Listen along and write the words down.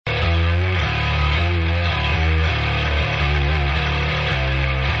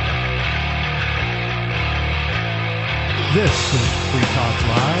This is Free Talk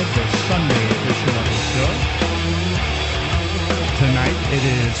Live, the Sunday edition of the show. Tonight it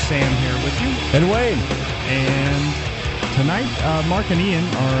is Sam here with you. And Wayne. And tonight Mark and Ian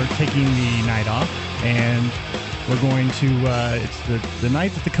are taking the night off, and we're going to, it's the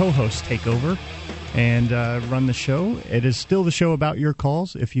night that the co-hosts take over and run the show. It is still the show about your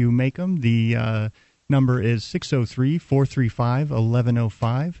calls if you make them. The number is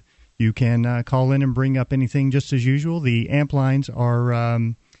 603-435-1105. You can call in and bring up anything just as usual. The amp lines are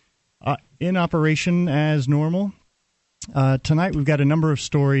in operation as normal. Tonight we've got a number of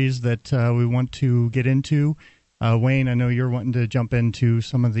stories that we want to get into. Wayne, I know you're wanting to jump into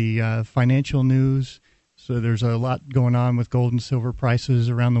some of the financial news. So there's a lot going on with gold and silver prices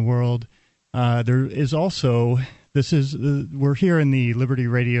around the world. There is also, we're here in the Liberty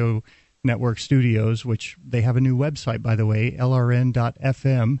Radio Network studios, which they have a new website, by the way,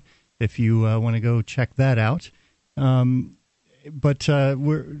 lrn.fm. If you want to go check that out. But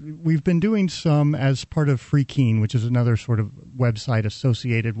we've been doing some as part of Free Keene, which is another sort of website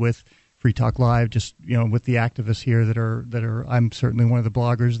associated with Free Talk Live, just, with the activists here that are, I'm certainly one of the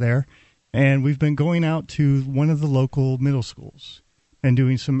bloggers there. And we've been going out to one of the local middle schools and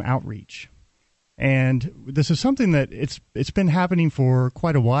doing some outreach. And this is something that it's been happening for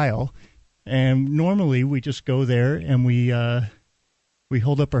quite a while. And normally we just go there and we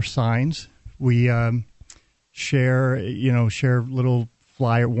hold up our signs. We share little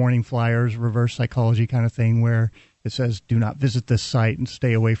warning flyers, reverse psychology kind of thing, where it says, "Do not visit this site and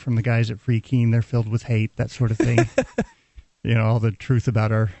stay away from the guys at Free Keene. They're filled with hate," that sort of thing. All the truth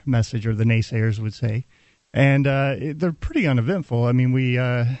about our message, or the naysayers would say. And they're pretty uneventful. I mean, we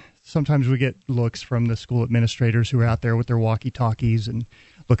sometimes we get looks from the school administrators who are out there with their walkie-talkies and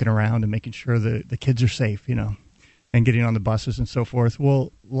looking around and making sure the kids are safe, and getting on the buses and so forth.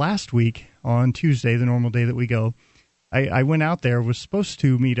 Well, last week on Tuesday, the normal day that we go, I went out there, was supposed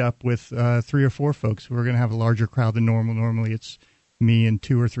to meet up with 3 or 4 folks who were going to have a larger crowd than normal. Normally it's me and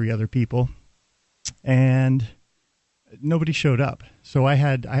 2 or 3 other people. And nobody showed up. So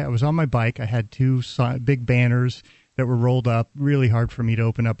I was on my bike. I had 2 big banners that were rolled up, really hard for me to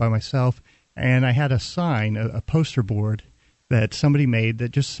open up by myself. And I had a sign, a poster board that somebody made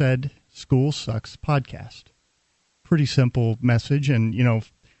that just said, "School Sucks Podcast." Pretty simple message, and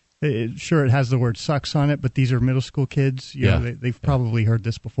sure, it has the word "sucks" on it, but these are middle school kids. They've probably heard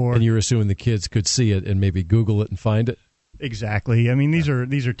this before. And you're assuming the kids could see it and maybe Google it and find it. Exactly. I mean, these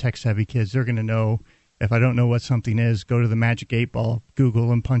are text heavy kids. They're going to know. If I don't know what something is, go to the Magic 8 Ball,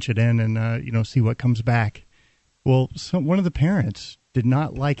 Google, and punch it in, and see what comes back. Well, one of the parents did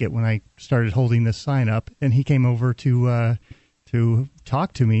not like it when I started holding this sign up, and he came over to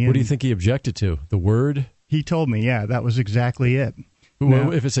talk to me. What do you think he objected to? The word? He told me, yeah, that was exactly it.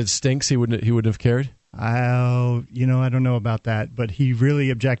 Well, if it said "stinks," he wouldn't have cared? I don't know about that, but he really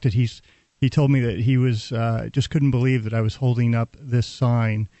objected. He told me that he was just couldn't believe that I was holding up this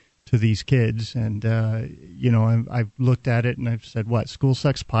sign to these kids, and I've looked at it and I've said, "What, School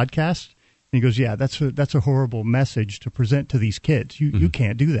Sucks Podcast?" And he goes, "Yeah, that's a horrible message to present to these kids. You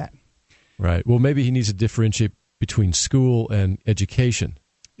can't do that." Right. Well, maybe he needs to differentiate between school and education.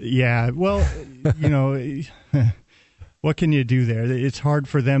 Yeah, well, what can you do there? It's hard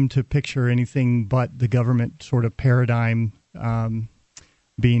for them to picture anything but the government sort of paradigm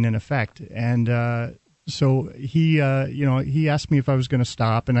being in effect. And so he asked me if I was going to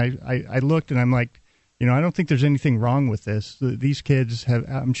stop, and I looked, and I'm like, I don't think there's anything wrong with this. These kids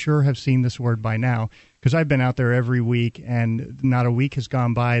I'm sure have seen this word by now, because I've been out there every week, and not a week has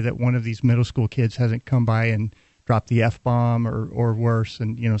gone by that one of these middle school kids hasn't come by and dropped the F-bomb or worse,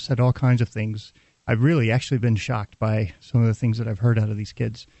 and said all kinds of things. I've really actually been shocked by some of the things that I've heard out of these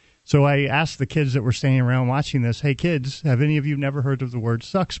kids. So I asked the kids that were standing around watching this, "Hey kids, have any of you never heard of the word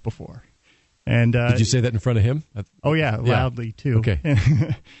sucks before?" And did you say that in front of him? Oh yeah, loudly too. Okay.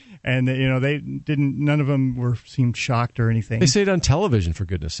 And they didn't. None of them seemed shocked or anything. They say it on television, for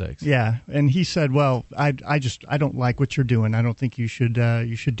goodness sakes. Yeah, and he said, "Well, I don't like what you're doing. I don't think you should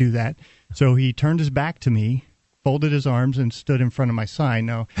do that." So he turned his back to me, folded his arms, and stood in front of my sign.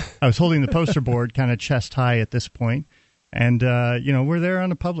 Now, I was holding the poster board kind of chest high at this point, and we're there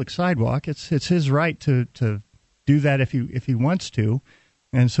on a public sidewalk. It's his right to do that if he wants to.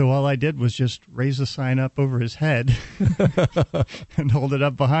 And so all I did was just raise the sign up over his head and hold it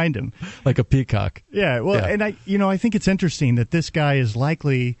up behind him. Like a peacock. Yeah, well, yeah. And I think it's interesting that this guy is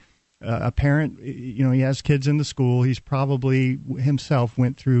likely a parent. He has kids in the school. He's probably himself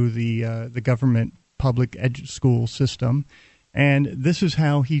went through the government public school system. And this is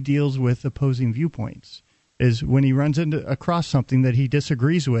how he deals with opposing viewpoints, is when he runs across something that he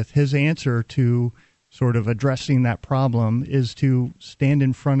disagrees with, his answer to sort of addressing that problem is to stand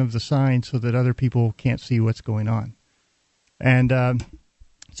in front of the sign so that other people can't see what's going on. And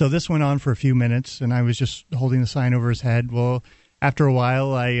so this went on for a few minutes, and I was just holding the sign over his head. Well, after a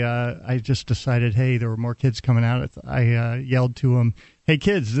while, I just decided, hey, there were more kids coming out. I yelled to him, hey,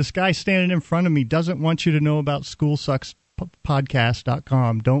 kids, this guy standing in front of me doesn't want you to know about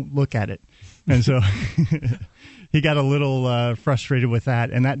schoolsuckspodcast.com. Don't look at it. And so he got a little frustrated with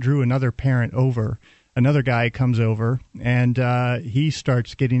that, and that drew another parent over. Another guy comes over, and he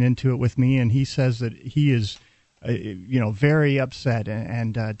starts getting into it with me, and he says that he is very upset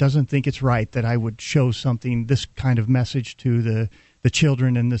and doesn't think it's right that I would show this kind of message to the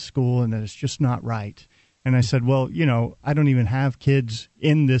children in this school, and that it's just not right. And I said, well, I don't even have kids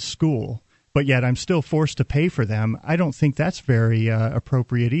in this school, but yet I'm still forced to pay for them. I don't think that's very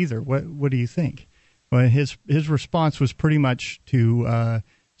appropriate either. What do you think? Well, his response was pretty much to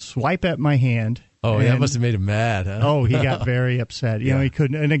swipe at my hand. Oh, that must have made him mad, huh? Oh, he got very upset. He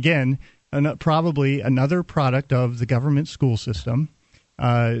couldn't. And again, probably another product of the government school system,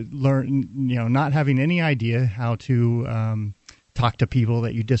 not having any idea how to talk to people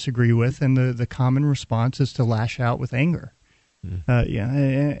that you disagree with, and the common response is to lash out with anger.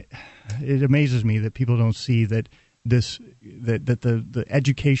 It amazes me that people don't see that the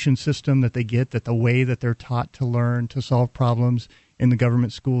education system that they get, that the way that they're taught to learn to solve problems in the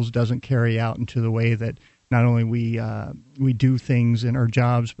government schools doesn't carry out into the way that not only we do things in our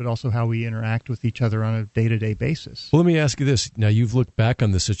jobs, but also how we interact with each other on a day-to-day basis. Well, let me ask you this. Now, you've looked back on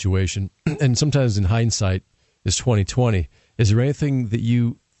the situation, and sometimes in hindsight is 20/20. Is there anything that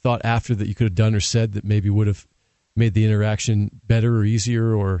you thought after that you could have done or said that maybe would have made the interaction better or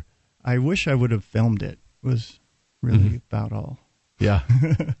easier? Or I wish I would have filmed it. Was really about all. Yeah.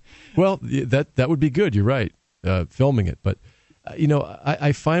 Well, that would be good. You're right, filming it. But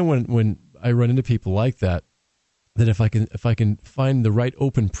I find when I run into people like that if I can find the right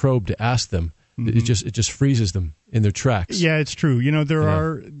open probe to ask them, it just freezes them in their tracks. Yeah, it's true. There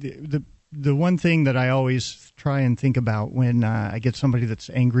are the one thing that I always try and think about when I get somebody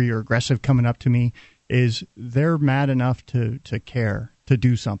that's angry or aggressive coming up to me is they're mad enough to care, to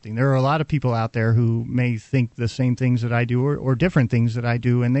do something. There are a lot of people out there who may think the same things that I do or different things that I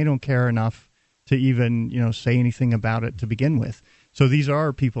do, and they don't care enough to even say anything about it to begin with. So these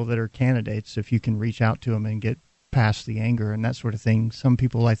are people that are candidates if you can reach out to them and get past the anger and that sort of thing. Some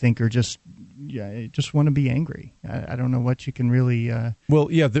people, I think, are just want to be angry. I don't know what you can really there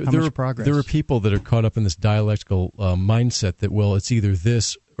are people that are caught up in this dialectical mindset that, well, it's either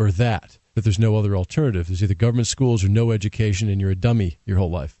this or that, but there's no other alternative. There's either government schools or no education, and you're a dummy your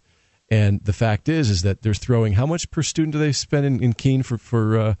whole life. And the fact is that they're throwing, how much per student do they spend in Keene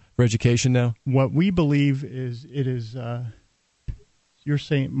for education now? What we believe is it is. You're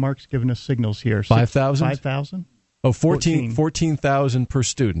saying Mark's giving us signals here. 5,000? 5,000? Oh, 14,000 per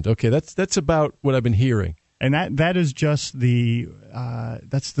student. Okay, that's about what I've been hearing. And that is just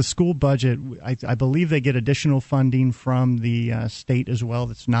that's the school budget. I believe they get additional funding from the state as well.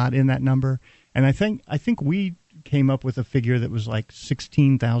 That's not in that number. And I think we came up with a figure that was like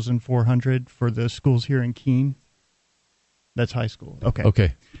 $16,400 for the schools here in Keene. That's high school.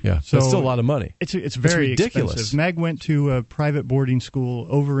 Okay. Yeah. So that's still a lot of money. It's very ridiculous. Expensive. Meg went to a private boarding school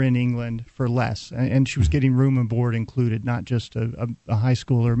over in England for less, and she was getting room and board included, not just a high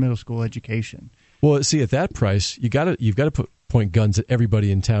school or middle school education. Well, see, at that price, you've got to point guns at everybody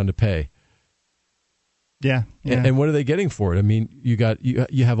in town to pay. Yeah. And what are they getting for it? I mean, you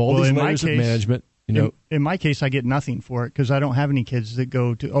have all these layers of management. In my case, I get nothing for it because I don't have any kids that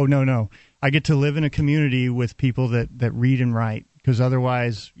go to. Oh no. I get to live in a community with people that read and write, because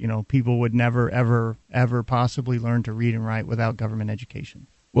otherwise, people would never, ever, ever possibly learn to read and write without government education.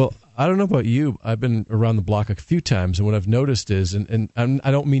 Well, I don't know about you. I've been around the block a few times, and what I've noticed is, and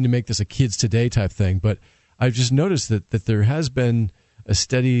I don't mean to make this a kids today type thing, but I've just noticed that there has been a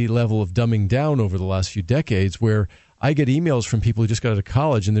steady level of dumbing down over the last few decades where I get emails from people who just got out of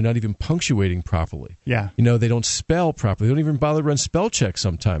college and they're not even punctuating properly. Yeah. They don't spell properly. They don't even bother to run spell checks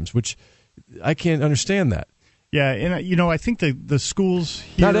sometimes, which I can't understand that. Yeah, and I think the schools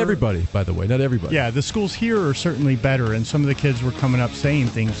here... Not everybody, by the way, not everybody. Yeah, the schools here are certainly better, and some of the kids were coming up saying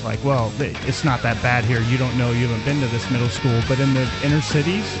things like, well, it's not that bad here. You don't know. You haven't been to this middle school. But in the inner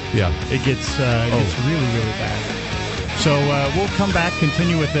cities, it gets really, really bad. So we'll come back,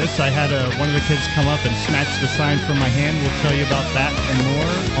 continue with this. I had one of the kids come up and snatch the sign from my hand. We'll tell you about that and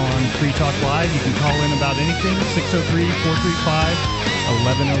more on Free Talk Live. You can call in about anything,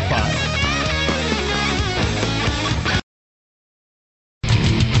 603-435-1105.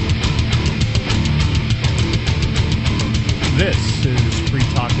 This is Free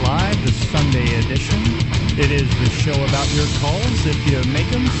Talk Live, the Sunday edition. It is the show about your calls. If you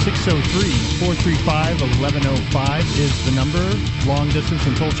make them, 603-435-1105 is the number. Long distance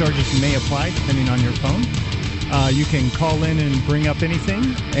and toll charges may apply depending on your phone. You can call in and bring up anything.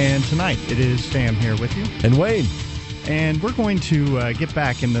 And tonight it is Sam here with you. And Wayne. And we're going to get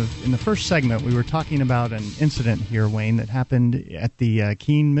back in the first segment. We were talking about an incident here, Wayne, that happened at the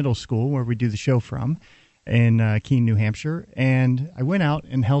Keene Middle School where we do the show from in Keene, New Hampshire. And I went out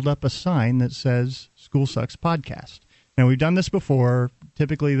and held up a sign that says School Sucks Podcast. Now, we've done this before.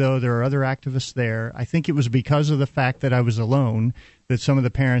 Typically, though, there are other activists there. I think it was because of the fact that I was alone that some of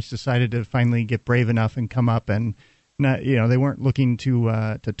the parents decided to finally get brave enough and come up and not, they weren't looking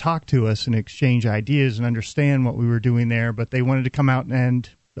to talk to us and exchange ideas and understand what we were doing there, but they wanted to come out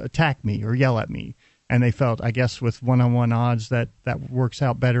and attack me or yell at me. And they felt, I guess, with one-on-one odds that works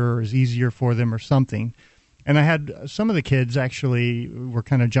out better or is easier for them or something. And I had some of the kids actually were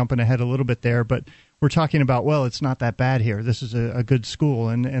kind of jumping ahead a little bit there, but we're talking about, well, it's not that bad here. This is a good school,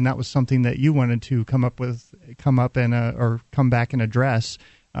 and that was something that you wanted to come up and or come back and address.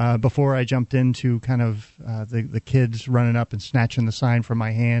 Before I jumped into kind of the kids running up and snatching the sign from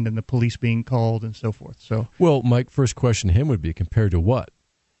my hand and the police being called and so forth. So, well, Mike, first question to him would be compared to what?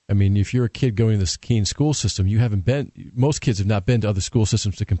 I mean, if you're a kid going to this Keene school system, most kids have not been to other school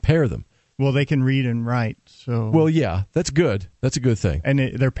systems to compare them. Well, they can read and write. So, well, yeah, that's good. That's a good thing. And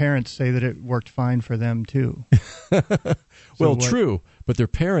their parents say that it worked fine for them, too. True. But their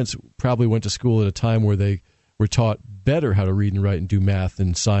parents probably went to school at a time where they were taught better how to read and write and do math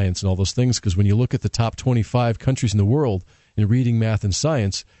and science and all those things, because when you look at the top 25 countries in the world in reading, math, and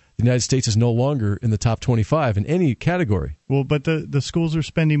science, the United States is no longer in the top 25 in any category. Well, but the schools are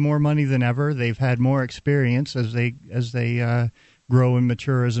spending more money than ever. They've had more experience as they grow and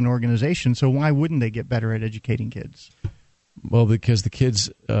mature as an organization. So why wouldn't they get better at educating kids? Well, because the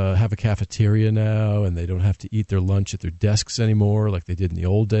kids have a cafeteria now, and they don't have to eat their lunch at their desks anymore like they did in the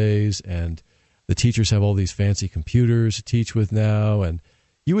old days, and the teachers have all these fancy computers to teach with now, and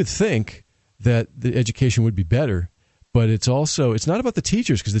you would think that the education would be better, but it's not about the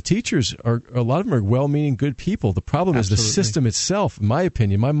teachers, because the teachers a lot of them are well-meaning, good people. The problem Absolutely. is the system itself, in my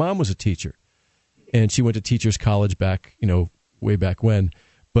opinion. My mom was a teacher, and she went to teachers college back, way back when.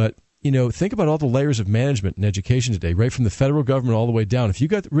 But, think about all the layers of management in education today, right from the federal government all the way down. If you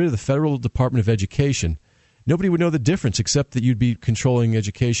got rid of the Federal Department of Education, nobody would know the difference except that you'd be controlling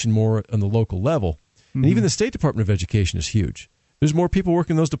education more on the local level. Mm-hmm. And even the State Department of Education is huge. There's more people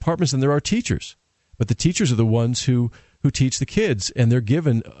working in those departments than there are teachers. But the teachers are the ones who teach the kids, and they're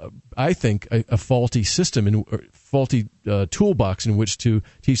given, I think, a faulty system, faulty toolbox in which to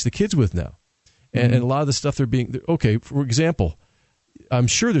teach the kids with now. And a lot of the stuff okay, for example, I'm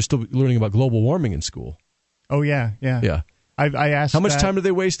sure they're still learning about global warming in school. Oh, yeah. I asked how much time do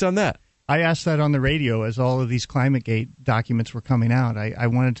they waste on that? I asked that on the radio as all of these ClimateGate documents were coming out. I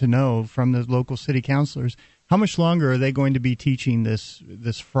wanted to know from the local city councilors, how much longer are they going to be teaching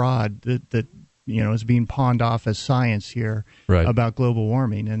this fraud that is being pawned off as science here about global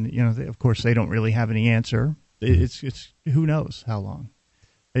warming? And, of course, they don't really have any answer. It's who knows how long.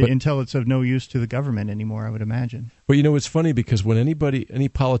 Until it's of no use to the government anymore, I would imagine. But it's funny, because when any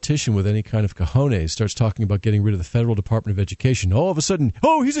politician with any kind of cojones starts talking about getting rid of the Federal Department of Education, all of a sudden,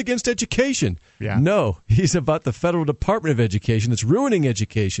 he's against education. Yeah. No, he's about the Federal Department of Education that's ruining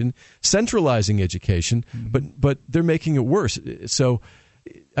education, centralizing education, but they're making it worse. So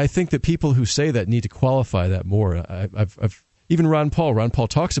I think that people who say that need to qualify that more. I've even Ron Paul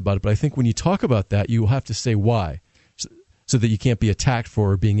talks about it, but I think when you talk about that, you have to say why, so that you can't be attacked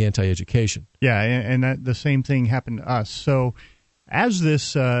for being anti-education. Yeah, and the same thing happened to us. So as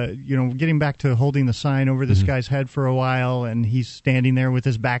this, getting back to holding the sign over this guy's head for a while, and he's standing there with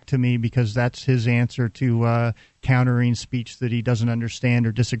his back to me because that's his answer to countering speech that he doesn't understand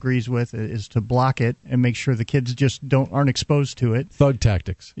or disagrees with, is to block it and make sure the kids just aren't exposed to it. Thug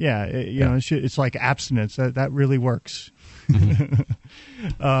tactics. Yeah, it's like abstinence. That really works.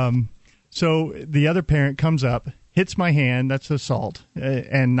 So the other parent comes up, hits my hand, that's assault,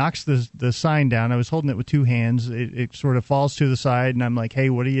 and knocks the sign down. I was holding it with two hands. It sort of falls to the side, and I'm like, hey,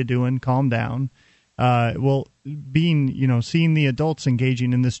 what are you doing? Calm down. Seeing the adults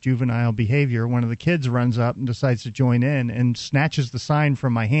engaging in this juvenile behavior, one of the kids runs up and decides to join in and snatches the sign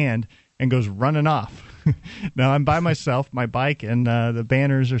from my hand and goes running off. Now, I'm by myself, my bike, and the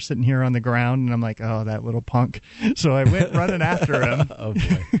banners are sitting here on the ground, and I'm like, oh, that little punk. So I went running after him. Oh,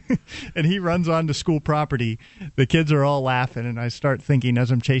 boy. And he runs onto school property. The kids are all laughing, and I start thinking as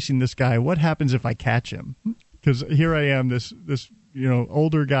I'm chasing this guy, what happens if I catch him? Because here I am, this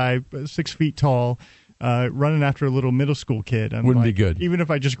older guy, 6 feet tall, running after a little middle school kid. Wouldn't be good. Even if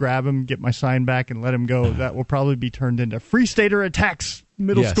I just grab him, get my sign back, and let him go, that will probably be turned into Free Stater attacks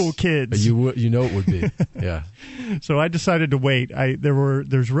middle school kids. You know it would be. Yeah. So I decided to wait.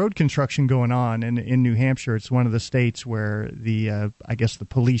 There's road construction going on in New Hampshire. It's one of the states where I guess the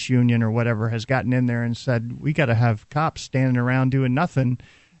police union or whatever has gotten in there and said, we got to have cops standing around doing nothing,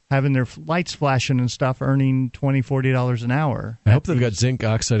 having their lights flashing and stuff, earning $20, $40 an hour. I hope they've got zinc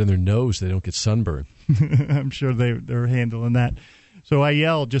oxide in their nose so they don't get sunburned. I'm sure they're handling that. So I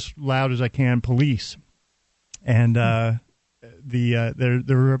yell just loud as I can, police. And there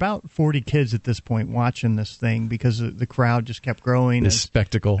were about 40 kids at this point watching this thing because the crowd just kept growing. This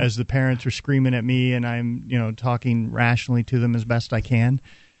spectacle. As the parents are screaming at me and I'm talking rationally to them as best I can.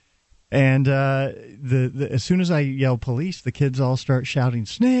 And as soon as I yell police, the kids all start shouting,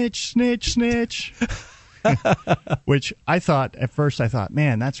 snitch, snitch, snitch. Which at first I thought,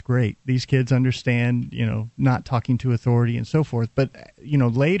 man, that's great. These kids understand, not talking to authority and so forth. But,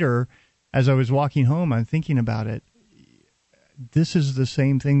 later, as I was walking home, I'm thinking about it. This is the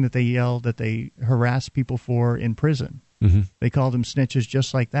same thing that they yell, that they harass people for in prison. Mm-hmm. They call them snitches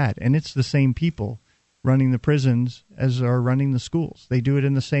just like that. And it's the same people running the prisons as are running the schools. They do it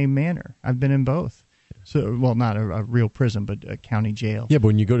in the same manner. I've been in both. So, well, not a real prison, but a county jail. Yeah, but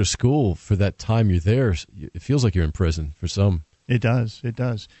when you go to school for that time you're there, it feels like you're in prison for some. It does.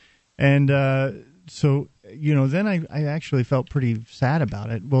 And so, then I actually felt pretty sad about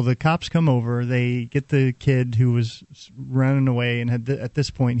it. Well, the cops come over. They get the kid who was running away, and at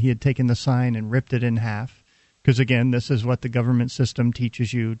this point he had taken the sign and ripped it in half. Because, again, this is what the government system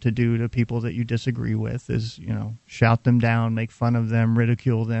teaches you to do to people that you disagree with is, shout them down, make fun of them,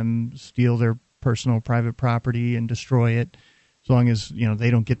 ridicule them, steal their personal private property and destroy it. As long as,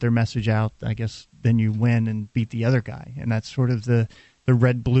 they don't get their message out, I guess then you win and beat the other guy. And that's sort of the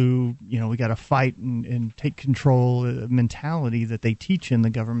red-blue, we got to fight and take control mentality that they teach in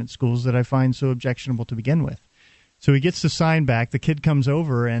the government schools that I find so objectionable to begin with. So he gets the sign back. The kid comes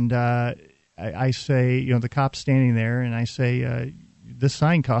over and I say, the cop's standing there, and I say, this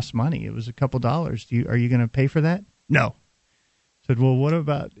sign costs money. It was a couple dollars. Are you going to pay for that? No. I said, well, what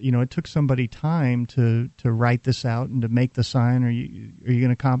about, it took somebody time to write this out and to make the sign. Are you going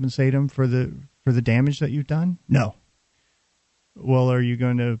to compensate them for the damage that you've done? No. Well, are you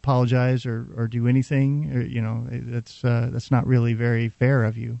going to apologize or do anything? That's not really very fair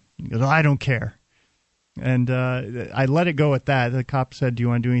of you. He goes, I don't care. And I let it go at that. The cop said, do you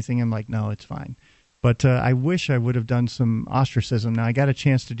want to do anything? I'm like, no, it's fine. But I wish I would have done some ostracism. Now, I got a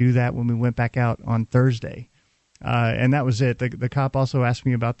chance to do that when we went back out on Thursday. And that was it. The cop also asked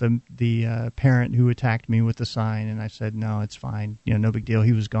me about the parent who attacked me with the sign. And I said, no, it's fine. No big deal.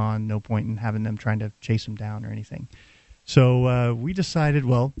 He was gone. No point in having them trying to chase him down or anything. So we decided,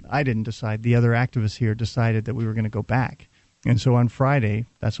 well, I didn't decide. The other activists here decided that we were going to go back. And so on Friday,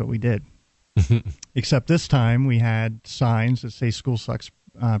 that's what we did. Except this time we had signs that say School Sucks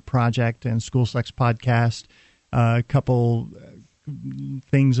Project and School Sucks Podcast, a couple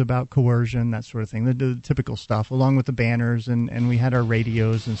things about coercion, that sort of thing, the typical stuff, along with the banners, and we had our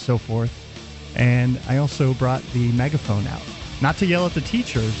radios and so forth. And I also brought the megaphone out, not to yell at the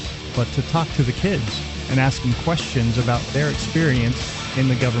teachers, but to talk to the kids and ask them questions about their experience in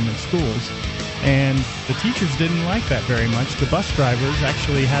the government schools. And the teachers didn't like that very much. The bus drivers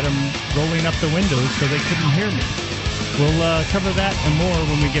actually had them rolling up the windows so they couldn't hear me. We'll cover that and more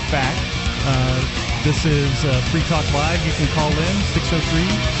when we get back. This is Free Talk Live. You can call in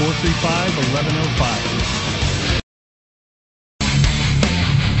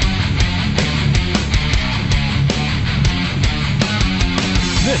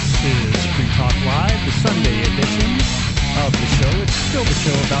This is Free Talk Live, the Sunday edition of the show. It's still the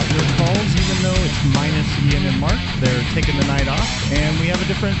show about your calls, even though it's minus Ian and Mark. They're taking the night off, and we have a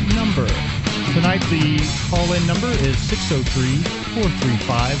different number. Tonight, the call-in number is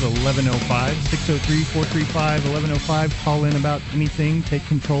 603-435-1105. 603-435-1105. Call in about anything. Take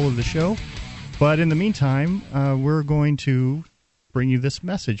control of the show. But in the meantime, we're going to bring you this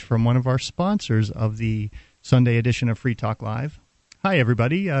message from one of our sponsors of the Sunday edition of Free Talk Live. Hi,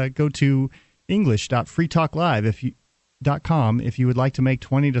 everybody. Go to english.freetalklive.com if you would like to make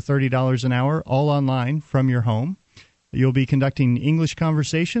 $20 to $30 an hour, all online from your home. You'll be conducting English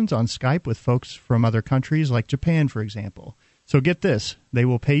conversations on Skype with folks from other countries like Japan, for example. So get this. They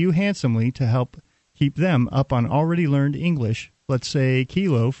will pay you handsomely to help keep them up on already learned English. Let's say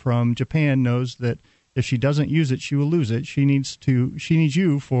Kilo from Japan knows that if she doesn't use it, she will lose it. She needs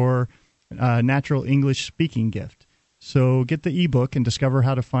you for a natural English speaking gift. So get the ebook and discover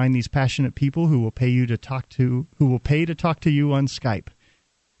how to find these passionate people who will pay to talk to you on Skype.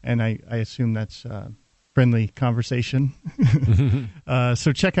 And I assume that's friendly conversation.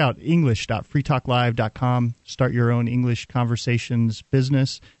 So check out english.freetalklive.com. Start your own English conversations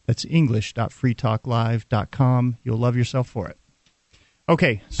business. That's english.freetalklive.com. You'll love yourself for it.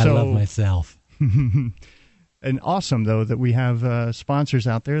 Okay, so I love myself. And awesome, though, that we have sponsors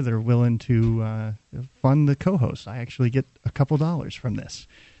out there that are willing to fund the co-host. I actually get a couple dollars from this.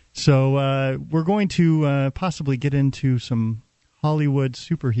 So we're going to possibly get into some Hollywood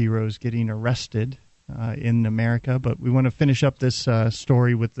superheroes getting arrested in America, but we want to finish up this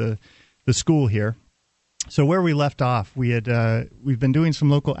story with the school here. So where we left off, we've been doing some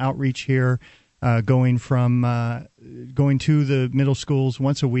local outreach here, going to the middle schools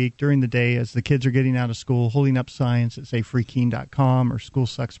once a week during the day as the kids are getting out of school, holding up signs that say freekeen.com or School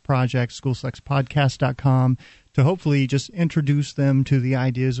Sucks Project, schoolsuckspodcast.com, to hopefully just introduce them to the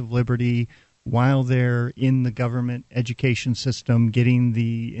ideas of liberty while they're in the government education system, getting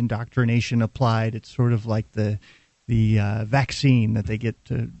the indoctrination applied. It's sort of like the vaccine that they get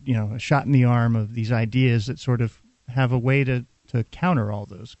to, a shot in the arm of these ideas that sort of have a way to counter all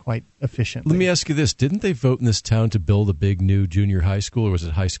those quite efficiently. Let me ask you this. Didn't they vote in this town to build a big new junior high school, or was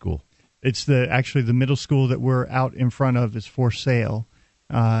it high school? It's actually the middle school that we're out in front of is for sale.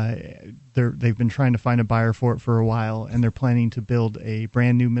 They've been trying to find a buyer for it for a while, and they're planning to build a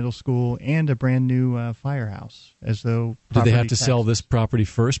brand new middle school and a brand new firehouse. As though do they have to sell this property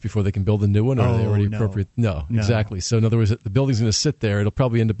first before they can build a new one, or are they already no. appropriate? No, exactly. So in other words, the building's going to sit there. It'll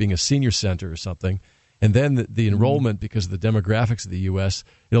probably end up being a senior center or something. And then the enrollment, because of the demographics of the U.S.,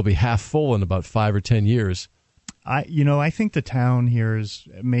 it'll be half full in about 5 or 10 years. I think the town here is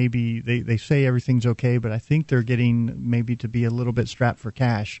maybe they say everything's okay, but I think they're getting maybe to be a little bit strapped for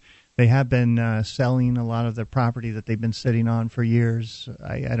cash. They have been selling a lot of their property that they've been sitting on for years.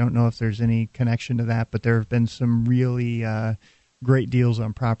 I don't know if there's any connection to that, but there have been some really great deals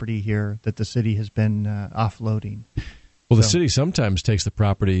on property here that the city has been offloading. Well, the city sometimes takes the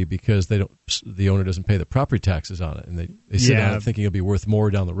property because the owner doesn't pay the property taxes on it, and they sit on it thinking it'll be worth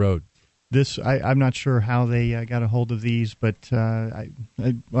more down the road. I'm not sure how they got a hold of these, but I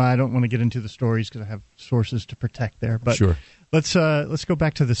don't want to get into the stories because I have sources to protect there. But sure. Let's go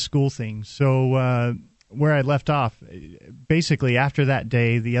back to the school thing. So where I left off, basically after that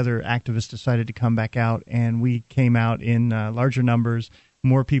day, the other activists decided to come back out, and we came out in larger numbers.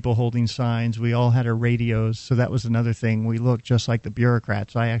 More people holding signs. We all had our radios, so that was another thing. We looked just like the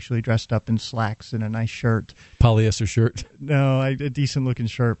bureaucrats. I actually dressed up in slacks and a nice shirt. Polyester shirt? No, a decent-looking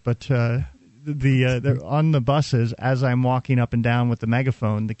shirt. But on the buses, as I'm walking up and down with the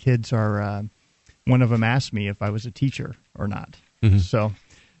megaphone, the kids are one of them asked me if I was a teacher or not. Mm-hmm. So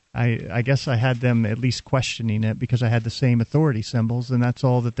I guess I had them at least questioning it because I had the same authority symbols, and that's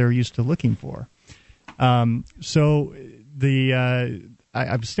all that they're used to looking for.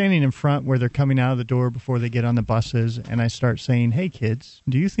 I'm standing in front where they're coming out of the door before they get on the buses, and I start saying, "Hey, kids,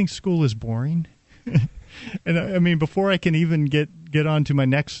 do you think school is boring?" And I mean, before I can even get on to my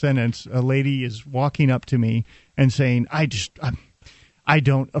next sentence, a lady is walking up to me and saying, I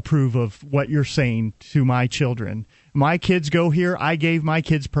don't approve of what you're saying to my children. My kids go here. I gave my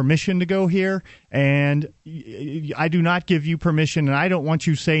kids permission to go here, and I do not give you permission, and I don't want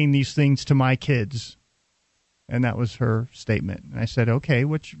you saying these things to my kids. And that was her statement. And I said, "Okay,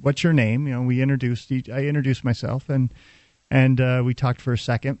 what's your name?" I introduced myself, and we talked for a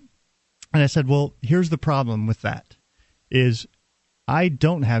second. And I said, "Well, here's the problem with that, is I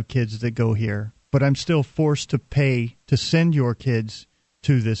don't have kids that go here, but I'm still forced to pay to send your kids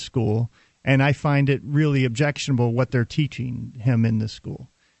to this school, and I find it really objectionable what they're teaching him in this school."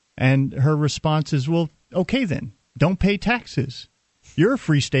 And her response is, "Well, okay then, don't pay taxes. You're a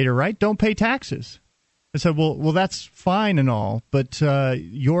free stater, right? Don't pay taxes." I said, well, that's fine and all, but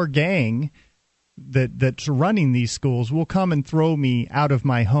your gang that's running these schools will come and throw me out of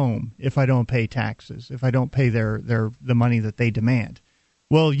my home if I don't pay taxes, if I don't pay the money that they demand.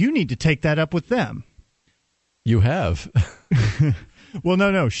 Well, you need to take that up with them. You have. Well,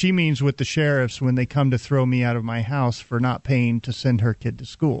 no. She means with the sheriffs when they come to throw me out of my house for not paying to send her kid to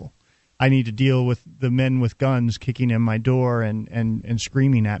school. I need to deal with the men with guns kicking in my door and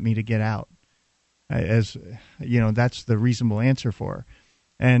screaming at me to get out. As that's the reasonable answer for her.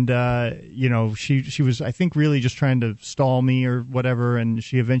 And she was, I think, really just trying to stall me or whatever, and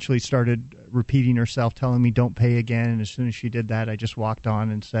she eventually started repeating herself, telling me don't pay again. And as soon as she did that, I just walked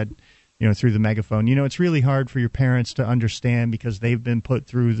on and said, through the megaphone, it's really hard for your parents to understand because they've been put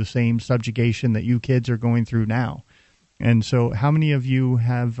through the same subjugation that you kids are going through now. And so how many of you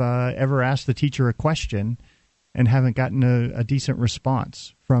have ever asked the teacher a question and haven't gotten a decent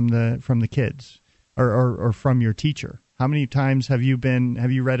response from the kids? Or from your teacher? How many times have you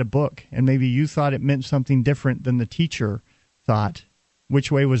read a book and maybe you thought it meant something different than the teacher thought?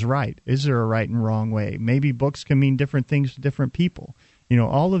 Which way was right? Is there a right and wrong way? Maybe books can mean different things to different people.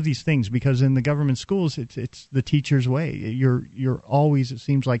 All of these things, because in the government schools, it's the teacher's way. You're always, it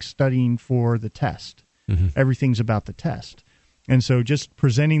seems like, studying for the test. Mm-hmm. Everything's about the test. And so just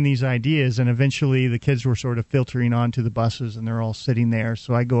presenting these ideas, and eventually the kids were sort of filtering onto the buses, and they're all sitting there.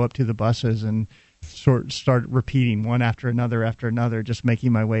 So I go up to the buses and start repeating one after another, just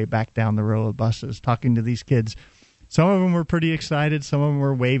making my way back down the row of buses, talking to these kids. Some of them were pretty excited. Some of them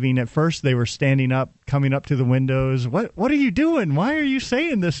were waving. At first, they were standing up, coming up to the windows. What are you doing? Why are you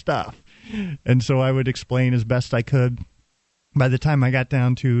saying this stuff? And so I would explain as best I could. By the time I got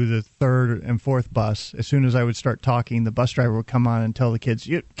down to the third and fourth bus, as soon as I would start talking, the bus driver would come on and tell the kids,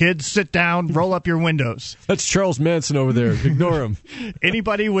 kids, sit down, roll up your windows. That's Charles Manson over there. Ignore him.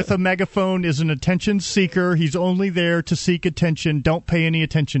 Anybody with a megaphone is an attention seeker. He's only there to seek attention. Don't pay any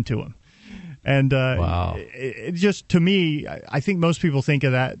attention to him. And wow. It just, to me, I think most people think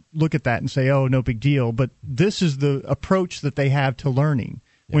of that, look at that and say, oh, no big deal. But this is the approach that they have to learning.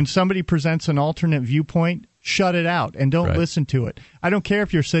 Yeah. When somebody presents an alternate viewpoint, shut it out and don't listen to it. I don't care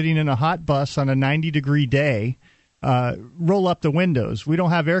if you're sitting in a hot bus on a 90-degree day. Roll up the windows. We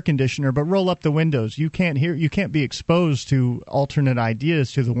don't have air conditioner, but roll up the windows. You can't be exposed to alternate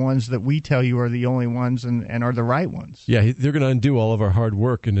ideas, to the ones that we tell you are the only ones and are the right ones. Yeah, they're going to undo all of our hard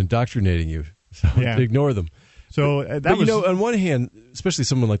work in indoctrinating you. So ignore them. So on one hand, especially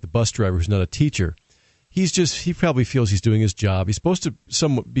someone like the bus driver who's not a teacher, he probably feels he's doing his job. He's supposed to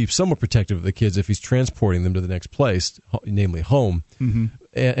be somewhat protective of the kids if he's transporting them to the next place, namely home. Mm-hmm.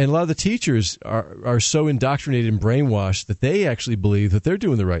 And a lot of the teachers are so indoctrinated and brainwashed that they actually believe that they're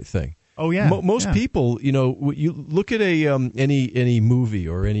doing the right thing. Oh yeah, most people, you look at any movie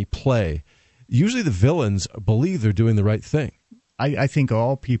or any play. Usually, the villains believe they're doing the right thing. I think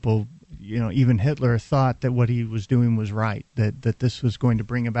all people, even Hitler, thought that what he was doing was right. That this was going to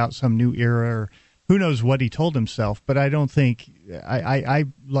bring about some new era, or who knows what he told himself. But I don't think I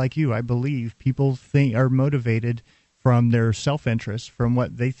like you. I believe people are motivated from their self-interest, from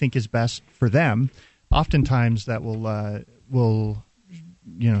what they think is best for them. Oftentimes that will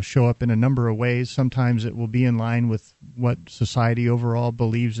show up in a number of ways. Sometimes it will be in line with what society overall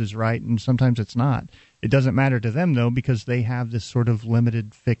believes is right, and sometimes it's not. It doesn't matter to them, though, because they have this sort of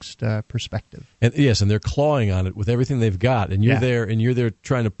limited, fixed perspective. And yes, and they're clawing on it with everything they've got, and you're there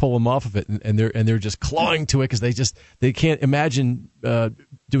trying to pull them off of it, and they're just clawing to it because they can't imagine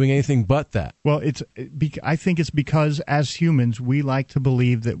doing anything but that. Well, I think it's because as humans we like to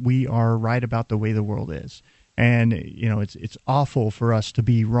believe that we are right about the way the world is, and it's awful for us to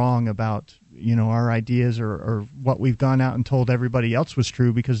be wrong about our ideas or what we've gone out and told everybody else was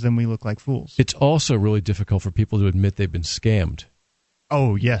true, because then we look like fools. It's also really difficult for people to admit they've been scammed.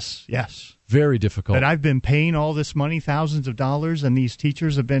 Oh, yes. Very difficult. That I've been paying all this money, thousands of dollars, and these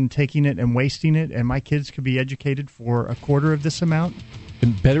teachers have been taking it and wasting it, and my kids could be educated for a quarter of this amount.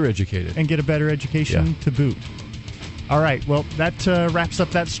 And better educated. And get a better education to boot. All right, well, that wraps up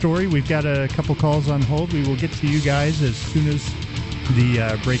that story. We've got a couple calls on hold. We will get to you guys as soon as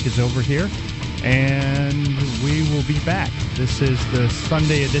the break is over here, and we will be back. This is the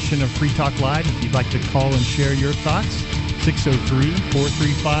Sunday edition of Free Talk Live. If you'd like to call and share your thoughts,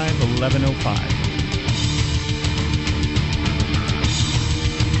 603-435-1105.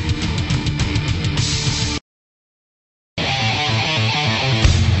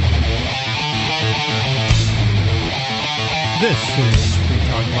 This is Free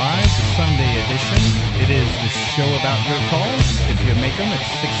Talk Live, the Sunday edition. It is the show about your calls. If you make them, it's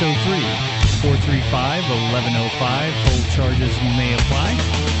 603-435-1105. Hold charges may apply.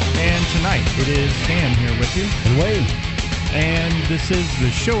 And tonight, it is Sam here with you. And Wayne. And this is the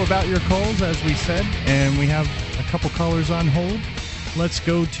show about your calls, as we said. And we have a couple callers on hold. Let's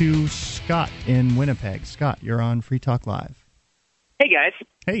go to Scott in Winnipeg. Scott, you're on Free Talk Live. Hey, guys.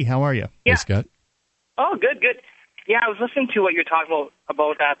 Hey, how are you? Yeah. Hey, Scott. Oh, good. Yeah, I was listening to what you're talking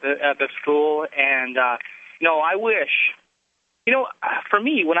about at the school, and I wish, for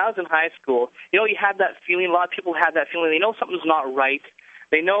me, when I was in high school, you had that feeling. A lot of people had that feeling. They know something's not right.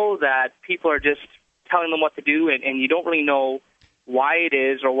 They know that people are just telling them what to do, and you don't really know why it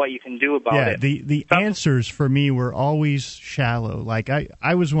is or what you can do about it. Yeah, the answers for me were always shallow. Like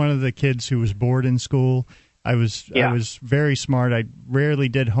I was one of the kids who was bored in school. I was very smart. I rarely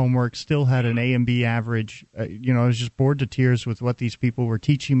did homework, still had an A and B average. I was just bored to tears with what these people were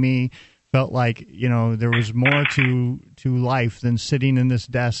teaching me. felt like, there was more to life than sitting in this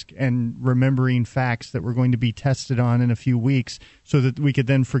desk and remembering facts that were going to be tested on in a few weeks so that we could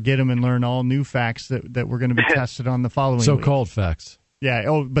then forget them and learn all new facts that were going to be tested on the following week. So-called facts. Yeah.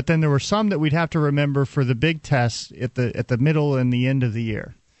 Oh, but then there were some that we'd have to remember for the big tests at the middle and the end of the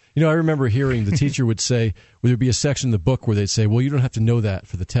year. I remember hearing the teacher would say, there'd be a section in the book where they'd say, well, you don't have to know that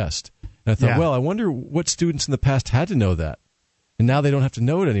for the test. And I thought, well, I wonder what students in the past had to know that. And now they don't have to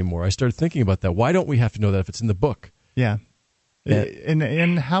know it anymore. I started thinking about that. Why don't we have to know that if it's in the book? Yeah.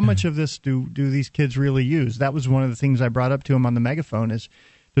 And how much of this do these kids really use? That was one of the things I brought up to them on the megaphone is,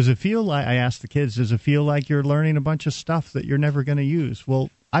 does it feel like, I asked the kids, does it feel like you're learning a bunch of stuff that you're never going to use? Well,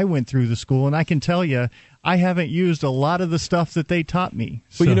 I went through the school, and I can tell you, I haven't used a lot of the stuff that they taught me.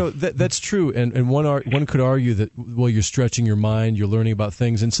 Well, that's true, and one could argue that, well, you're stretching your mind, you're learning about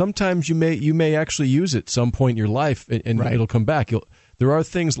things, and sometimes you may actually use it some point in your life, and right. It'll come back. There are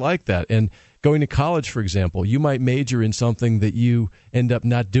things like that, and going to college, for example, you might major in something that you end up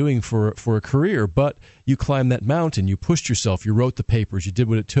not doing for a career, but you climbed that mountain, you pushed yourself, you wrote the papers, you did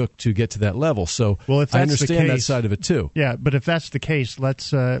what it took to get to that level. So if I understand that side of it too. Yeah, but if that's the case,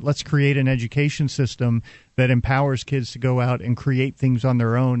 let's create an education system that empowers kids to go out and create things on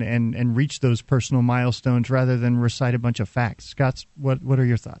their own and reach those personal milestones rather than recite a bunch of facts. Scott, what are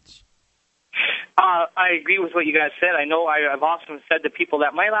your thoughts? I agree with what you guys said. I know I've often said to people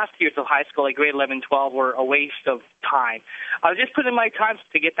that my last years of high school, like grade 11, 12, were a waste of time. I was just putting my time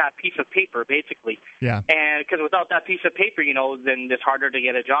to get that piece of paper, basically. Yeah. And because without that piece of paper, then it's harder to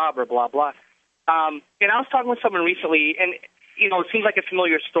get a job or blah, blah. And I was talking with someone recently, and, it seems like a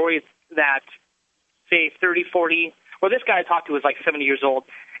familiar story that, say, 30, 40, well, this guy I talked to was like 70 years old.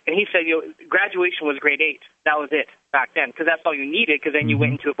 And he said, graduation was grade 8. That was it back then, because that's all you needed, because then you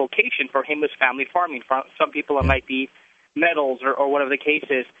went into a vocation. For him, was family farming. For some people, it might be metals or whatever the case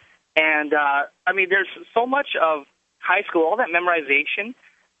is. And, there's so much of high school, all that memorization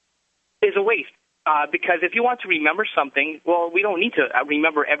is a waste. Because if you want to remember something, well, we don't need to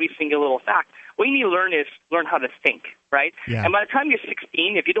remember every single little fact. What you need to learn how to think, right? Yeah. And by the time you're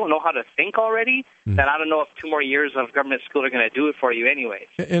 16, if you don't know how to think already, then I don't know if 2 more years of government school are going to do it for you anyways.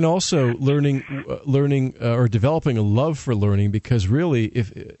 And also learning or developing a love for learning, because really,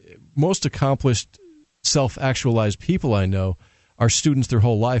 if most accomplished, self-actualized people I know are students their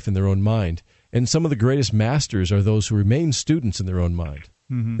whole life in their own mind. And some of the greatest masters are those who remain students in their own mind.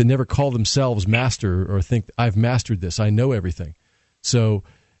 Mm-hmm. They never call themselves master or think, I've mastered this, I know everything. So,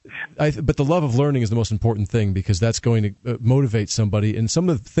 but the love of learning is the most important thing, because that's going to motivate somebody. And some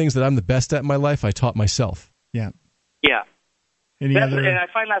of the things that I'm the best at in my life, I taught myself. Yeah. Yeah. And I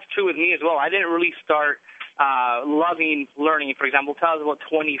find that's true with me as well. I didn't really start loving learning, for example, until I was about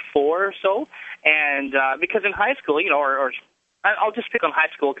 24 or so. And because in high school, or I'll just pick on high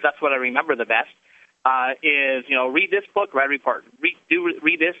school because that's what I remember the best. Is read this book, write a report.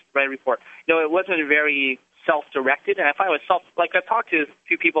 Read this, write a report. It wasn't very self-directed, and I find it was I've talked to a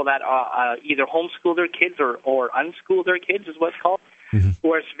few people that either homeschool their kids or unschool their kids, is what it's called,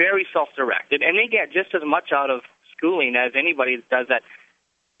 where it's very self-directed, and they get just as much out of schooling as anybody that does that.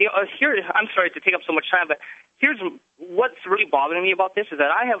 Here, I'm sorry to take up so much time, but here's what's really bothering me about this is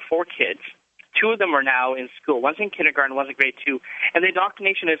that I have 4 kids. 2 of them are now in school. One's in kindergarten, one's in grade 2. And the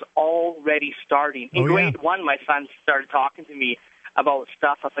indoctrination is already starting. In grade 1, my son started talking to me about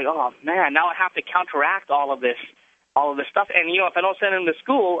stuff. I was like, oh, man, now I have to counteract all of this stuff. And, if I don't send him to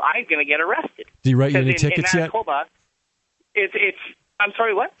school, I'm going to get arrested. Did he write you any tickets yet? I'm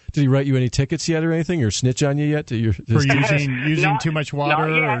sorry, what? Did he write you any tickets yet or anything, or snitch on you yet? For using too much water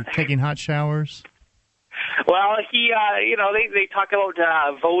or taking hot showers? Well, they talk about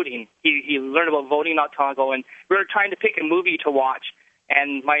voting. He learned about voting not too long ago, and we were trying to pick a movie to watch,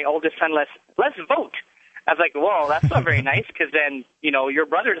 and my oldest son, let's vote. I was like, well, that's not very nice, because then, your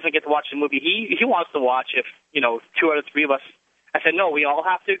brother doesn't get to watch the movie he wants to watch if, 2 out of 3 of us. I said, no, we all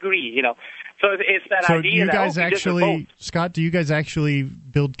have to agree, So it's that idea. So you guys actually, Scott, do you guys actually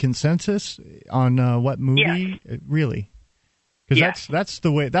build consensus on what movie? Yes. Really? Because that's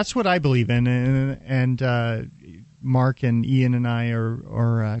the way. That's what I believe in, and Mark and Ian and I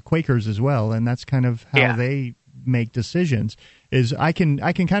are Quakers as well, and that's kind of how they make decisions. Is I can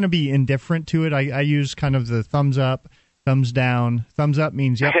kind of be indifferent to it. I use kind of the thumbs up, thumbs down. Thumbs up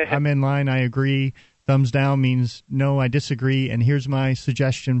means yep, I'm in line, I agree. Thumbs down means no, I disagree, and here's my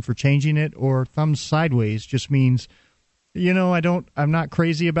suggestion for changing it. Or thumbs sideways just means, I'm not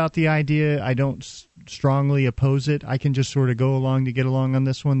crazy about the idea. I don't strongly oppose it. I can just sort of go along to get along on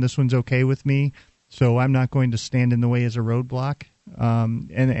this one. This one's okay with me, so I'm not going to stand in the way as a roadblock.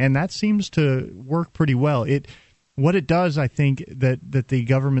 And that seems to work pretty well. What it does, I think, that the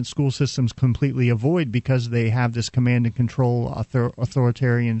government school systems completely avoid because they have this command and control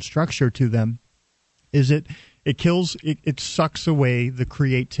authoritarian structure to them, is it sucks away the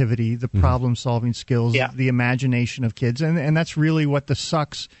creativity, the problem-solving skills, the imagination of kids, and that's really what the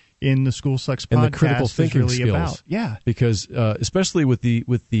Sucks in the School Sucks podcast and the critical thinking is really skills. About. Yeah, because especially with the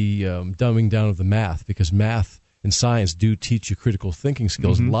dumbing down of the math, because math and science do teach you critical thinking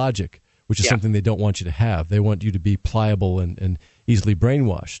skills and logic, which is something they don't want you to have. They want you to be pliable and easily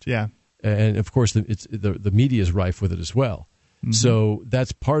brainwashed. Yeah, and of course the media is rife with it as well. So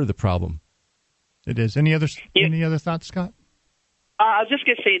that's part of the problem. It is. Any other thoughts, Scott? I was just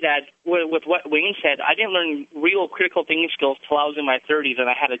going to say that with what Wayne said, I didn't learn real critical thinking skills till I was in my 30s, and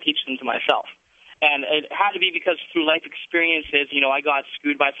I had to teach them to myself. And it had to be because through life experiences, I got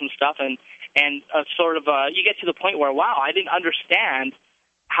screwed by some stuff, and you get to the point where, wow, I didn't understand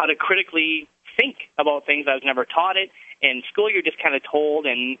how to critically think about things. I was never taught it. In school, you're just kind of told,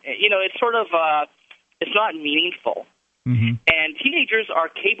 and, it's sort of, it's not meaningful. Mm-hmm. And teenagers are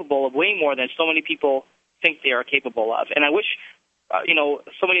capable of way more than so many people think they are capable of. And I wish,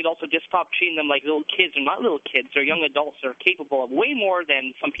 so many adults would just stop treating them like little kids. They're not little kids. They're young adults. They're capable of way more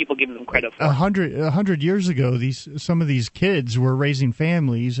than some people give them credit for. 100 years ago, some of these kids were raising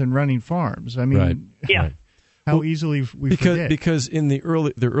families and running farms. I mean, right. Yeah. How easily we forget. Because in their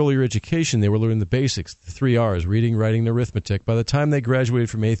earlier education, they were learning the basics, the 3 R's, reading, writing, and arithmetic. By the time they graduated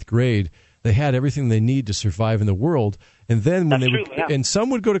from 8th grade, they had everything they need to survive in the world. And then when and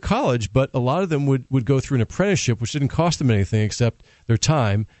some would go to college, but a lot of them would go through an apprenticeship, which didn't cost them anything except their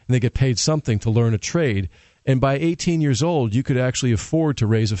time, and they get paid something to learn a trade. And by 18 years old, you could actually afford to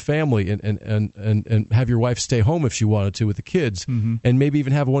raise a family and have your wife stay home if she wanted to with the kids, and maybe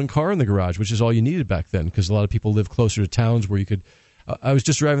even have one car in the garage, which is all you needed back then, because a lot of people live closer to towns where you could. I was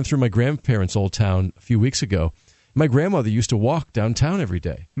just driving through my grandparents' old town a few weeks ago. My grandmother used to walk downtown every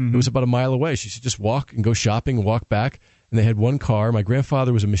day. It was about a mile away. She should just walk and go shopping and walk back. And they had one car. My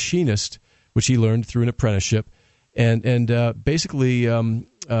grandfather was a machinist, which he learned through an apprenticeship. And basically,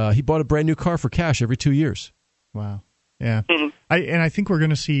 he bought a brand new car for cash every 2 years. Wow. Yeah. I think we're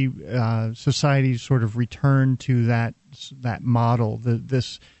going to see society sort of return to that model,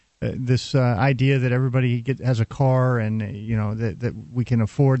 this idea that everybody has a car and, that we can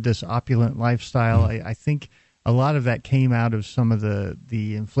afford this opulent lifestyle. I think a lot of that came out of some of the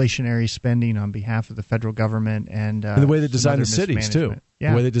inflationary spending on behalf of the federal government and the way they design the cities too.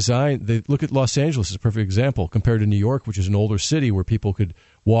 Yeah. The way they look at Los Angeles is a perfect example compared to New York, which is an older city where people could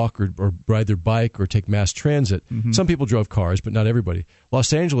walk or ride their bike or take mass transit. Some people drove cars, but not everybody.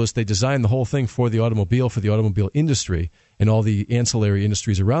 Los Angeles, they designed the whole thing for the automobile industry and all the ancillary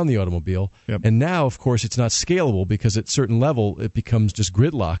industries around the automobile. Yep. And now, of course, it's not scalable because at a certain level it becomes just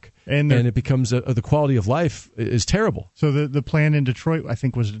gridlock, and it becomes the quality of life is terrible. So the plan in Detroit, I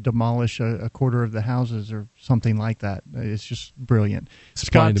think, was to demolish a quarter of the houses or something like that. It's just brilliant.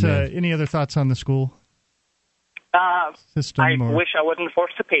 Scott, any other thoughts on the school system? I wish I wasn't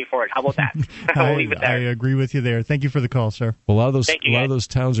forced to pay for it. How about that? I'll leave it there. I agree with you there. Thank you for the call, sir. Well, a lot of those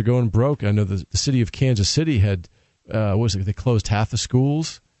towns are going broke. I know the city of Kansas City had they closed half the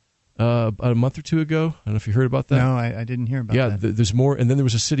schools about a month or two ago. I don't know if you heard about that. No, I didn't hear about that. Yeah, there's more. And then there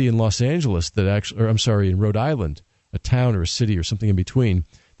was a city in Los Angeles in Rhode Island, a town or a city or something in between,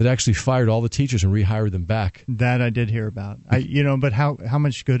 that actually fired all the teachers and rehired them back. That I did hear about. But how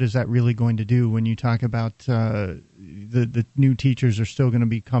much good is that really going to do when you talk about the new teachers are still going to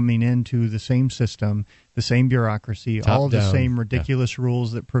be coming into the same system, the same bureaucracy, all of the same ridiculous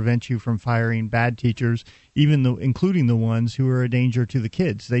rules that prevent you from firing bad teachers, including the ones who are a danger to the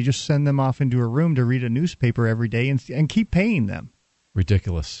kids. They just send them off into a room to read a newspaper every day and keep paying them.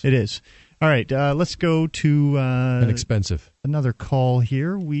 Ridiculous. It is. All right, let's go to inexpensive. Another call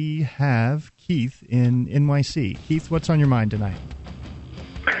here. We have Keith in NYC. Keith, what's on your mind tonight?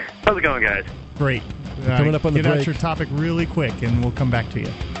 How's it going, guys? Great. Coming up on the break. Get out your topic really quick, and we'll come back to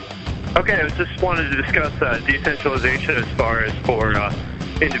you. Okay, I just wanted to discuss decentralization as far as for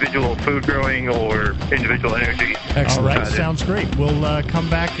individual food growing or individual energy. Excellent. All right, sounds great. We'll come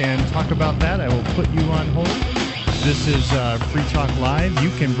back and talk about that. I will put you on hold. This is Free Talk Live.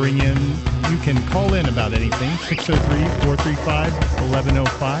 You can call in about anything,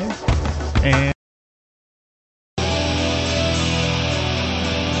 603-435-1105. And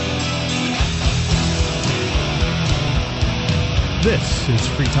this is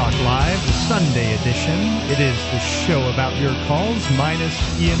Free Talk Live, the Sunday edition. It is the show about your calls,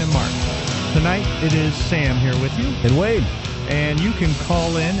 minus Ian and Mark. Tonight, it is Sam here with you. And Wade. And you can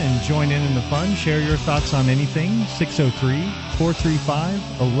call in and join in the fun. Share your thoughts on anything.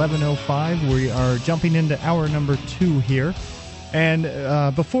 603-435-1105. We are jumping into hour number 2 here.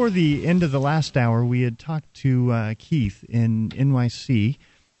 And before the end of the last hour, we had talked to Keith in NYC.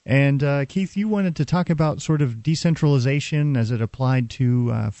 And Keith, you wanted to talk about sort of decentralization as it applied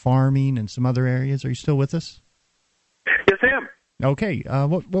to farming and some other areas. Are you still with us? Yes, I am. Okay.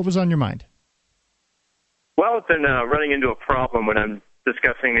 What was on your mind? Well, I've been running into a problem when I'm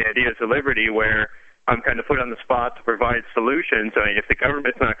discussing the ideas of liberty where I'm kind of put on the spot to provide solutions. I mean, if the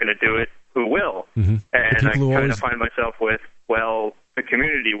government's not going to do it, who will? Mm-hmm. And I kind of find myself with, well, the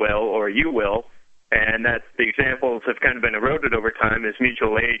community will or you will. And that the examples have kind of been eroded over time as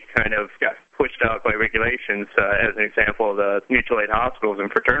mutual aid kind of got pushed out by regulations, as an example, the mutual aid hospitals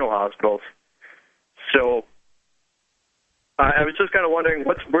and fraternal hospitals. So I was just kind of wondering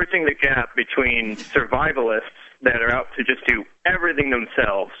what's bridging the gap between survivalists that are out to just do everything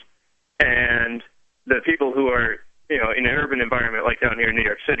themselves and the people who are, in an urban environment like down here in New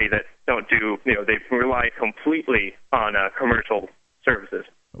York City that don't do, they rely completely on commercial services.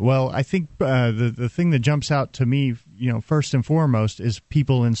 Well, I think the thing that jumps out to me, first and foremost, is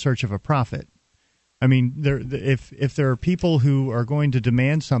people in search of a profit. I mean, if there are people who are going to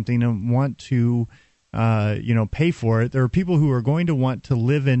demand something and want to, pay for it, there are people who are going to want to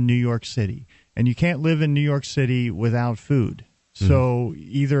live in New York City, and you can't live in New York City without food. So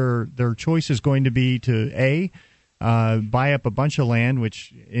either their choice is going to be to buy up a bunch of land,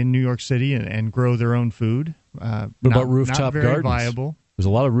 which in New York City, and grow their own food. What about rooftop not very gardens? Viable. There's a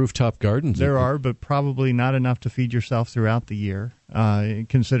lot of rooftop gardens. There are, but probably not enough to feed yourself throughout the year,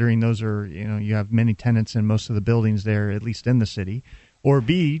 considering those are, you have many tenants in most of the buildings there, at least in the city. Or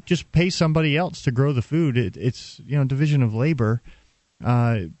B, just pay somebody else to grow the food. It's division of labor.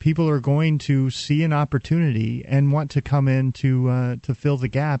 People are going to see an opportunity and want to come in to fill the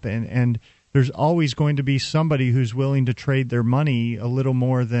gap, and there's always going to be somebody who's willing to trade their money a little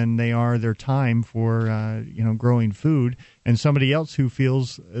more than they are their time for growing food, and somebody else who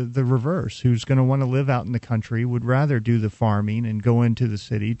feels the reverse, who's going to want to live out in the country, would rather do the farming and go into the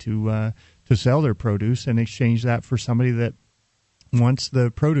city to sell their produce and exchange that for somebody that wants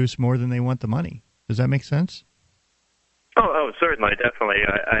the produce more than they want the money. Does that make sense? Oh, certainly, definitely.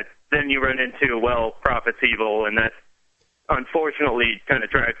 Then you run into, profit's evil, and that unfortunately kind of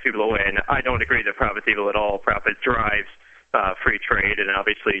drives people away. And I don't agree that profit's evil at all. Profit drives free trade and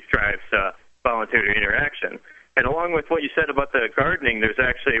obviously drives voluntary interaction. And along with what you said about the gardening, there's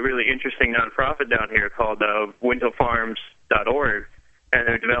actually a really interesting nonprofit down here called windowfarms.org, and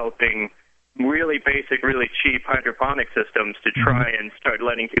they're developing really basic, really cheap hydroponic systems to try and start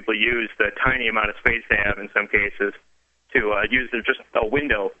letting people use the tiny amount of space they have in some cases to use just a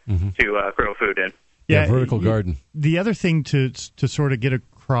window to grow food in. Yeah, vertical garden. The other thing to sort of get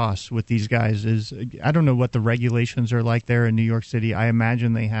across with these guys is, I don't know what the regulations are like there in New York City. I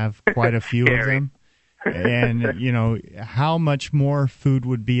imagine they have quite a few of them. And, how much more food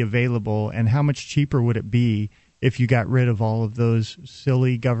would be available and how much cheaper would it be if you got rid of all of those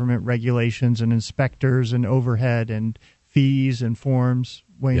silly government regulations and inspectors and overhead and fees and forms?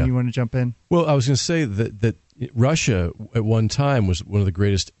 Wayne, you want to jump in? Well, I was going to say that Russia at one time was one of the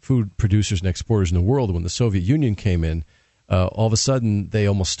greatest food producers and exporters in the world. When the Soviet Union came in, all of a sudden they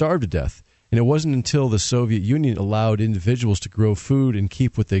almost starved to death. And it wasn't until the Soviet Union allowed individuals to grow food and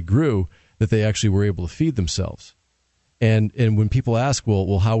keep what they grew that they actually were able to feed themselves. And when people ask,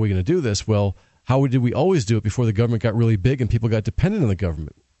 well, how are we going to do this? Well, how did we always do it before the government got really big and people got dependent on the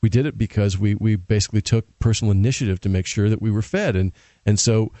government? We did it because we basically took personal initiative to make sure that we were fed. And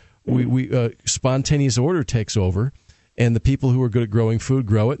so we spontaneous order takes over, and the people who are good at growing food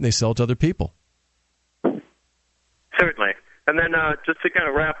grow it, and they sell it to other people. Certainly. And then just to kind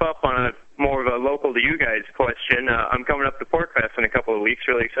of wrap up on a more of a local to you guys question, I'm coming up to Pork Fest in a couple of weeks.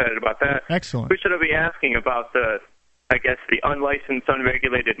 Really excited about that. Excellent. Who should I be asking about the unlicensed,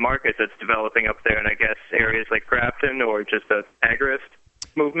 unregulated market that's developing up there in, areas like Grafton or just the agorist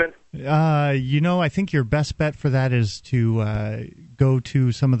movement? I think your best bet for that is to go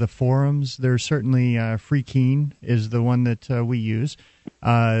to some of the forums. There's certainly Free Keen is the one that we use.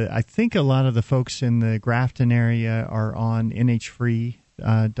 I think a lot of the folks in the Grafton area are on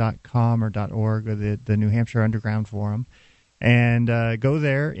nhfree.com or .org, or the New Hampshire Underground Forum. And go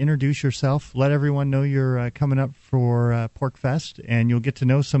there, introduce yourself, let everyone know you're coming up for Pork Fest, and you'll get to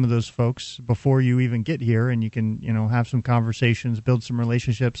know some of those folks before you even get here, and you can have some conversations, build some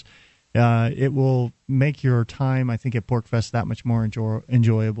relationships. It will make your time, I think, at Pork Fest that much more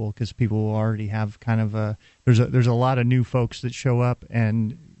enjoyable, because people will already have kind of there's a lot of new folks that show up,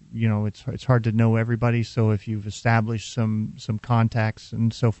 and it's hard to know everybody. So if you've established some contacts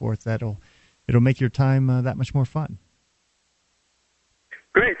and so forth, it'll make your time that much more fun.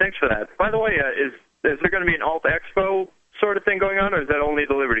 Great, thanks for that. By the way, is there going to be an Alt Expo sort of thing going on, or is that only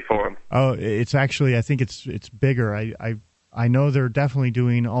the Liberty Forum? Oh, it's actually, I think it's bigger. I know they're definitely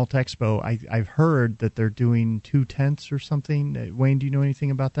doing Alt Expo. I've heard that they're doing 2 tents or something. Wayne, do you know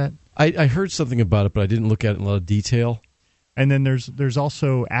anything about that? I heard something about it, but I didn't look at it in a lot of detail. And then there's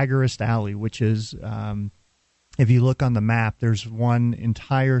also Agorist Alley, which is, if you look on the map, there's one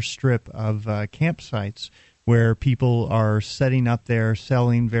entire strip of campsites where people are setting up there,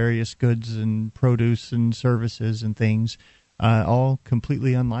 selling various goods and produce and services and things, all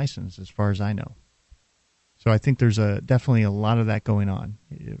completely unlicensed as far as I know. So I think there's definitely a lot of that going on.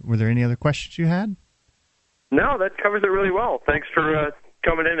 Were there any other questions you had? No, that covers it really well. Thanks for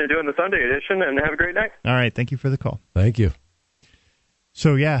coming in and doing the Sunday edition, and have a great night. All right, thank you for the call. Thank you.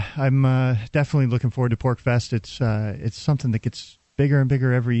 So yeah, I'm definitely looking forward to PorcFest. It's something that gets bigger and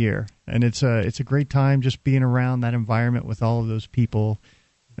bigger every year, and it's a great time just being around that environment with all of those people.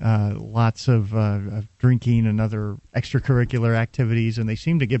 Lots of drinking and other extracurricular activities, and they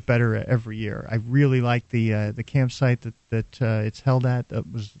seem to get better every year. I really like the campsite that it's held at.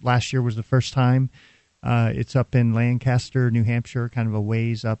 Last year was the first time. It's up in Lancaster, New Hampshire, kind of a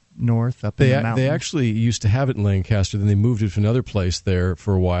ways up north, up in the mountains. They actually used to have it in Lancaster, then they moved it to another place there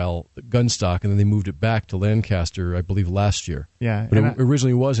for a while, Gunstock, and then they moved it back to Lancaster, I believe, last year. Yeah, but it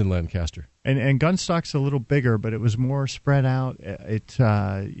originally was in Lancaster. And Gunstock's a little bigger, but it was more spread out.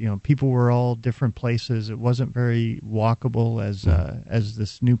 People were all different places. It wasn't very walkable as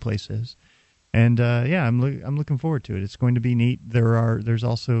this new place is. And I'm looking forward to it. It's going to be neat. There's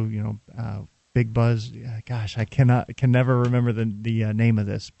also Big Buzz. Gosh, I can never remember the name of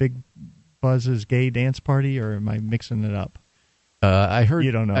this. Big Buzz's Gay Dance Party, or am I mixing it up? I heard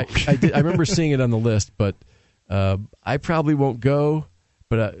you don't know. I remember seeing it on the list, but I probably won't go.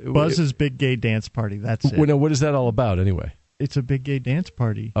 But Buzz's Big Gay Dance Party. That's it. What is that all about, anyway? It's a big gay dance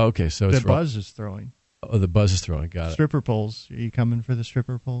party. Okay, so it's Buzz is throwing. Oh, the Buzz is throwing. Got it. Stripper poles. Are you coming for the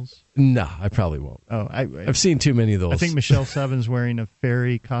stripper poles? No, I probably won't. Oh, I've seen too many of those. I think Michelle Seven's wearing a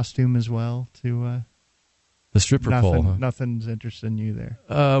fairy costume as well. The stripper pole. Huh? Nothing's interesting you there.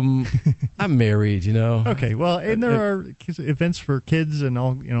 I'm married, Okay, well, and there are events for kids and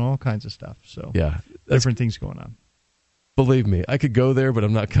all kinds of stuff. So yeah, different things going on. Believe me, I could go there, but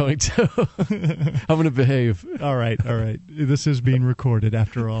I'm not going to. I'm going to behave. All right. This is being recorded,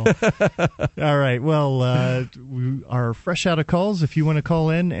 after all. All right. Well, we are fresh out of calls. If you want to call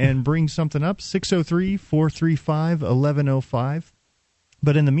in and bring something up, 603-435-1105.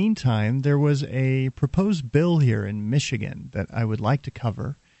 But in the meantime, there was a proposed bill here in Michigan that I would like to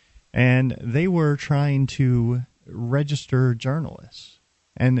cover, and they were trying to register journalists.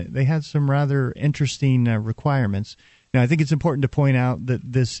 And they had some rather interesting requirements. Now, I think it's important to point out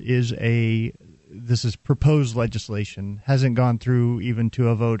that this is proposed legislation, hasn't gone through even to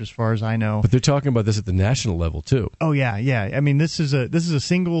a vote, as far as I know. But they're talking about this at the national level too. Oh yeah. I mean, this is a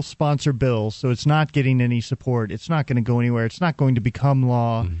single sponsor bill, so it's not getting any support. It's not going to go anywhere. It's not going to become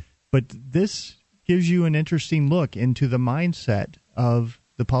law. Mm-hmm. But this gives you an interesting look into the mindset of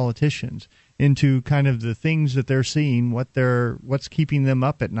the politicians, into kind of the things that they're seeing, what's keeping them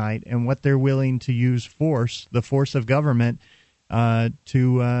up at night, and what they're willing to use the force of government,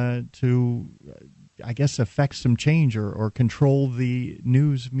 to I guess affect some change or control the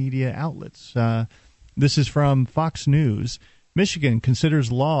news media outlets. This is from Fox News. Michigan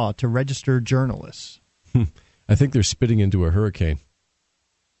considers law to register journalists. I think they're spitting into a hurricane.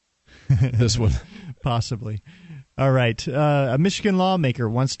 This one. Possibly. All right. A Michigan lawmaker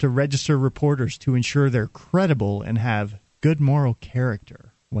wants to register reporters to ensure they're credible and have good moral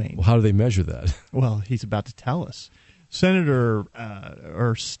character. Wayne. Well, how do they measure that? Well, he's about to tell us. State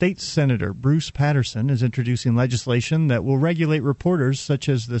Senator Bruce Patterson is introducing legislation that will regulate reporters, such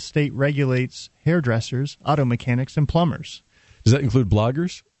as the state regulates hairdressers, auto mechanics, and plumbers. Does that include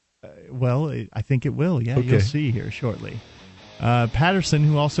bloggers? Well, I think it will. Yeah, okay. You'll see here shortly. Patterson,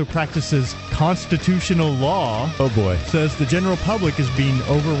 who also practices constitutional law, says the general public is being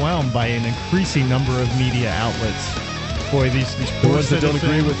overwhelmed by an increasing number of media outlets. Boy, these poor ones that don't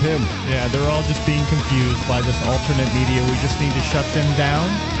agree with him. Yeah, they're all just being confused by this alternate media. We just need to shut them down,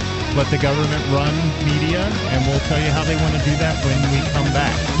 let the government run media, and we'll tell you how they want to do that when we come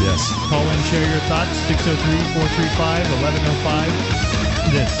back. Yes. Call in, share your thoughts,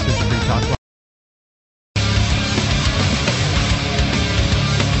 603-435-1105. This is Free Talk Live.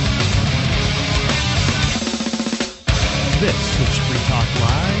 This is Free Talk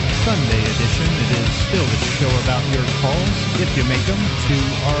Live, Sunday edition. It is still the show about your calls, if you make them, to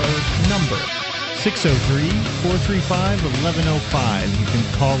our number, 603-435-1105. You can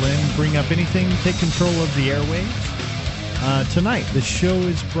call in, bring up anything, take control of the airwaves. Tonight, the show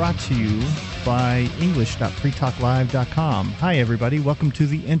is brought to you by English.freetalklive.com. Hi, everybody. Welcome to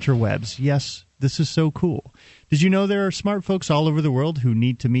the interwebs. Yes, this is so cool. Did you know there are smart folks all over the world who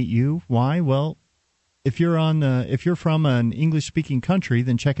need to meet you? Why? Well, if you're from an English-speaking country,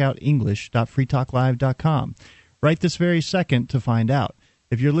 then check out English.freetalklive.com. Right this very second to find out.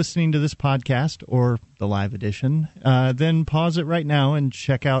 If you're listening to this podcast or the live edition, then pause it right now and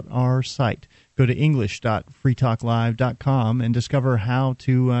check out our site. Go to English.freetalklive.com and discover how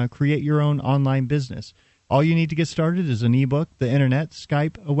to create your own online business. All you need to get started is an ebook, the internet,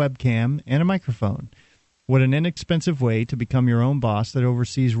 Skype, a webcam, and a microphone. What an inexpensive way to become your own boss that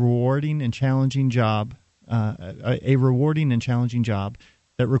oversees a rewarding and challenging job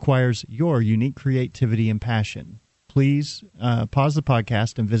that requires your unique creativity and passion. Please pause the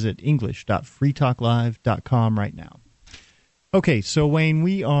podcast and visit English.freetalklive.com right now. Okay, so Wayne,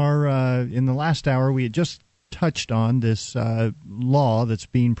 we are in the last hour. We had just touched on this law that's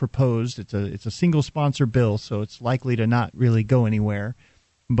being proposed. It's a single sponsor bill, so it's likely to not really go anywhere.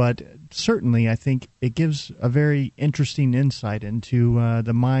 But certainly, I think it gives a very interesting insight into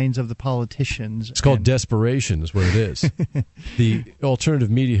the minds of the politicians. It's called desperation is what it is. The alternative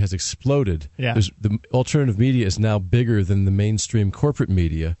media has exploded. Yeah. The alternative media is now bigger than the mainstream corporate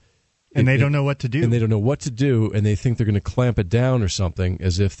media. And they don't know what to do. And they don't know what to do, and they think they're going to clamp it down or something,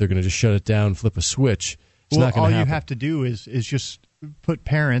 as if they're going to just shut it down, flip a switch. It's not going to happen. All you have to do is just put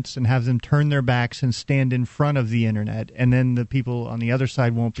parents and have them turn their backs and stand in front of the internet, and then the people on the other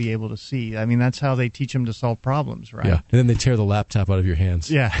side won't be able to see. I mean, that's how they teach them to solve problems, right? Yeah, and then they tear the laptop out of your hands.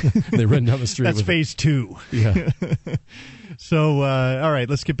 Yeah. They run down the street. That's phase 2. Yeah. So, all right,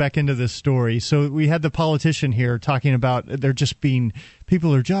 let's get back into this story. So we had the politician here talking about the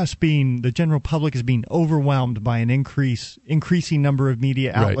general public is being overwhelmed by an increasing number of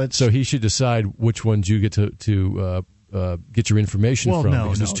media outlets. Right. So he should decide which ones you get to get your information from,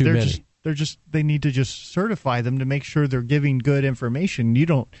 because there's too many. They need to just certify them to make sure they're giving good information. You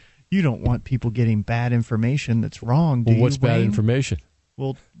don't want people getting bad information that's wrong, do you, what's bad Wayne? Information?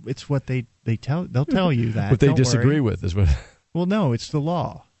 Well, it's what they'll tell you that. What they Don't disagree worry. with is what. Well, no, it's the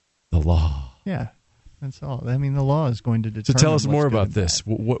law. The law. Yeah, that's all. I mean, the law is going to determine. So tell us more what's about good and this.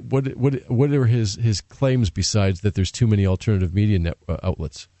 bad. What are his claims besides that there's too many alternative media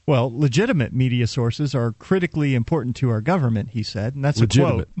outlets? Well, legitimate media sources are critically important to our government, he said, and that's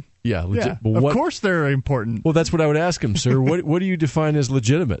legitimate. A quote. Yeah, yeah. Of course they're important. Well, that's what I would ask him, sir. What do you define as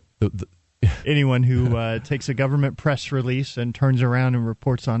legitimate? Anyone who takes a government press release and turns around and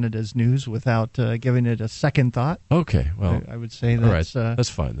reports on it as news without giving it a second thought. Okay, well, I would say that's all right. That's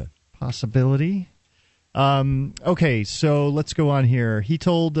fine then. Possibility. Okay, so let's go on here. He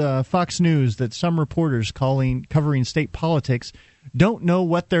told Fox News that some reporters covering state politics don't know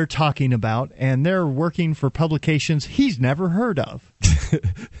what they're talking about, and they're working for publications he's never heard of.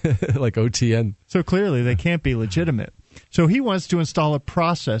 Like OTN. So clearly they can't be legitimate. So he wants to install a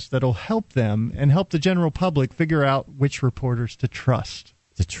process that'll help them and help the general public figure out which reporters to trust.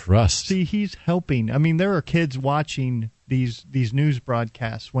 To trust. See, he's helping. I mean, there are kids watching these news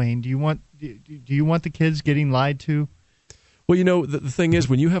broadcasts, Wayne. Do you want the kids getting lied to? Well, the thing is,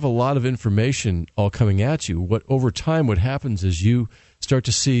 when you have a lot of information all coming at you, over time what happens is you start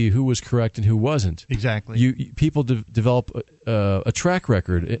to see who was correct and who wasn't. Exactly. People develop a track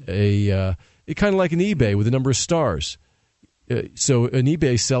record, kind of like an eBay with a number of stars. So an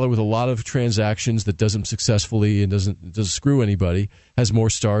eBay seller with a lot of transactions that does them successfully and doesn't screw anybody has more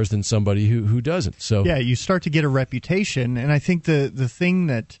stars than somebody who doesn't. So yeah, you start to get a reputation, and I think the thing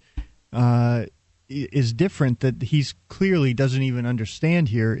that is different that he's clearly doesn't even understand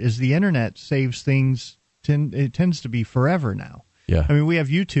here is the internet saves things. It tends to be forever now. Yeah. I mean, we have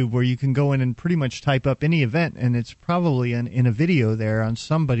YouTube where you can go in and pretty much type up any event, and it's probably in a video there on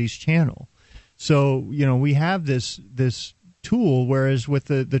somebody's channel. So we have this tool, whereas with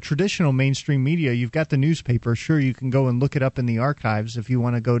the traditional mainstream media, you've got the newspaper. Sure, you can go and look it up in the archives if you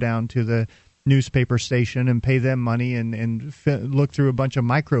want to go down to the newspaper station and pay them money and look through a bunch of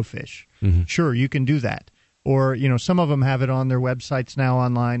microfiche. Mm-hmm. Sure, you can do that. Or, some of them have it on their websites now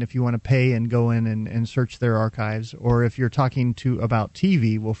online if you want to pay and go in and search their archives. Or if you're talking about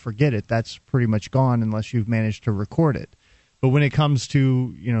TV, well, forget it. That's pretty much gone unless you've managed to record it. But when it comes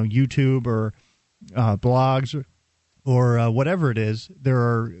to, YouTube or blogs or whatever it is, there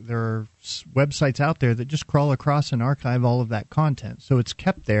are websites out there that just crawl across and archive all of that content. So it's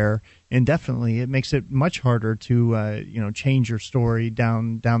kept there indefinitely. It makes it much harder to change your story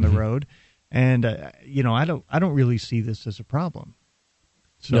down the road. And I don't really see this as a problem.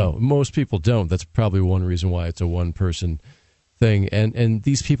 So. No, most people don't. That's probably one reason why it's a one-person thing. And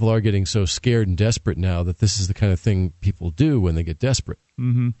these people are getting so scared and desperate now that this is the kind of thing people do when they get desperate.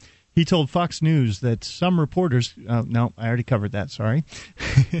 Mm-hmm. He told Fox News that some reporters no, I already covered that, sorry.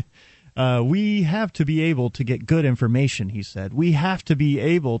 We have to be able to get good information, he said. We have to be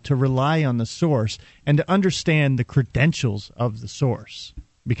able to rely on the source and to understand the credentials of the source,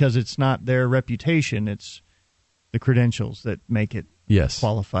 because it's not their reputation, it's the credentials that make it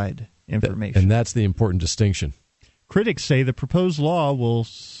qualified information. And that's the important distinction. Critics say the proposed law will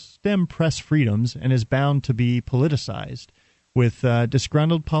stem press freedoms and is bound to be politicized, with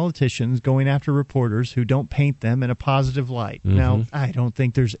disgruntled politicians going after reporters who don't paint them in a positive light. Mm-hmm. Now, I don't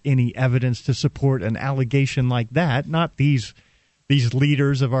think there's any evidence to support an allegation like that, not these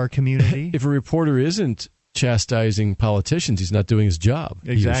leaders of our community. If a reporter isn't chastising politicians, he's not doing his job.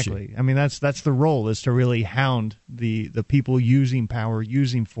 Exactly. I mean, that's the role, is to really hound the people using power,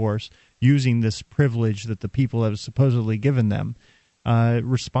 using force, using this privilege that the people have supposedly given them.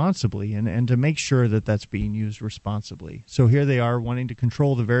 Responsibly, and to make sure that that's being used responsibly. So here they are wanting to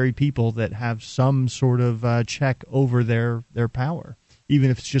control the very people that have some sort of check over their power, even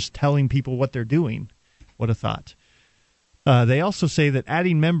if it's just telling people what they're doing. What a thought. They also say that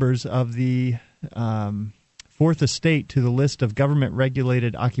adding members of the Fourth Estate to the list of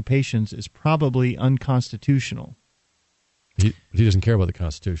government-regulated occupations is probably unconstitutional. He doesn't care about the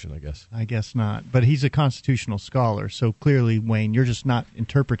Constitution, I guess. I guess not. But he's a constitutional scholar, so clearly, Wayne, you're just not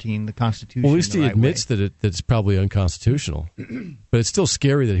interpreting the Constitution. Well, at least he admits that it's probably unconstitutional. But it's still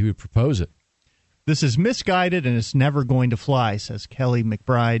scary that he would propose it. This is misguided and it's never going to fly, says Kelly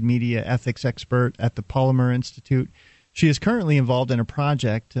McBride, media ethics expert at the Polymer Institute. She is currently involved in a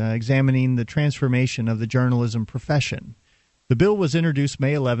project examining the transformation of the journalism profession. The bill was introduced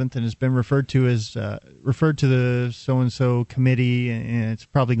May 11th and has been referred to the so-and-so committee, and it's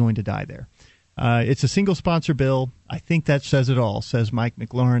probably going to die there. It's a single-sponsor bill. I think that says it all, says Mike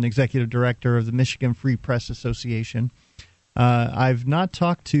McLaurin, executive director of the Michigan Free Press Association. I've not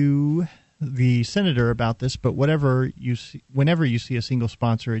talked to the senator about this, but whenever you see a single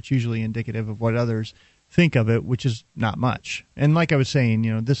sponsor, it's usually indicative of what others think of it, which is not much. And like I was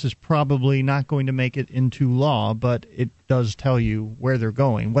saying, this is probably not going to make it into law, but it does tell you where they're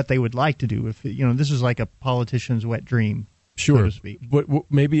going, what they would like to do. If this is like a politician's wet dream, sure, so to speak. But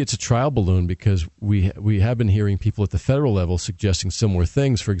maybe it's a trial balloon, because we have been hearing people at the federal level suggesting similar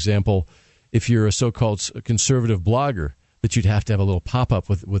things. For example, if you're a so-called conservative blogger, that you'd have to have a little pop-up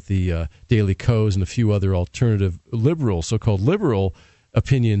with the Daily Kos and a few other alternative liberal, so-called liberal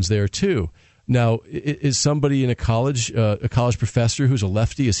opinions there too. Now, is somebody in a college professor who's a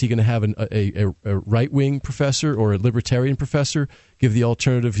lefty, is he going to have a right-wing professor or a libertarian professor give the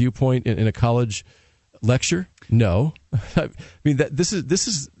alternative viewpoint in a college lecture? No. I mean, this is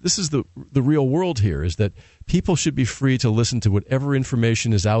the real world here, is that people should be free to listen to whatever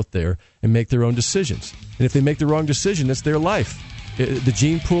information is out there and make their own decisions. And if they make the wrong decision, it's their life. The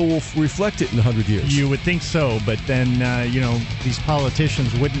gene pool will reflect it in 100 years. You would think so, but then, these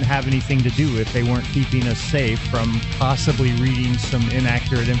politicians wouldn't have anything to do if they weren't keeping us safe from possibly reading some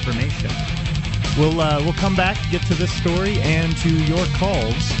inaccurate information. We'll come back, get to this story, and to your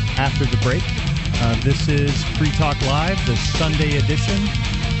calls after the break. This is Free Talk Live, the Sunday edition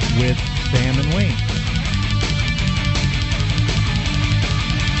with Sam and Wayne.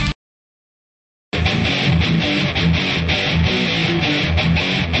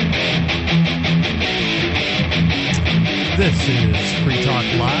 This is Free Talk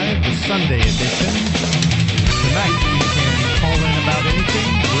Live, the Sunday edition. Tonight you can call in about anything,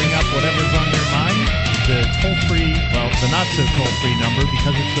 bring up whatever's on your mind. The toll-free, the not-so-toll-free number,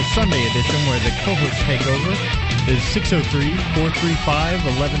 because it's the Sunday edition where the co-hosts take over, is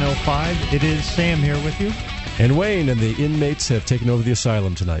 603-435-1105. It is Sam here with you. And Wayne, and the inmates have taken over the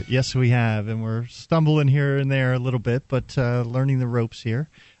asylum tonight. Yes, we have, and we're stumbling here and there a little bit, but learning the ropes here.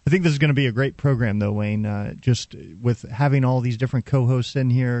 I think this is going to be a great program, though, Wayne, just with having all these different co-hosts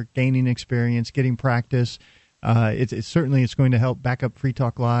in here, gaining experience, getting practice. It's certainly going to help back up Free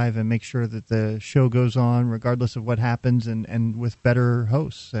Talk Live and make sure that the show goes on regardless of what happens, and with better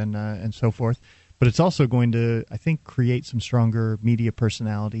hosts and so forth. But it's also going to, I think, create some stronger media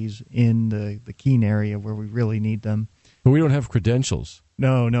personalities in the Keene area where we really need them. But we don't have credentials.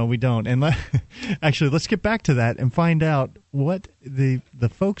 No, we don't. And actually, let's get back to that and find out what the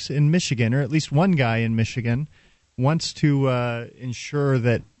folks in Michigan, or at least one guy in Michigan, wants to ensure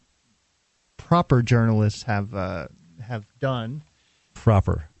that proper journalists have done.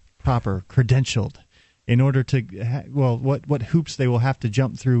 Proper, credentialed in order to what hoops they will have to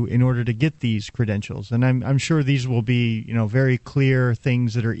jump through in order to get these credentials. And I'm sure these will be very clear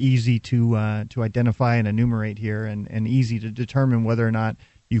things that are easy to identify and enumerate here, and easy to determine whether or not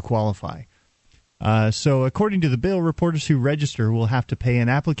you qualify. So according to the bill, reporters who register will have to pay an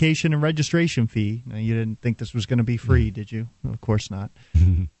application and registration fee. Now, you didn't think this was going to be free, did you? Well, of course not.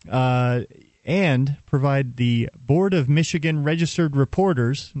 And provide the Board of Michigan Registered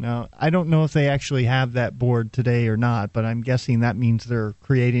Reporters. Now, I don't know if they actually have that board today or not, but I'm guessing that means they're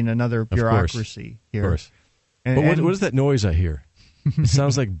creating another bureaucracy here. Of course. But what is that noise I hear? It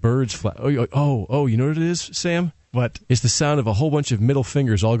sounds like birds fly. Oh, you know what it is, Sam? What? It's the sound of a whole bunch of middle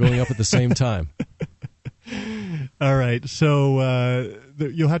fingers all going up at the same time. All right. So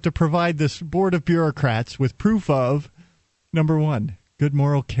you'll have to provide this board of bureaucrats with proof of, number one, good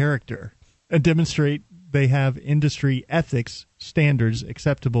moral character, and demonstrate they have industry ethics standards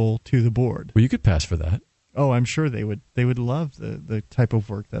acceptable to the board. Well, you could pass for that. Oh, I'm sure they would. They would love the type of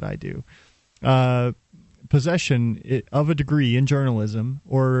work that I do. Possession of a degree in journalism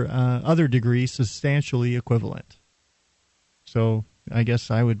or other degree substantially equivalent. So I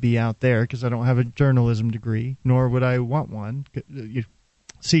guess I would be out there because I don't have a journalism degree, nor would I want one.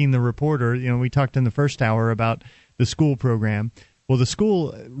 Seeing the reporter, we talked in the first hour about the school program. Well, the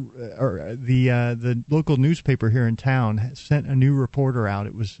school, or the local newspaper here in town, sent a new reporter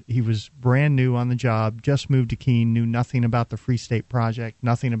out. He was brand new on the job, just moved to Keene, knew nothing about the Free State Project,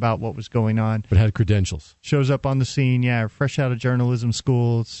 nothing about what was going on. But had credentials. Shows up on the scene, fresh out of journalism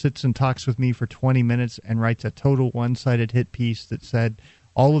school, sits and talks with me for 20 minutes and writes a total one-sided hit piece that said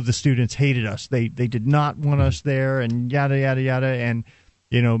all of the students hated us. They did not want us there, and yada, yada, yada, and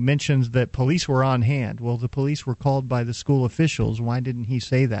mentions that police were on hand. Well, the police were called by the school officials. Why didn't he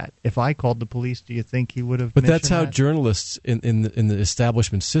say that? If I called the police, do you think he would have mentioned that? But that's how journalists in the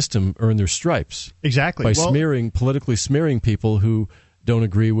establishment system earn their stripes. Exactly. By politically smearing people who don't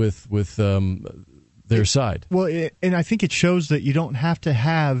agree with their side. Well, and I think it shows that you don't have to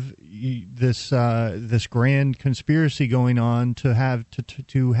have this grand conspiracy going on to have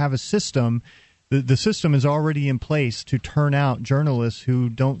a system. The system is already in place to turn out journalists who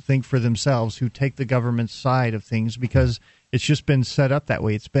don't think for themselves, who take the government's side of things, because it's just been set up that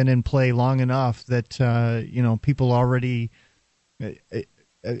way. It's been in play long enough that people already,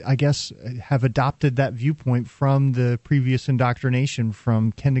 I guess, have adopted that viewpoint from the previous indoctrination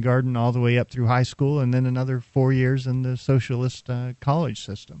from kindergarten all the way up through high school, and then another 4 years in the socialist college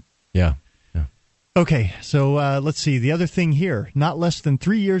system. Yeah. Okay, so let's see. The other thing here, not less than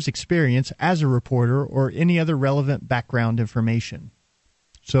 3 years' experience as a reporter or any other relevant background information.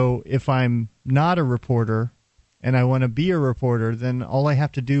 So if I'm not a reporter and I want to be a reporter, then all I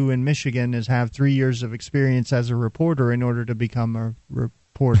have to do in Michigan is have 3 years of experience as a reporter in order to become a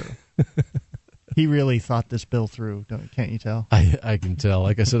reporter. He really thought this bill through, can't you tell? I can tell.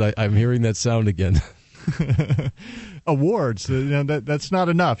 Like I said, I'm hearing that sound again. Awards, that's not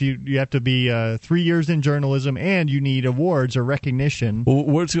enough. You have to be 3 years in journalism, and you need awards or recognition. Well,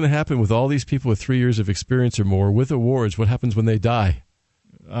 what's going to happen with all these people with 3 years of experience or more with awards? What happens when they die?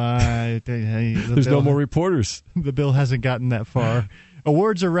 There's no more reporters. The bill hasn't gotten that far.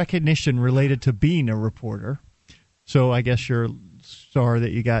 Awards or recognition related to being a reporter. So I guess your star that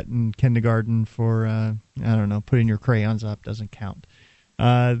you got in kindergarten for putting your crayons up doesn't count.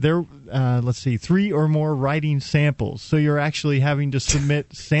 Let's see, 3 or more writing samples. So you're actually having to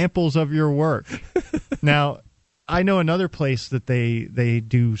submit samples of your work. Now, I know another place that they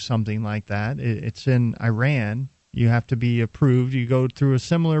do something like that. It's in Iran. You have to be approved. You go through a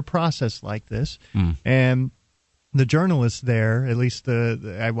similar process like this. And the journalists there, at least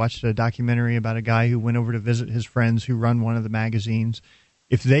I watched a documentary about a guy who went over to visit his friends who run one of the magazines.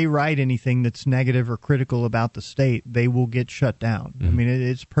 If they write anything that's negative or critical about the state, they will get shut down. I mean,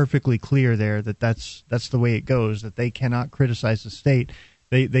 it's perfectly clear there that that's the way it goes, that they cannot criticize the state.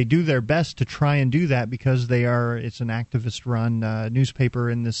 They do their best to try and do that because it's an activist-run newspaper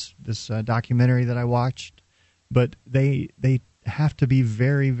in this documentary that I watched. But they have to be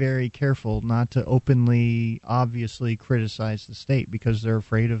very, very careful not to openly, obviously criticize the state because they're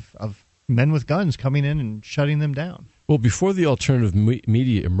afraid of men with guns coming in and shutting them down. Well, before the alternative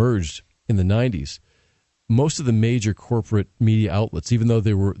media emerged in the 90s, most of the major corporate media outlets, even though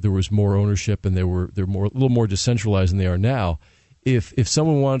there was more ownership and they're a little more decentralized than they are now, if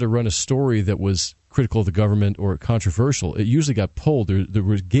someone wanted to run a story that was critical of the government or controversial, it usually got pulled. There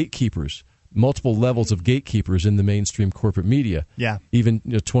were gatekeepers, multiple levels of gatekeepers in the mainstream corporate media. Yeah, even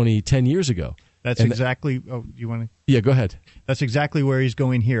 10 years ago. That's exactly. Oh, you want to? Yeah, go ahead. That's exactly where he's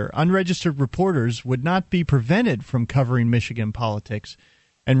going here. Unregistered reporters would not be prevented from covering Michigan politics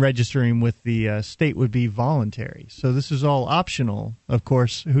and registering with the state would be voluntary. So this is all optional. Of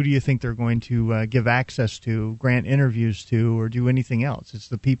course, who do you think they're going to give access to, grant interviews to, or do anything else? It's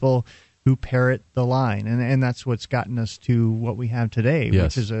the people who parrot the line, and that's what's gotten us to what we have today, yes.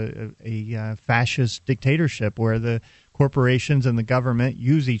 which is a fascist dictatorship where the corporations and the government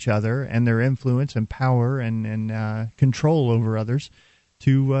use each other and their influence and power and control over others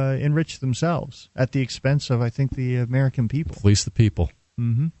to enrich themselves at the expense of, I think, the American people. Fleece the people.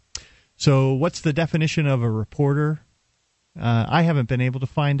 Mm-hmm. So what's the definition of a reporter? I haven't been able to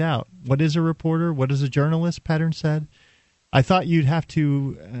find out. What is a reporter? What is a journalist? Pattern said. I thought you had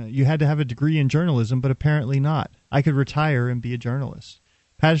to have a degree in journalism, but apparently not. I could retire and be a journalist.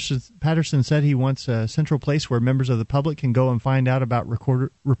 Patterson said he wants a central place where members of the public can go and find out about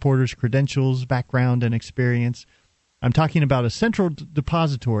reporters' credentials, background, and experience. I'm talking about a central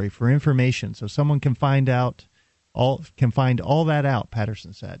depository for information, so someone can find all that out,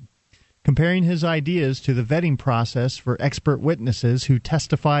 Patterson said. Comparing his ideas to the vetting process for expert witnesses who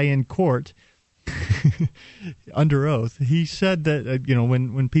testify in court under oath, he said that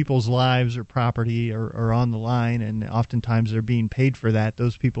when people's lives or property are on the line, and oftentimes they're being paid for that,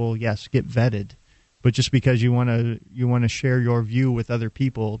 those people, yes, get vetted. But just because you want to share your view with other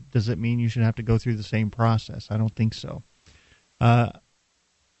people, does it mean you should have to go through the same process? I don't think so.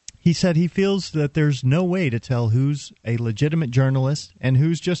 He said he feels that there's no way to tell who's a legitimate journalist and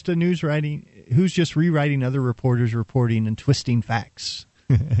who's just rewriting other reporters' reporting and twisting facts.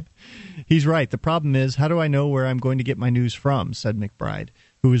 He's right. The problem is, how do I know where I'm going to get my news from, said McBride,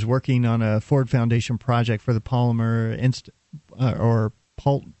 who is working on a Ford Foundation project for the Palmer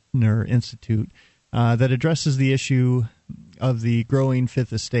Institute that addresses the issue of the growing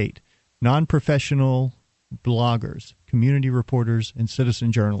Fifth Estate. Non-professional bloggers, community reporters, and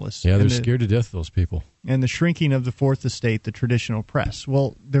citizen journalists. Yeah, they're scared to death, those people. And the shrinking of the Fourth Estate, the traditional press.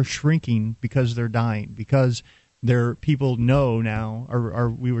 Well, they're shrinking because they're dying, because people know now, or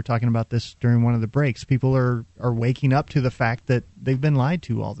we were talking about this during one of the breaks, people are waking up to the fact that they've been lied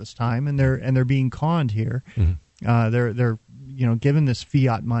to all this time, and they're being conned here. Mm-hmm. They're given this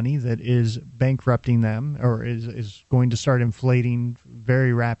fiat money that is bankrupting them, or is going to start inflating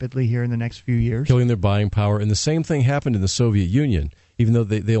very rapidly here in the next few years, killing their buying power. And the same thing happened in the Soviet Union, even though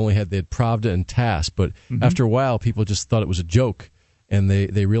they had Pravda and TASS, but mm-hmm. after a while people just thought it was a joke, and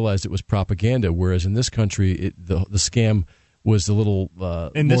they realized it was propaganda. Whereas in this country, the scam was a little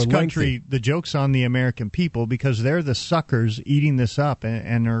in more this country, lengthy. The joke's on the American people, because they're the suckers eating this up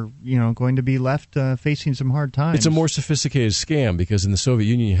and are going to be left facing some hard times. It's a more sophisticated scam, because in the Soviet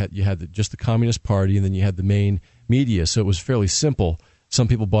Union you had just the Communist Party, and then you had the main media, so it was fairly simple. Some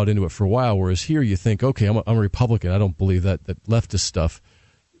people bought into it for a while, whereas here you think, okay, I'm a Republican, I don't believe that leftist stuff.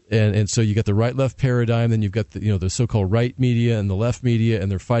 And so you got the right-left paradigm, then you've got the so-called right media and the left media, and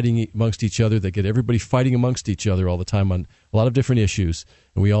they're fighting amongst each other. They get everybody fighting amongst each other all the time on a lot of different issues,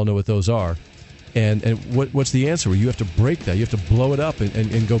 and we all know what those are. And what's the answer? Well, you have to break that. You have to blow it up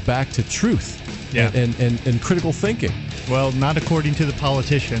and go back to truth and critical thinking. Well, not according to the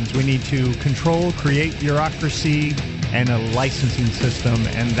politicians. We need to control, create bureaucracy and a licensing system,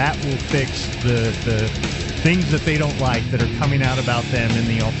 and that will fix the things that they don't like that are coming out about them in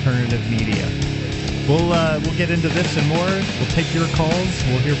the alternative media. We'll get into this and more. We'll take your calls.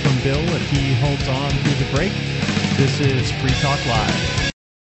 We'll hear from Bill if he holds on through the break. This is Free Talk Live.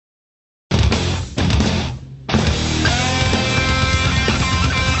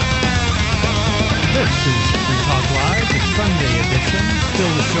 This is Free Talk Live, the Sunday edition. Still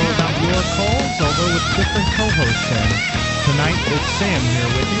the show about your calls, although with different co-hosts. And tonight it's Sam here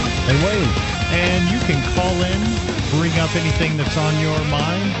with you. And Wayne. And you can call in, bring up anything that's on your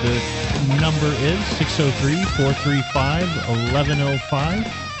mind. The number is 603-435-1105.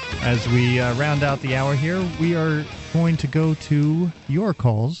 As we round out the hour here, we are going to go to your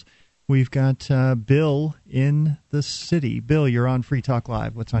calls. We've got Bill in the city. Bill, you're on Free Talk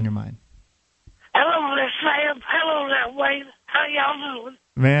Live. What's on your mind? Hello there, Sam. Hello there, Wayne. How y'all doing?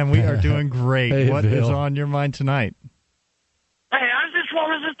 Man, we are doing great. Hey, what Bill. is on your mind tonight? Hey, I just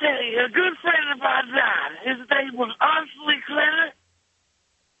wanted to tell you, a good friend of mine died. His name was Arsley Cletter.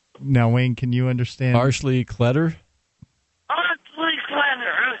 Now, Wayne, can you understand? Arsley Cletter? Arsley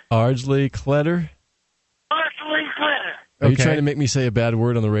Cletter. Arsley Cletter? Arsley Cletter. Are you trying to make me say a bad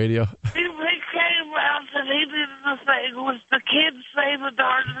word on the radio? He came out and he did the thing, which the kids say the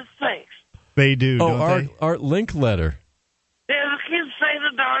darndest things. They do, don't they? Art Linkletter. Yeah, the kids say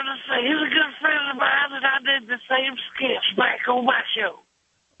the darndest thing. He's a good friend of mine, and I did the same sketch back on my show.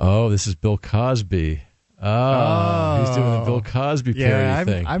 Oh, this is Bill Cosby. Oh, he's doing the Bill Cosby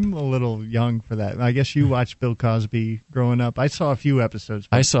parody thing. I'm a little young for that. I guess you watched Bill Cosby growing up. I saw a few episodes.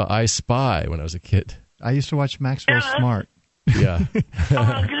 I saw I Spy when I was a kid. I used to watch Maxwell Smart. Yeah. Good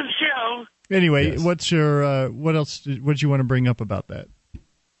show. Anyway, Yes. what's your what else? What did you want to bring up about that?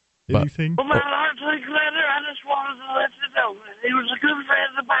 Anything? Well, my Arthur Glitter, I just wanted to let you know he was a good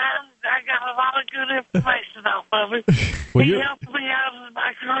friend of mine. I got a lot of good information off of it. Well, He you're- helped me out in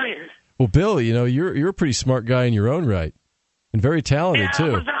my career. Well, Bill, you're a pretty smart guy in your own right, and very talented Yeah,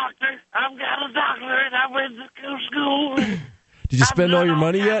 too. I'm a doctor. I've got a doctorate. I went to school. Did you spend all your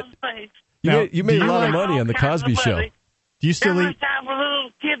money yet? Now, You made do a you lot of like money on the Cosby Show. Do you still Every eat? time a little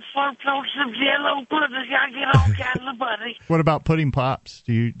kid slurps on some yellow pudding, I get all kinds of money. What about pudding pops?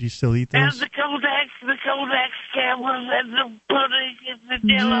 Do you still eat And those? the Kodak cameras, and the pudding, and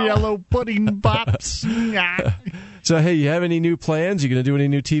the Yellow pudding pops. So, hey, you have any new plans? You going to do any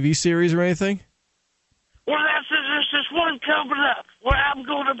new TV series or anything? Well, there's this one coming up where I'm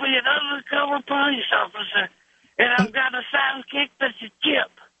going to be an undercover police officer, and I've got a sidekick that's a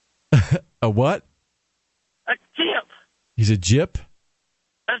chip. A what? A chip. He's a jip?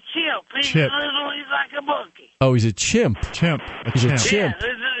 A chip. He's Chip. literally like a monkey. Oh, he's a chimp. Chimp. He's a Yeah, chimp.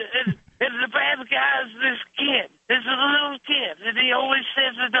 and the bad guy is this kid. It's a little kid, and he always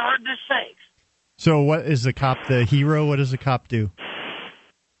says the darndest things. So, what is the cop? The hero? What does the cop do?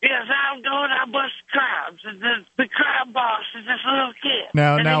 Yes, I bust crimes, and the crime boss is this little kid.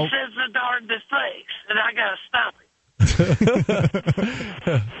 Now- and now- he says the darndest things, and I got to stop him.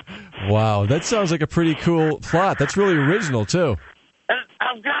 Wow, that sounds like a pretty cool plot. That's really original, too. And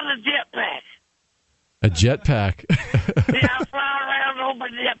I've got a jetpack. A jetpack. Yeah, I fly around on my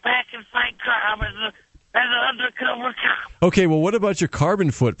jetpack and fight crime as an undercover cop. Okay, well, what about your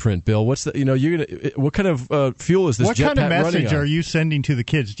carbon footprint, Bill? What's the, what kind of fuel is this What jetpack kind of message running on? are you sending to the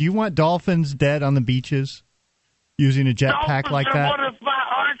kids? Do you want dolphins dead on the beaches using a jetpack Dolphins like are that? one of my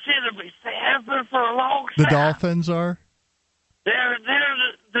arch enemies. They have been for a long The time. dolphins are?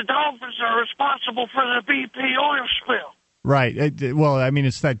 The dolphins are responsible for the BP oil spill. Right. Well, I mean,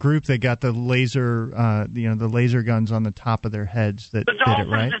 it's that group that got the laser, the laser guns on the top of their heads that The did it,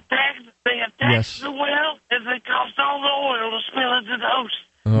 dolphins right? attacked Yes. the well, and they caused all the oil to spill into the ocean.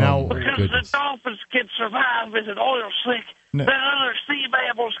 Oh, Now- my Because goodness. the dolphins can survive in an oil slick No. that other sea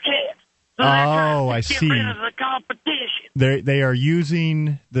mammals can't. So they're trying Oh, to I get see. rid of the competition. They are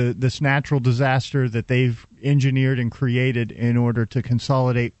using this natural disaster that they've engineered and created in order to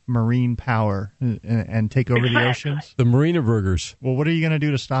consolidate marine power and take over the Exactly. oceans. The Marina Burgers. Well, what are you going to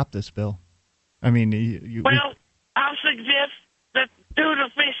do to stop this, Bill? I mean, you Well, I suggest that tuna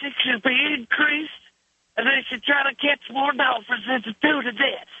fishing should be increased, and they should try to catch more dolphins into tuna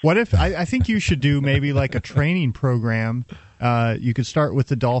deaths. what if I think you should do maybe like a training program. You could start with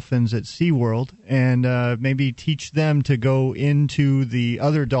the dolphins at SeaWorld and maybe teach them to go into the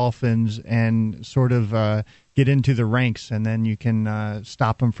other dolphins and sort of get into the ranks, and then you can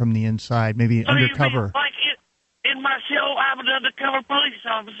stop them from the inside, maybe So undercover. You mean, like in my show, I'm an undercover police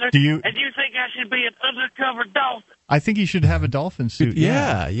officer, Do you- and you think I should be an undercover dolphin? I think you should have a dolphin suit.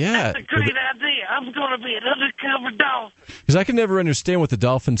 Yeah. That's a great idea. I'm going to be an undercover dolphin. Because I can never understand what the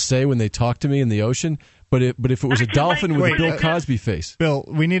dolphins say when they talk to me in the ocean, but if it was a dolphin with Wait, a Bill Cosby face, Bill,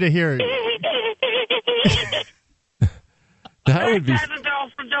 we need to hear. that would be. kind of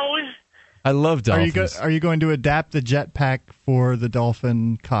dolphin noise. I love Are dolphins. you going to adapt the jetpack for the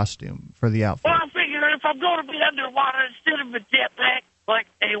dolphin costume for the outfit? Well, I figure if I'm going to be underwater instead of a jetpack, like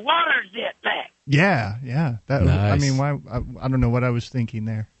a water jetpack. Yeah. That I Nice. mean, why? I don't know what I was thinking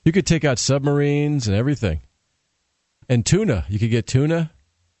there. You could take out submarines and everything, and tuna. You could get tuna.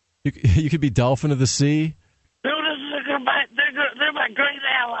 You could be dolphin of the sea. Tunas they're my great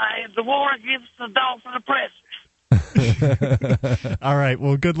ally in the war against the dolphin oppressors. All right.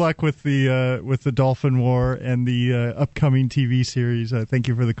 Well, good luck with the dolphin war and the upcoming TV series. Thank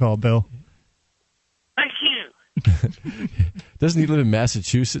you for the call, Bill. Thank you. Doesn't he live in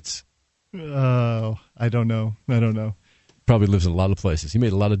Massachusetts? Oh, I don't know. Probably lives in a lot of places. He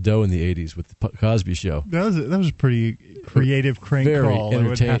made a lot of dough in the 80s with the Cosby Show. That was a pretty creative crank Very call, I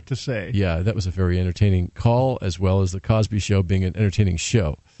would have to say. Yeah, that was a very entertaining call, as well as the Cosby Show being an entertaining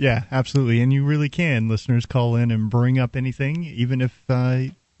show. Yeah, absolutely. And you really can, listeners, call in and bring up anything, even if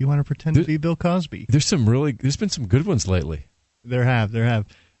you want to pretend to be Bill Cosby. There's been some good ones lately. There have.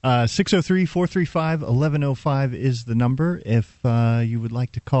 603-435-1105 is the number if you would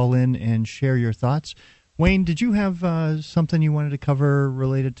like to call in and share your thoughts. Wayne, did you have something you wanted to cover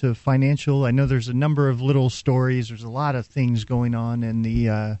related to financial? I know there's a number of little stories. There's a lot of things going on in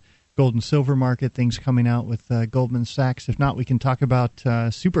the gold and silver market, things coming out with Goldman Sachs. If not, we can talk about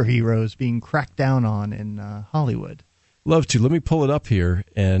superheroes being cracked down on in Hollywood. Love to. Let me pull it up here,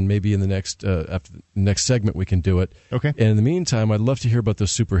 and maybe in the next after the next segment we can do it. Okay. And in the meantime, I'd love to hear about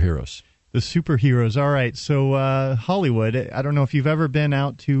those superheroes. The superheroes. All right. So Hollywood, I don't know if you've ever been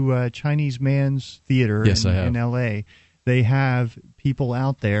out to Chinese Man's Theater Yes, I have. in L.A. They have people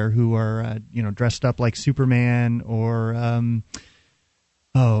out there who are, dressed up like Superman or,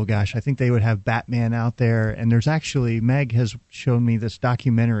 I think they would have Batman out there. And there's actually, Meg has shown me this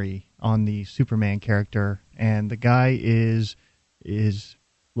documentary on the Superman character, and the guy is he's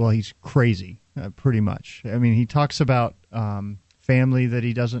crazy, pretty much. I mean, he talks about family that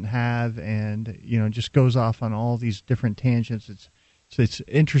he doesn't have, and just goes off on all these different tangents. It's an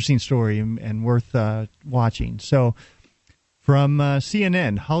interesting story and worth watching. So, from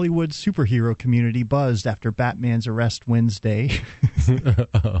CNN, Hollywood superhero community buzzed after Batman's arrest Wednesday.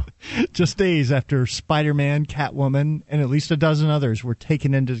 Just days after Spider-Man, Catwoman, and at least a dozen others were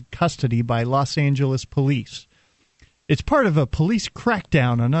taken into custody by Los Angeles police. It's part of a police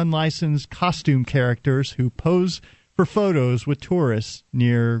crackdown on unlicensed costume characters who pose for photos with tourists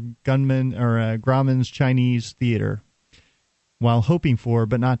near Grauman's Chinese Theater, while hoping for,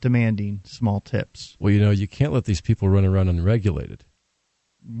 but not demanding, small tips. Well, you can't let these people run around unregulated.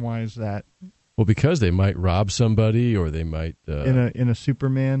 Why is that? Well, because they might rob somebody, or they might in a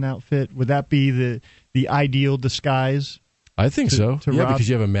Superman outfit. Would that be the ideal disguise? I think so. Yeah, because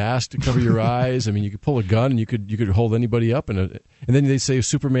you have a mask to cover your eyes. I mean, you could pull a gun and you could hold anybody up, and then they say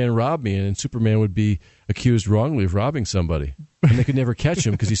Superman robbed me, and Superman would be accused wrongly of robbing somebody, and they could never catch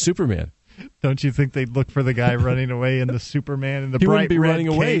him because he's Superman. Don't you think they'd look for the guy running away in the Superman in the he bright wouldn't be red running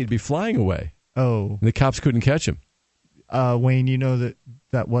cape? away; he'd be flying away. Oh, and the cops couldn't catch him. Wayne, you know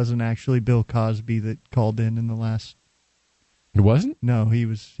that wasn't actually Bill Cosby that called in the last. It wasn't? No, he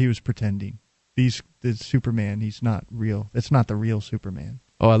was pretending. The Superman, he's not real. It's not the real Superman.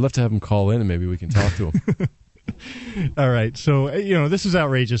 Oh, I'd love to have him call in and maybe we can talk to him. All right, so this is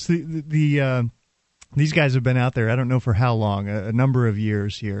outrageous. These guys have been out there, I don't know for how long, a number of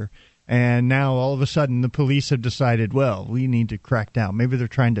years here, and now all of a sudden the police have decided, well, we need to crack down. Maybe they're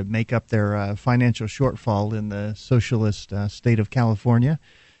trying to make up their financial shortfall in the socialist state of California.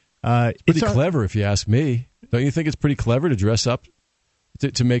 It's pretty clever, if you ask me. Don't you think it's pretty clever to dress up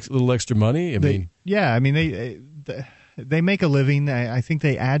to make a little extra money? They make a living. I think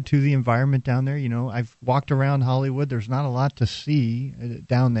they add to the environment down there. I've walked around Hollywood. There's not a lot to see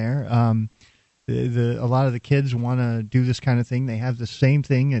down there. A lot of the kids want to do this kind of thing. They have the same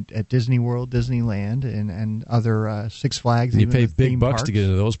thing at Disney World, Disneyland, and other Six Flags. And you pay big bucks to get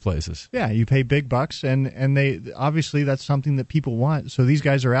into those places. Yeah, you pay big bucks, and they obviously that's something that people want. So these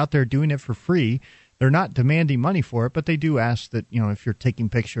guys are out there doing it for free. They're not demanding money for it, but they do ask that, if you're taking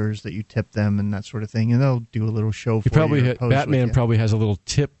pictures, that you tip them and that sort of thing, and they'll do a little show for you. Batman probably has a little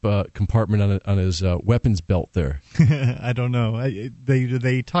tip compartment on his weapons belt there. I don't know.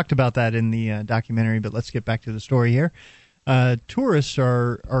 They talked about that in the documentary, but let's get back to the story here. Tourists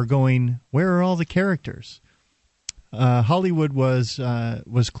are going, where are all the characters? Hollywood was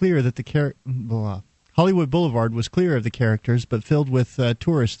clear that Hollywood Boulevard was clear of the characters, but filled with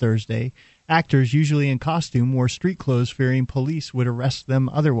tourists Thursday. Actors, usually in costume, wore street clothes, fearing police would arrest them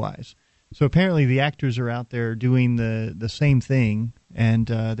otherwise. So apparently the actors are out there doing the same thing, and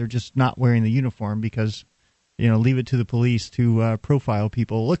they're just not wearing the uniform because, leave it to the police to profile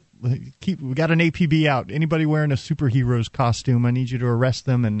people. Look, we got an APB out. Anybody wearing a superhero's costume, I need you to arrest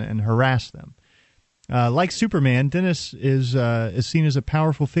them and harass them. Like Superman, Dennis is seen as a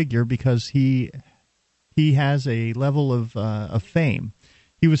powerful figure because he has a level of fame.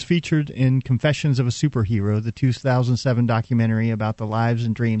 He was featured in Confessions of a Superhero, the 2007 documentary about the lives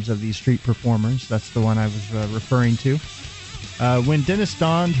and dreams of these street performers. That's the one I was referring to. When Dennis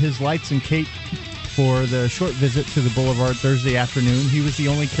donned his lights and cape for the short visit to the Boulevard Thursday afternoon, he was the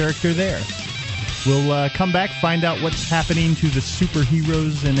only character there. We'll come back, find out what's happening to the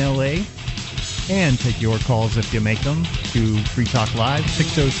superheroes in L.A., and take your calls if you make them to Free Talk Live,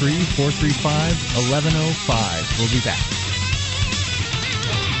 603-435-1105. We'll be back.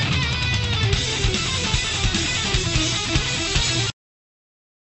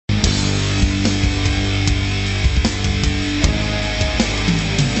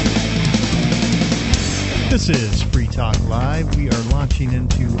 This is Free Talk Live. We are launching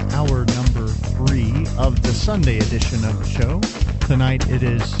into hour number 3 of the Sunday edition of the show. Tonight it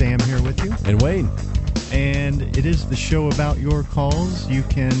is Sam here with you. And Wayne. And it is the show about your calls. You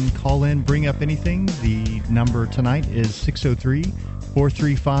can call in, bring up anything. The number tonight is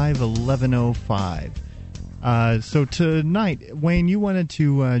 603-435-1105. So tonight, Wayne, you wanted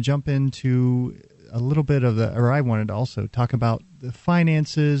to jump into a little bit of or I wanted to also talk about the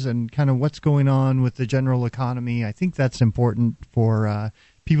finances and kind of what's going on with the general economy. I think that's important for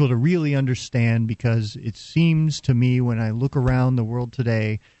people to really understand, because it seems to me when I look around the world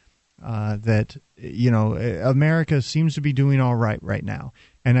today that, America seems to be doing all right now.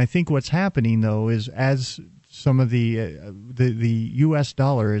 And I think what's happening, though, is as some of the U.S.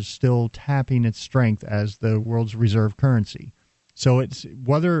 dollar is still tapping its strength as the world's reserve currency. So it's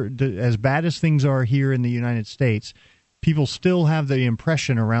as bad as things are here in the United States, people still have the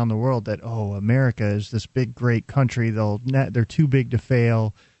impression around the world that, America is this big, great country. They're too big to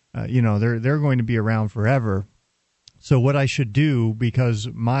fail. They're going to be around forever. So what I should do, because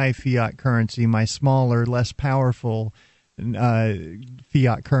my fiat currency, my smaller, less powerful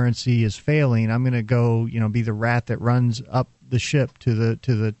fiat currency is failing, I'm going to go, be the rat that runs up the ship to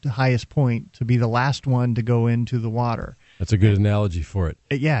the highest point, to be the last one to go into the water. That's a good analogy for it.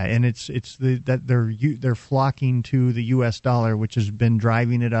 Yeah, and it's that they're flocking to the U.S. dollar, which has been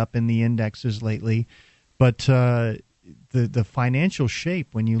driving it up in the indexes lately. But the financial shape,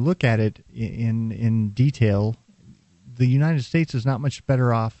 when you look at it in detail, the United States is not much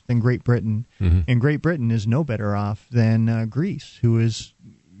better off than Great Britain, and Great Britain is no better off than Greece, who is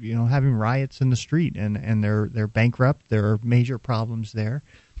having riots in the street, and they're bankrupt. There are major problems there.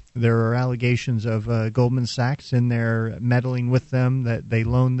 There are allegations of Goldman Sachs in there meddling with them, that they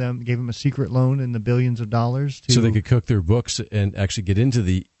loaned them, gave them a secret loan in the billions of dollars. So they could cook their books and actually get into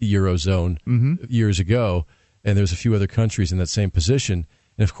the Eurozone years ago, and there's a few other countries in that same position.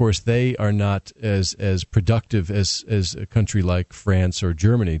 And, of course, they are not as productive as a country like France or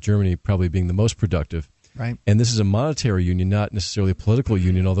Germany, Germany probably being the most productive. Right. And this is a monetary union, not necessarily a political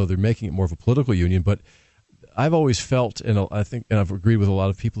union, although they're making it more of a political union. But I've always felt, and I think, and I've agreed with a lot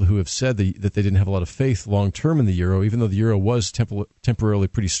of people who have said that they didn't have a lot of faith long term in the euro, even though the euro was temporarily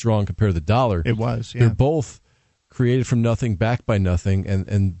pretty strong compared to the dollar. It was, yeah. They're both created from nothing, backed by nothing,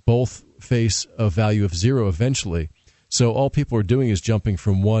 and both face a value of zero eventually. So all people are doing is jumping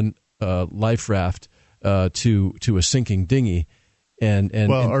from one life raft to a sinking dinghy.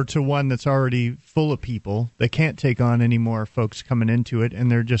 Or to one that's already full of people that can't take on any more folks coming into it,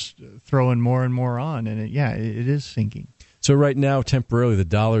 and they're just throwing more and more on, and it is sinking. So right now, temporarily, the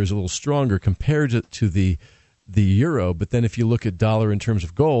dollar is a little stronger compared to the euro, but then if you look at dollar in terms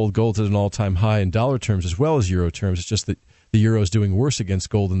of gold's at an all-time high in dollar terms as well as euro terms. It's just that the euro is doing worse against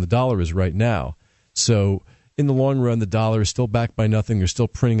gold than the dollar is right now. So in the long run, the dollar is still backed by nothing. They're still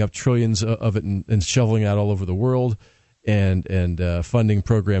printing up trillions of it and shoveling out all over the world. And funding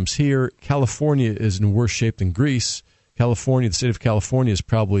programs here. California is in worse shape than Greece. The state of California is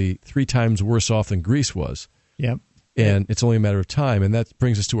probably 3 times worse off than Greece was. Yep. And it's only a matter of time. And that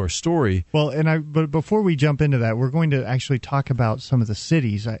brings us to our story. Well, but before we jump into that, we're going to actually talk about some of the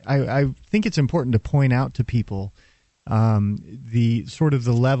cities. I think it's important to point out to people the sort of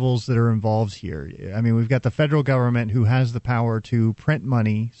the levels that are involved here. I mean, we've got the federal government who has the power to print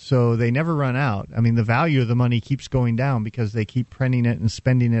money, so they never run out. I mean, the value of the money keeps going down because they keep printing it and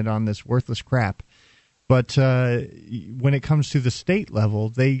spending it on this worthless crap. But when it comes to the state level,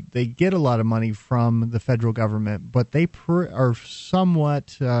 they get a lot of money from the federal government, but they are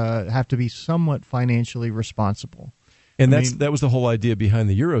somewhat have to be somewhat financially responsible. And that was the whole idea behind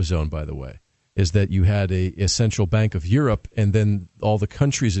the Eurozone, by the way. Is that you had a central bank of Europe, and then all the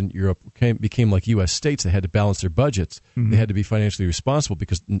countries in Europe became like U.S. states. They had to balance their budgets. They had to be financially responsible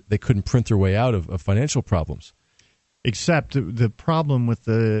because they couldn't print their way out of financial problems. Except the problem with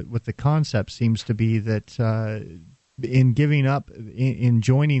the concept seems to be that in giving up, in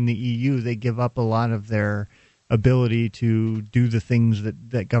joining the EU, they give up a lot of their ability to do the things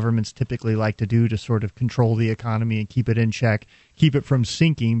that governments typically like to do to sort of control the economy and keep it in check, keep it from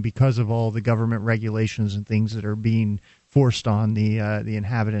sinking because of all the government regulations and things that are being forced on the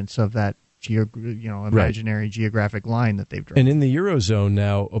inhabitants of that imaginary geographic line that they've drawn. And in the Eurozone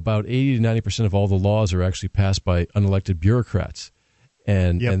now, about 80 to 90% of all the laws are actually passed by unelected bureaucrats,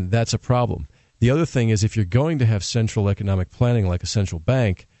 and that's a problem. The other thing is, if you're going to have central economic planning like a central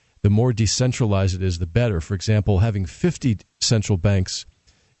bank, the more decentralized it is, the better. For example, having 50 central banks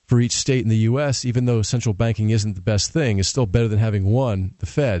for each state in the U.S., even though central banking isn't the best thing, is still better than having one, the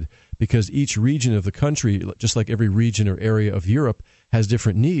Fed, because each region of the country, just like every region or area of Europe, has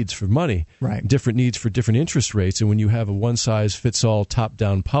different needs for money, right? Different needs for different interest rates. And when you have a one-size-fits-all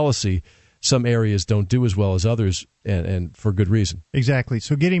top-down policy, some areas don't do as well as others, and for good reason. Exactly.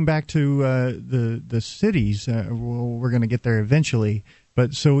 So getting back to the cities, we're going to get there eventually.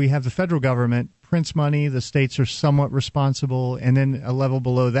 But so we have the federal government prints money. The states are somewhat responsible. And then a level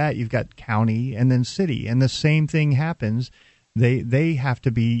below that, you've got county and then city. And the same thing happens. They have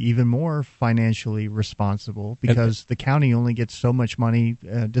to be even more financially responsible because the county only gets so much money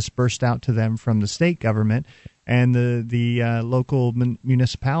dispersed out to them from the state government. And the local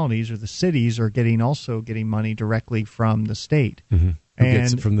municipalities or the cities are getting money directly from the state. Mm-hmm. Who And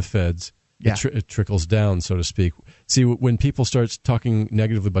gets it from the feds. Yeah. It trickles down, so to speak. See, when people start talking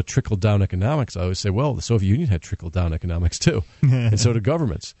negatively about trickle-down economics, I always say, well, the Soviet Union had trickle-down economics too, and so did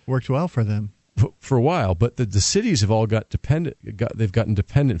governments. Worked well for them. For a while, but the cities have all got dependent. They've gotten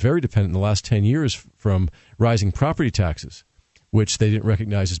dependent, very dependent in the last 10 years from rising property taxes, which they didn't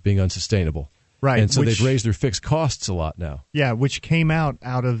recognize as being unsustainable. Right, and so they've raised their fixed costs a lot now. Yeah, which came out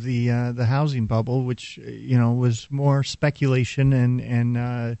of the housing bubble, which was more speculation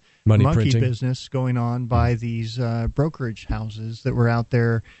and money monkey printing business going on by these brokerage houses that were out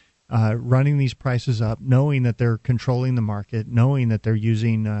there running these prices up, knowing that they're controlling the market, knowing that they're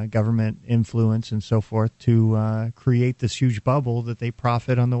using government influence and so forth to create this huge bubble that they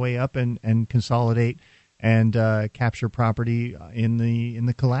profit on the way up and consolidate and capture property in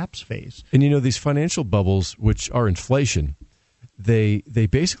the collapse phase. And these financial bubbles, which are inflation, they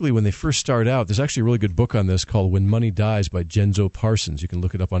basically, when they first start out, there's actually a really good book on this called "When Money Dies" by Genzo Parsons. You can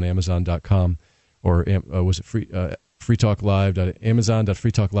look it up on Amazon.com or was it Free Talk Live,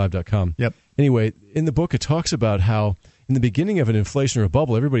 Amazon.freetalklive.com. Yep. Anyway, in the book it talks about how in the beginning of an inflation or a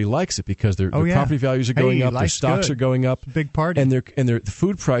bubble, everybody likes it because their property values are going up, their stocks are going up, big party, and their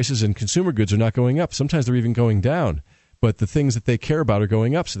food prices and consumer goods are not going up. Sometimes they're even going down. But the things that they care about are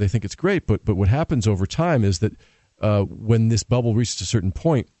going up, so they think it's great. But what happens over time is that when this bubble reaches a certain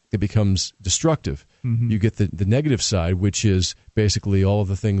point, it becomes destructive. Mm-hmm. You get the negative side, which is basically all of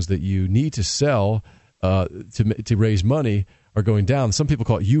the things that you need to sell to raise money are going down. Some people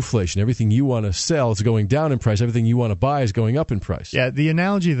call it euflation. Everything you want to sell is going down in price. Everything you want to buy is going up in price. Yeah, the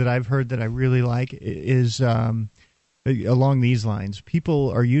analogy that I've heard that I really like is along these lines. People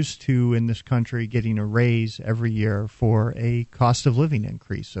are used to, in this country, getting a raise every year for a cost of living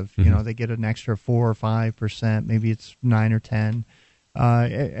increase of, they get an extra 4 or 5%, maybe it's 9 or 10.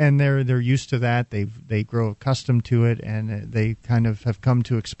 And they're used to that. They grow accustomed to it, and they kind of have come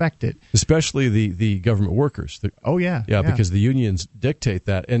to expect it. Especially the government workers. Yeah, because the unions dictate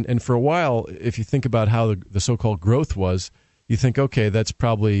that. And for a while, if you think about how the so-called growth was, you think, okay, that's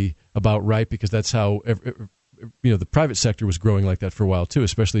probably about right because that's how the private sector was growing like that for a while too,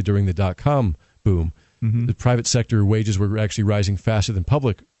 especially during the dot-com boom. Mm-hmm. The private sector wages were actually rising faster than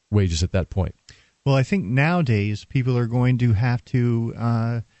public wages at that point. Well, I think nowadays people are going to have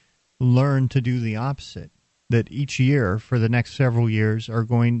to learn to do the opposite. That each year for the next several years they're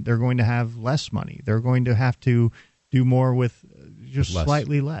going to have less money. They're going to have to do more with just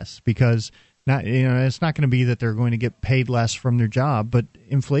slightly less because it's not going to be that they're going to get paid less from their job, but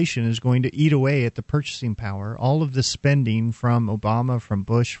inflation is going to eat away at the purchasing power. All of the spending from Obama, from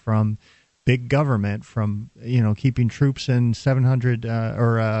Bush, from big government, from keeping troops in 700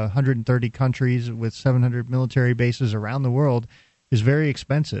 or 130 countries with 700 military bases around the world is very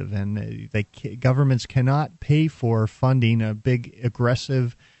expensive, and governments cannot pay for funding a big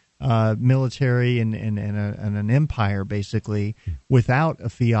aggressive military and an empire basically without a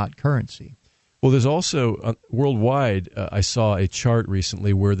fiat currency. Well, there's also worldwide. I saw a chart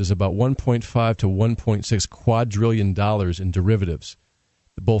recently where there's about 1.5 to 1.6 quadrillion dollars in derivatives.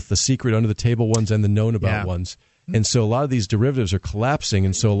 Both the secret under the table ones and the known about ones. And so a lot of these derivatives are collapsing.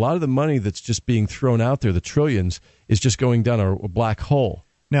 And so a lot of the money that's just being thrown out there, the trillions, is just going down a black hole.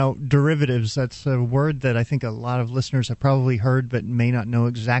 Now, derivatives, that's a word that I think a lot of listeners have probably heard but may not know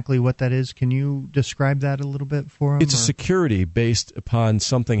exactly what that is. Can you describe that a little bit for them? It's a security based upon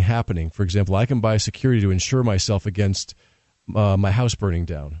something happening. For example, I can buy security to insure myself against my house burning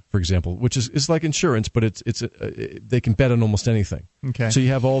down, for example, which is like insurance, but they can bet on almost anything. Okay. So you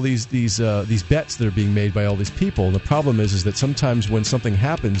have all these bets that are being made by all these people, and the problem is that sometimes when something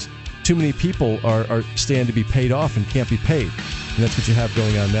happens, too many people are stand to be paid off and can't be paid, and that's what you have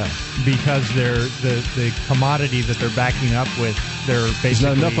going on now. Because the commodity that they're backing up with, they're basically there's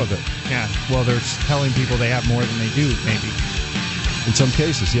not enough of it. Yeah. Well, they're telling people they have more than they do, maybe. In some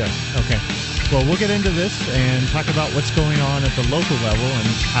cases, yes. Okay. Well, we'll get into this and talk about what's going on at the local level and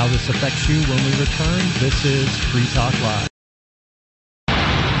how this affects you when we return. This is Free Talk Live.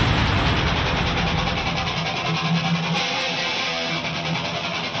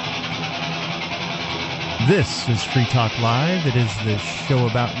 This is Free Talk Live. It is the show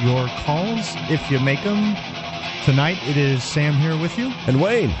about your calls, if you make them. Tonight, it is Sam here with you. And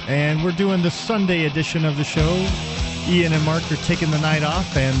Wayne. And we're doing the Sunday edition of the show. Ian and Mark are taking the night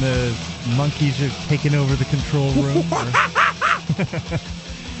off, and the monkeys are taking over the control room.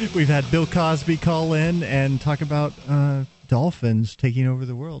 We've had Bill Cosby call in and talk about dolphins taking over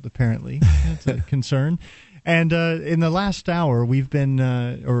the world, apparently. That's a concern. And in the last hour, we've been,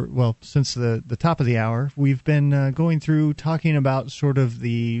 since the top of the hour, we've been going through talking about sort of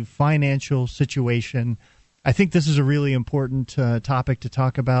the financial situation. I think this is a really important topic to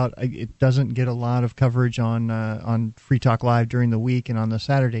talk about. It doesn't get a lot of coverage on Free Talk Live during the week and on the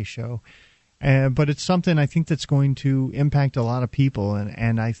Saturday show. But it's something I think that's going to impact a lot of people,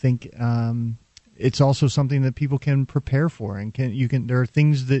 and I think it's also something that people can prepare for, and there are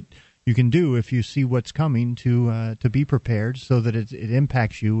things that you can do if you see what's coming to be prepared, so that it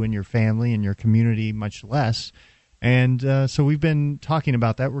impacts you and your family and your community much less. And so we've been talking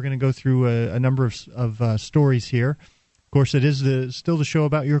about that. We're going to go through a number of stories here. Of course, it is still the show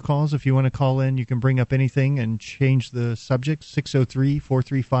about your calls. If you want to call in, you can bring up anything and change the subject.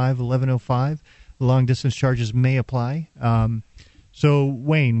 603-435-1105. Long-distance charges may apply. So,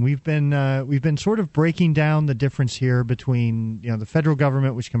 Wayne, we've been sort of breaking down the difference here between the federal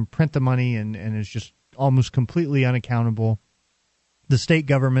government, which can print the money and is just almost completely unaccountable, the state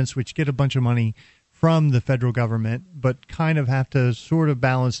governments, which get a bunch of money from the federal government, but kind of have to sort of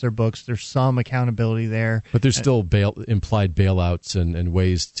balance their books. There's some accountability there. But there's still implied bailouts and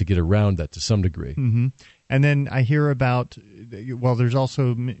ways to get around that to some degree. Mm-hmm. And then I hear about, there's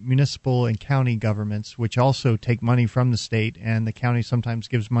also municipal and county governments, which also take money from the state, and the county sometimes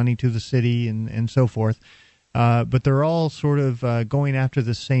gives money to the city and so forth. But they're all sort of going after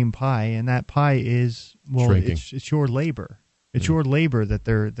the same pie, and that pie is, it's your labor. It's your labor that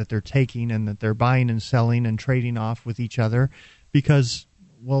they're taking, and that they're buying and selling and trading off with each other, because,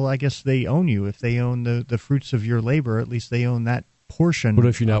 I guess they own you. If they own the fruits of your labor, at least they own that portion. What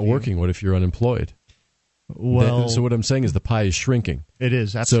if you're not working? What if you're unemployed? So what I'm saying is the pie is shrinking. It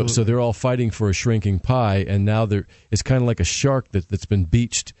is, absolutely. So they're all fighting for a shrinking pie, and now it's kind of like a shark that's been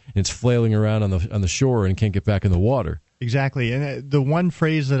beached, and it's flailing around on the shore and can't get back in the water. Exactly. And the one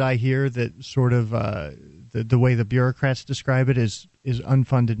phrase that I hear that sort of the way the bureaucrats describe it is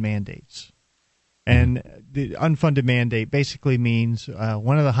unfunded mandates. And the unfunded mandate basically means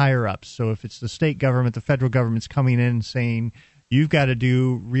one of the higher-ups. So if it's the state government, the federal government's coming in and saying, you've got to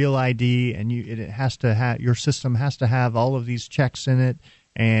do real ID, and it has to your system has to have all of these checks in it,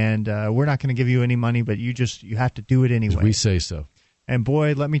 and we're not going to give you any money, but you have to do it anyway. We say so. And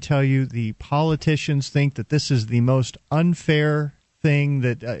boy, let me tell you, the politicians think that this is the most unfair thing.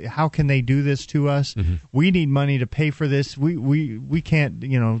 That how can they do this to us? Mm-hmm. We need money to pay for this. We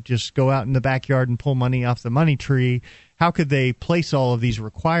can't just go out in the backyard and pull money off the money tree. How could they place all of these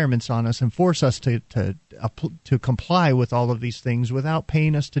requirements on us and force us to comply with all of these things without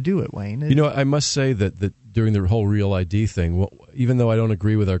paying us to do it, Wayne? I must say that during the whole Real ID thing, even though I don't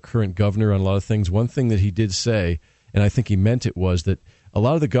agree with our current governor on a lot of things, one thing that he did say, and I think he meant it, was that a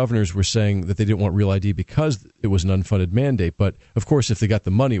lot of the governors were saying that they didn't want Real ID because it was an unfunded mandate. But, of course, if they got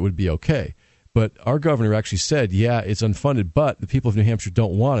the money, it would be okay. But our governor actually said, yeah, it's unfunded, but the people of New Hampshire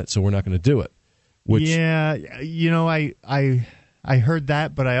don't want it, so we're not going to do it. Yeah, I heard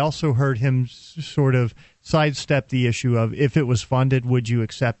that, but I also heard him sort of sidestep the issue of, if it was funded, would you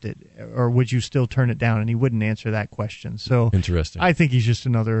accept it, or would you still turn it down? And he wouldn't answer that question. So interesting. I think he's just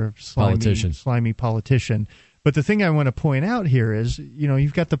another slimy politician. But the thing I want to point out here is,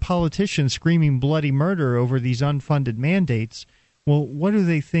 you've got the politicians screaming bloody murder over these unfunded mandates. Well, what do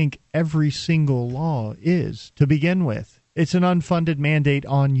they think every single law is to begin with? It's an unfunded mandate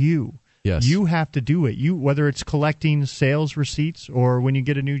on you. Yes. You have to do it. Whether it's collecting sales receipts or when you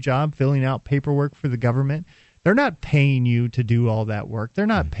get a new job, filling out paperwork for the government, they're not paying you to do all that work. They're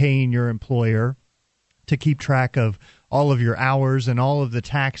not paying your employer to keep track of all of your hours and all of the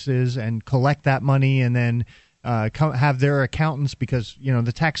taxes and collect that money and then have their accountants, because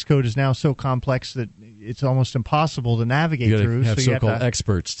the tax code is now so complex that it's almost impossible to navigate through. Have so-called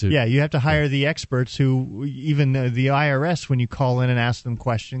experts too. Yeah, you have to hire the experts who, even the IRS, when you call in and ask them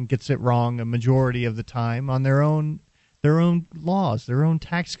questions, gets it wrong a majority of the time on their own laws, their own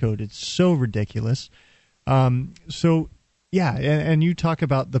tax code. It's so ridiculous. Yeah, and you talk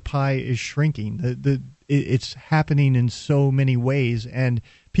about the pie is shrinking. It's happening in so many ways, and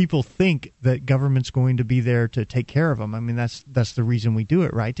people think that government's going to be there to take care of them. I mean, that's the reason we do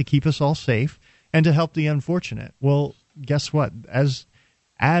it, right? To keep us all safe and to help the unfortunate. Well, guess what? As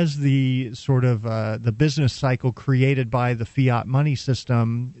the sort of the business cycle created by the fiat money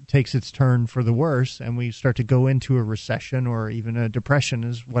system takes its turn for the worse, and we start to go into a recession or even a depression,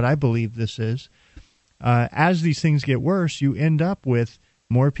 is what I believe this is. As these things get worse, you end up with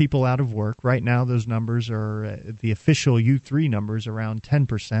more people out of work. Right now, those numbers are the official U3 numbers around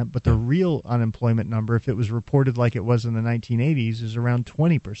 10%, but the real unemployment number, if it was reported like it was in the 1980s, is around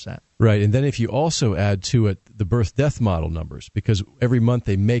 20%. Right, and then if you also add to it the birth-death model numbers, because every month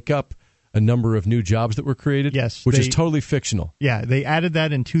they make up a number of new jobs that were created, yes, which is totally fictional. Yeah, they added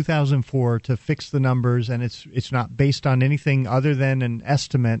that in 2004 to fix the numbers, and it's not based on anything other than an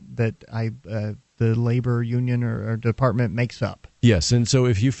estimate that the labor union or department makes up. Yes, and so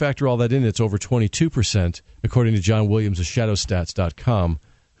if you factor all that in, it's over 22%, according to John Williams of shadowstats.com,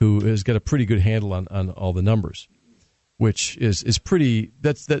 who has got a pretty good handle on all the numbers, which is pretty.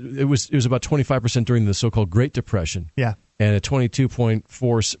 It was about 25% during the so-called Great Depression. Yeah. And at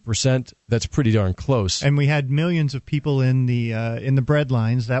 22.4%, that's pretty darn close. And we had millions of people in the bread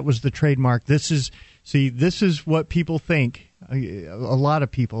lines. That was the trademark. This is what people think. A lot of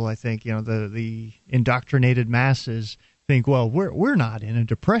people, I think, the indoctrinated masses think, well, we're not in a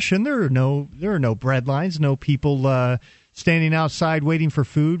depression. There are no bread lines, no people standing outside waiting for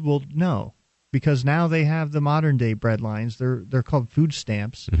food. Well, no, because now they have the modern day bread lines. They're called food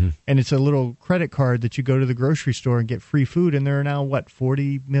stamps, and it's a little credit card that you go to the grocery store and get free food. And there are now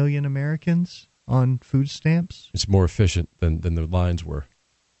 40 million Americans on food stamps. It's more efficient than the lines were.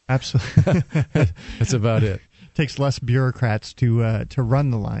 Absolutely, that's about it. Takes less bureaucrats to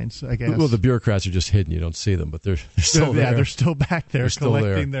run the lines, I guess. Well, the bureaucrats are just hidden; you don't see them, but they're still there. Yeah, they're still back there,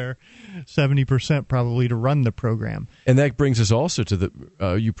 collecting their 70% probably to run the program. And that brings us also to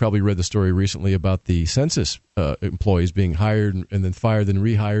the. You probably read the story recently about the census employees being hired and then fired and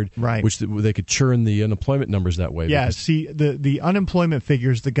rehired, right? Which they could churn the unemployment numbers that way. Yeah, see, the unemployment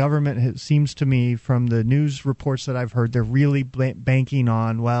figures, the government seems to me, from the news reports that I've heard, they're really banking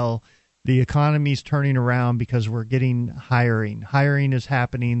on, well, the economy's turning around because we're getting hiring. Hiring is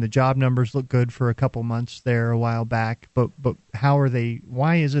happening. The job numbers look good for a couple months there a while back. But how are they?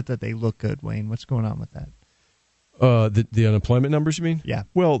 Why is it that they look good, Wayne? What's going on with that? The unemployment numbers, you mean? Yeah.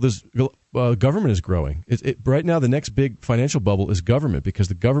 Well, government is growing. Right now, the next big financial bubble is government, because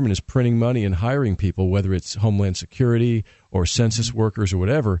the government is printing money and hiring people, whether it's Homeland Security or census workers or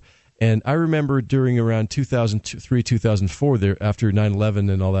whatever. And I remember during around 2003, 2004, after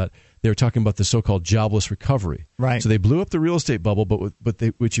 9/11 and all that, they were talking about the so-called jobless recovery. Right. So they blew up the real estate bubble, but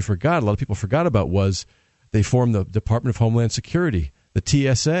what you forgot, a lot of people forgot about, was they formed the Department of Homeland Security, the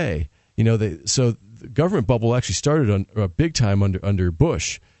TSA. So the government bubble actually started big time under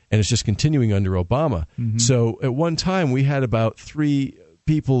Bush, and it's just continuing under Obama. Mm-hmm. So at one time, we had about 3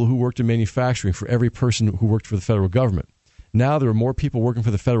 people who worked in manufacturing for every person who worked for the federal government. Now there are more people working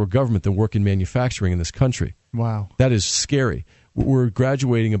for the federal government than work in manufacturing in this country. Wow. That is scary. We're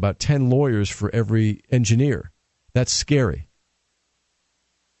graduating about 10 lawyers for every engineer. That's scary.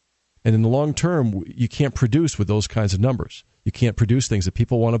 And in the long term, you can't produce with those kinds of numbers. You can't produce things that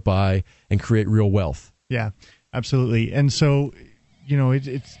people want to buy and create real wealth. Yeah, absolutely. And so,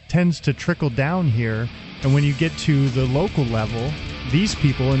 it tends to trickle down here. And when you get to the local level, these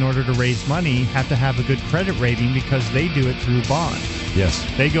people, in order to raise money, have to have a good credit rating because they do it through bonds. Yes.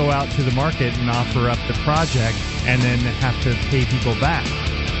 They go out to the market and offer up the project and then have to pay people back.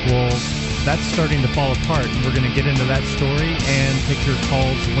 Well, that's starting to fall apart, and we're going to get into that story and take your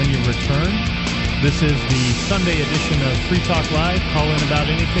calls when you return. This is the Sunday edition of Free Talk Live. Call in about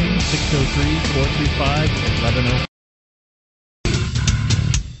anything, 603-435-1105.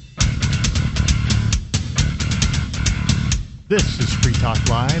 This is Free Talk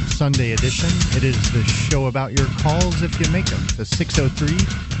Live, Sunday edition. It is the show about your calls if you make them. The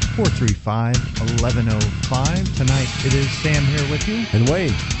 603-435-1105. Tonight it is Sam here with you. And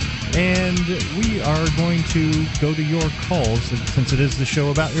Wayne. And we are going to go to your calls, since it is the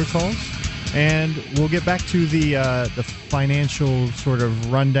show about your calls. And we'll get back to the financial sort of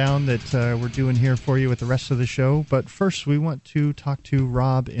rundown that we're doing here for you with the rest of the show. But first, we want to talk to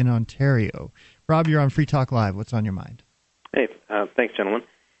Rob in Ontario. Rob, you're on Free Talk Live. What's on your mind? Hey, thanks, gentlemen.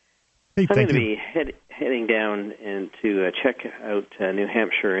 Hey, I'm going thank to you. be heading down to check out New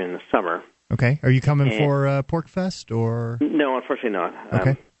Hampshire in the summer. Okay. Are you coming for Pork Fest or? No, unfortunately not.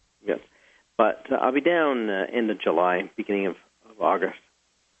 Okay. Yes. But I'll be down end of July, beginning of August.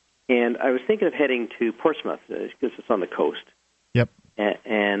 And I was thinking of heading to Portsmouth because it's on the coast. Yep.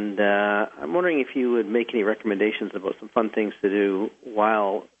 And I'm wondering if you would make any recommendations about some fun things to do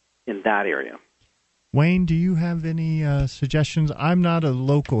while in that area. Wayne, do you have any suggestions? I'm not a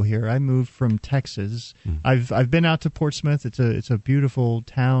local here. I moved from Texas. I've been out to Portsmouth. It's a beautiful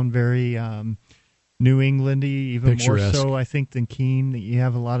town, very New Englandy, even more so, I think, than Keene. You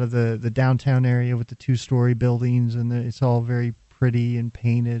have a lot of the downtown area with the 2-story buildings, and it's all very pretty and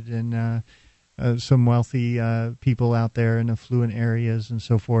painted. And some wealthy people out there in affluent areas and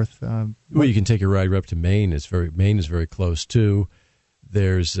so forth. Well, you can take a ride right up to Maine. Maine is very close too.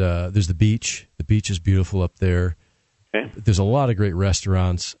 There's the beach. The beach is beautiful up there. Okay. There's a lot of great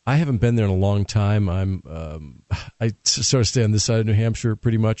restaurants. I haven't been there in a long time. I sort of stay on this side of New Hampshire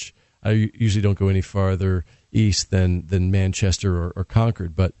pretty much. I usually don't go any farther east than Manchester or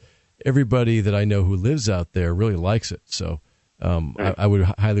Concord. But everybody that I know who lives out there really likes it. So I would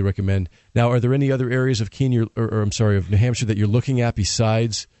highly recommend. Now, are there any other areas of Keene of New Hampshire that you're looking at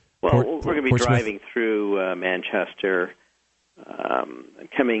besides? Well, we're going to be Portsmouth? driving through Manchester,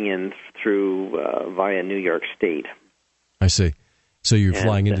 coming in through via New York State. I see. So you're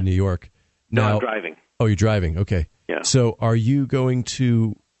flying into New York. No, Now, I'm driving. Oh, you're driving. Okay. Yeah. So are you going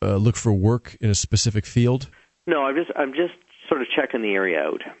to look for work in a specific field? No, I'm just sort of checking the area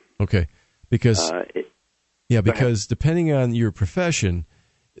out. Okay. Because depending on your profession,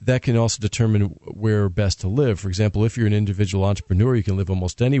 that can also determine where best to live. For example, if you're an individual entrepreneur, you can live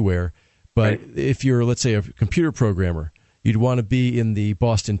almost anywhere. But if you're, let's say, a computer programmer, you'd want to be in the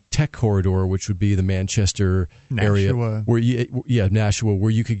Boston Tech Corridor, which would be the Manchester area, Nashua,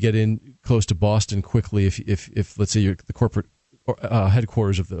 where you could get in close to Boston quickly. If let's say you're the corporate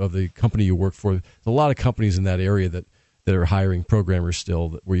headquarters of the company you work for, there's a lot of companies in that area that are hiring programmers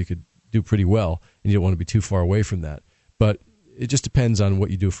still, where you could do pretty well, and you don't want to be too far away from that. But it just depends on what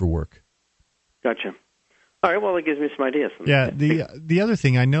you do for work. Gotcha. All right. Well, it gives me some ideas. Yeah. The other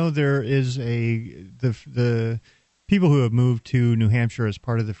thing, I know there is the people who have moved to New Hampshire as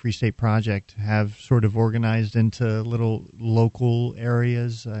part of the Free State Project have sort of organized into little local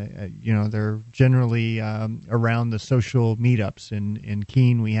areas. They're generally around the social meetups. In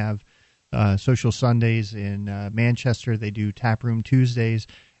Keene, we have Social Sundays. In Manchester, they do Taproom Tuesdays.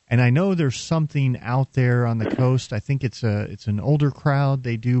 And I know there's something out there on the coast. I think it's an older crowd.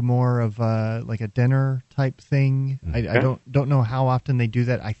 They do more of like a dinner type thing. I don't know how often they do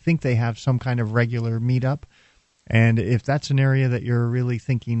that. I think they have some kind of regular meetup. And if that's an area that you're really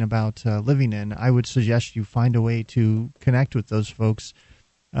thinking about living in, I would suggest you find a way to connect with those folks.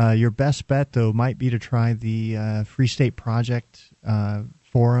 Your best bet, though, might be to try the Free State Project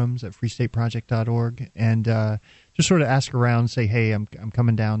forums at freestateproject.org and just sort of ask around, say, hey, I'm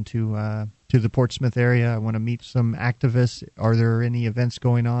coming down to the Portsmouth area. I want to meet some activists. Are there any events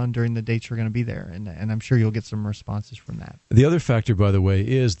going on during the dates you're going to be there? And I'm sure you'll get some responses from that. The other factor, by the way,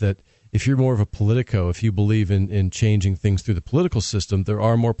 is that if you're more of a politico, if you believe in changing things through the political system, there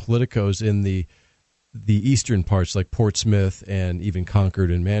are more politicos in the eastern parts like Portsmouth and even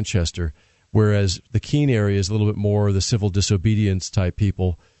Concord and Manchester, whereas the Keene area is a little bit more the civil disobedience type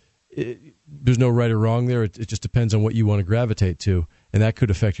people. There's no right or wrong there. It just depends on what you want to gravitate to, and that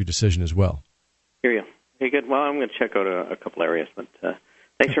could affect your decision as well. Hear you. Very good. Well, I'm going to check out a couple areas, but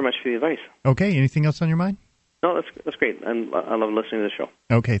thanks very much for the advice. Okay. Anything else on your mind? No, that's great. I love listening to the show.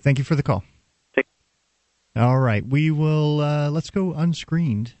 Okay. Thank you for the call. All right. We will let's go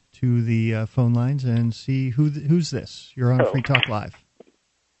unscreened to the phone lines and see who's this. You're on Hello. Free Talk Live.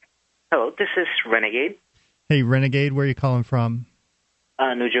 Hello, this is Renegade. Hey, Renegade, where are you calling from?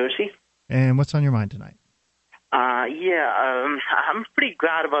 New Jersey. And what's on your mind tonight? I'm pretty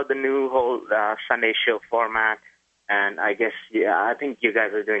glad about the new whole Sunday show format, and I think you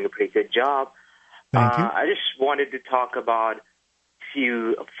guys are doing a pretty good job. Thank you. I just wanted to talk about a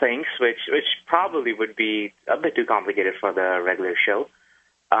few things which probably would be a bit too complicated for the regular show.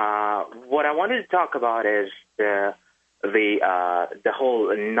 What I wanted to talk about is the whole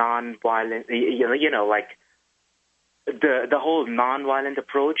nonviolent, the whole nonviolent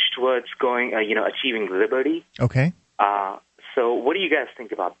approach towards achieving liberty. Okay. So what do you guys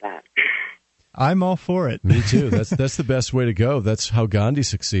think about that? I'm all for it. Me too. That's the best way to go. That's how Gandhi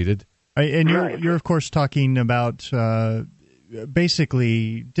succeeded. And you're of course talking about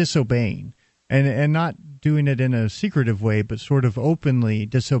basically disobeying and not doing it in a secretive way, but sort of openly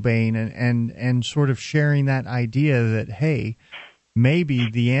disobeying and sort of sharing that idea that, hey, maybe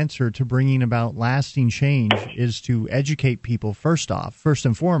the answer to bringing about lasting change is to educate people first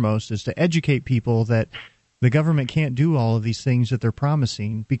and foremost, is to educate people that the government can't do all of these things that they're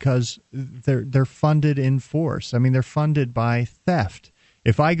promising because they're funded in force. I mean, they're funded by theft.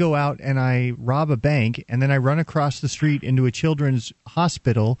 If I go out and I rob a bank and then I run across the street into a children's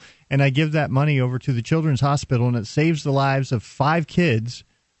hospital and I give that money over to the children's hospital and it saves the lives of 5 kids,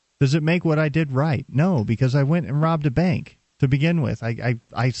 does it make what I did right? No, because I went and robbed a bank to begin with.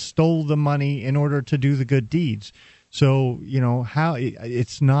 I stole the money in order to do the good deeds. So, how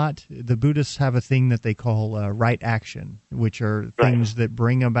it's not, the Buddhists have a thing that they call right action, which are things that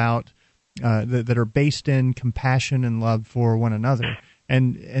bring about, that are based in compassion and love for one another.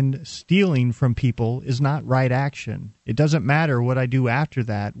 And stealing from people is not right action. It doesn't matter what I do after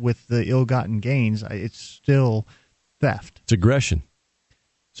that with the ill-gotten gains. It's still theft. It's aggression.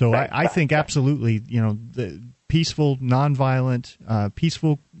 So I think absolutely, the peaceful, nonviolent,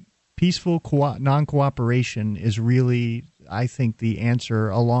 peaceful non-cooperation is really, I think, the answer,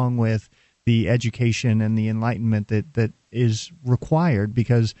 along with the education and the enlightenment that is required,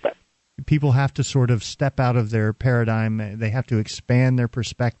 because people have to sort of step out of their paradigm. They have to expand their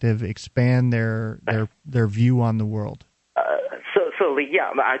perspective, expand their view on the world. So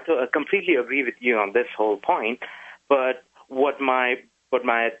yeah, I completely agree with you on this whole point. But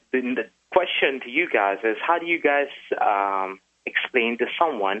the question to you guys is, how do you guys explain to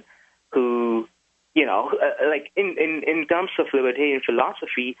someone who, like in terms of libertarian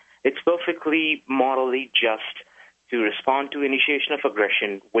philosophy, it's perfectly morally just to respond to initiation of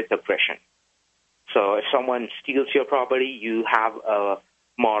aggression with aggression. So if someone steals your property, you have a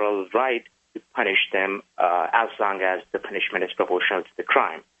moral right to punish them as long as the punishment is proportional to the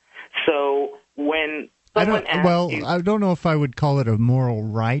crime. So when I don't know if I would call it a moral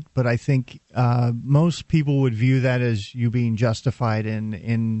right, but I think most people would view that as you being justified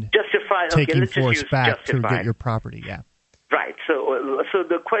in taking force back to get your property. Yeah. Right. So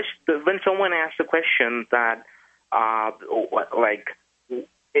the question, when someone asks the question that, I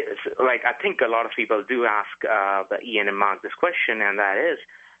think a lot of people do ask Ian and Mark this question, and that is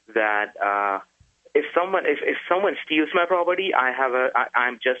that if someone steals my property,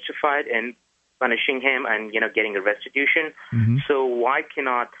 I'm justified in punishing him and getting a restitution. Mm-hmm. So why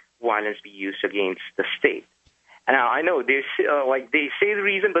cannot violence be used against the state? And I know they say the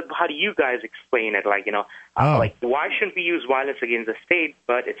reason, but how do you guys explain it? Why shouldn't we use violence against the state,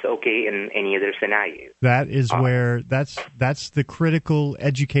 but it's okay in any other scenario? That is where that's the critical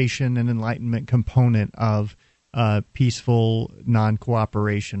education and enlightenment component of peaceful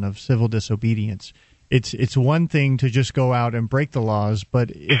non-cooperation, of civil disobedience. It's one thing to just go out and break the laws, but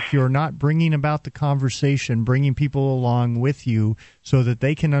if you're not bringing about the conversation, bringing people along with you so that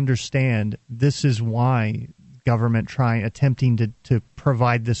they can understand this is why government attempting to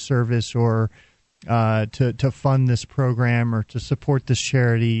provide this service or to fund this program or to support this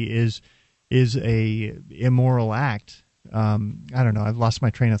charity is a immoral act. I don't know. I've lost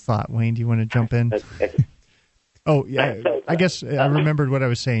my train of thought. Wayne, do you want to jump in? Oh yeah, I guess I remembered what I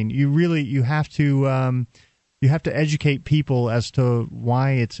was saying. You have to educate people as to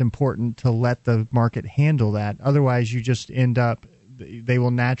why it's important to let the market handle that. Otherwise, you just end up. They will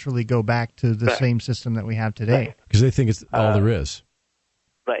naturally go back to the same system that we have today because they think it's all there is.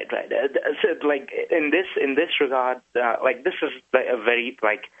 Right. So, in this regard, this is a very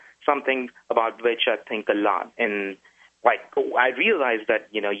something about which I think a lot. And I realize that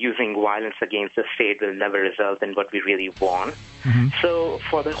using violence against the state will never result in what we really want. Mm-hmm. So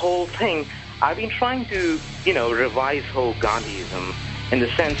for the whole thing, I've been trying to revise whole Gandhiism in the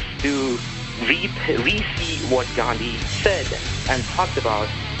sense to re-see what Gandhi said and talked about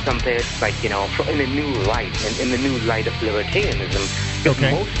compared, in a new light, in the new light of libertarianism.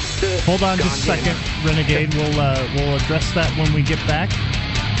 Okay. Hold on just a second, Renegade. We'll address that when we get back.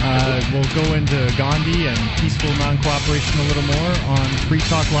 We'll go into Gandhi and peaceful non-cooperation a little more on Free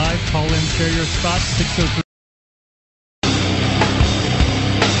Talk Live. Call in, share your thoughts, 603.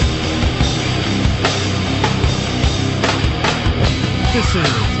 This is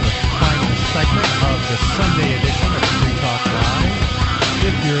the final segment of the Sunday edition of Free Talk Live.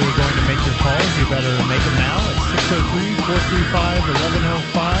 If you're going to make your calls, you better make them now at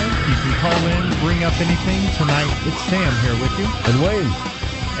 603-435-1105. You can call in, bring up anything. Tonight, it's Sam here with you. And Wayne.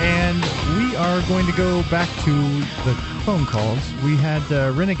 And we are going to go back to the phone calls. We had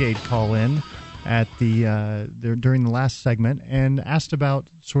Renegade call in at during the last segment and asked about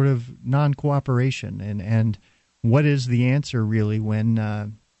sort of non-cooperation and what is the answer really when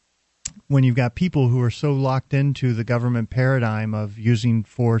you've got people who are so locked into the government paradigm of using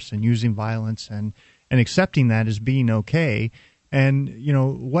force and using violence and accepting that as being okay. And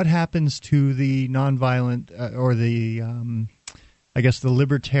what happens to the nonviolent or the the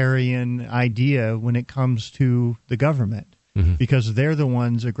libertarian idea when it comes to the government, mm-hmm. because they're the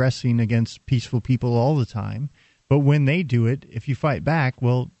ones aggressing against peaceful people all the time. But when they do it, if you fight back,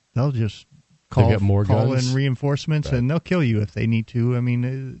 well, they'll just call in reinforcements, right. And they'll kill you if they need to. I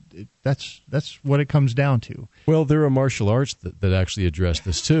mean, that's what it comes down to. Well, there are martial arts that actually address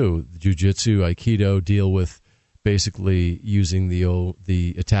this too. Jiu-jitsu, Aikido deal with basically using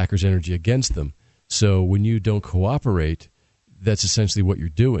the attacker's energy against them. So when you don't cooperate, that's essentially what you're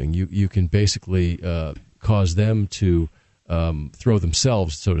doing. You can basically cause them to throw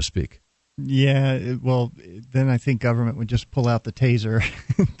themselves, so to speak. Yeah, well, then I think government would just pull out the taser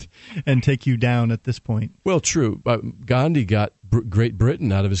and take you down at this point. Well, true. Gandhi got Great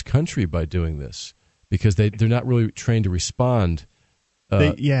Britain out of his country by doing this because they're not really trained to respond.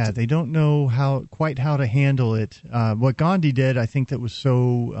 They don't know quite how to handle it. What Gandhi did, I think, that was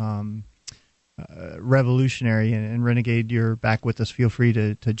so revolutionary, and Renegade, you're back with us. Feel free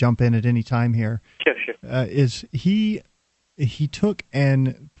to jump in at any time here. Sure. Is he took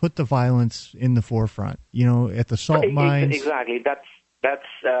and put the violence in the forefront, at the salt mines. Exactly. That's.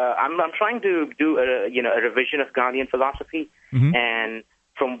 I'm trying to do a revision of Gandhian philosophy, and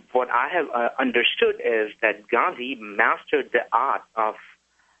from what I have understood is that Gandhi mastered the art of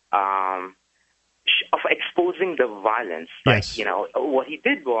exposing the violence. Yes. What he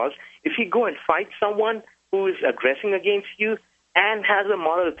did was, if you go and fight someone who is aggressing against you and has a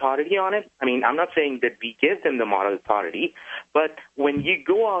moral authority on it, I mean, I'm not saying that we give them the moral authority, but when you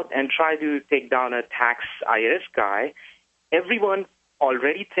go out and try to take down a tax IRS guy, everyone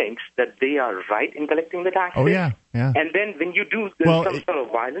already thinks that they are right in collecting the taxes. Oh, yeah. And then when you do some sort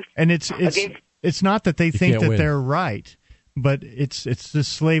of violence... And it's not that they think that they're right, but it's this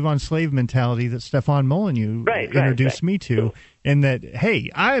slave-on-slave mentality that Stefan Molyneux introduced me to, and that, hey,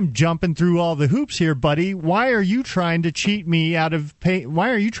 I'm jumping through all the hoops here, buddy. Why are you trying to cheat me out of pay?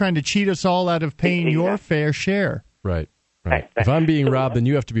 Why are you trying to cheat us all out of paying your fair share? Right. If I'm being robbed, then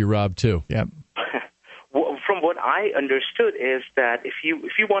you have to be robbed too. Yep. From what I understood is that if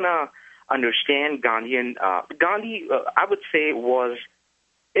you want to understand Gandhi, I would say was,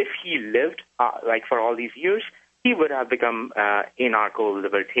 if he lived for all these years, he would have become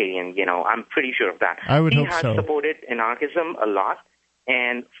anarcho-libertarian. I'm pretty sure of that. I would hope so. He has supported anarchism a lot,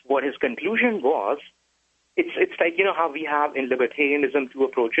 and what his conclusion was, it's like how we have in libertarianism two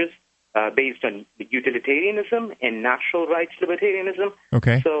approaches based on utilitarianism and natural rights libertarianism.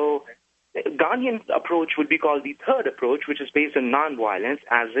 Okay. So Gandhian approach would be called the third approach, which is based on nonviolence,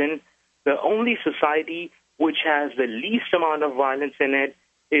 as in the only society which has the least amount of violence in it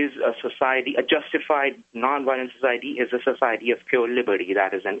is a justified nonviolent society is a society of pure liberty,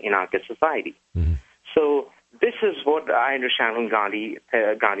 that is an anarchist society. Mm-hmm. So this is what I understand from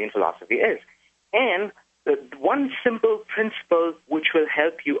Gandhian philosophy is. And one simple principle which will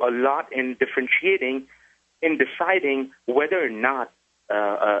help you a lot in differentiating, in deciding whether or not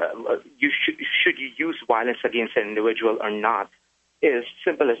should you use violence against an individual or not, is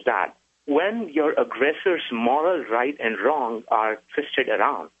simple as that. When your aggressor's moral right and wrong are twisted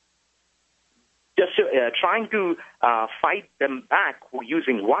around, just trying to fight them back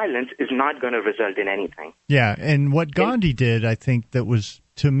using violence is not going to result in anything. Yeah, and what Gandhi did, I think, that was,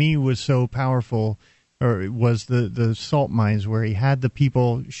 to me, was so powerful, or was the salt mines, where he had the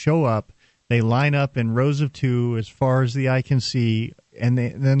people show up, they line up in rows of two as far as the eye can see, and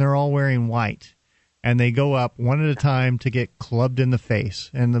then they're all wearing white. And they go up one at a time to get clubbed in the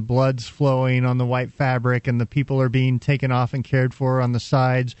face, and the blood's flowing on the white fabric, and the people are being taken off and cared for on the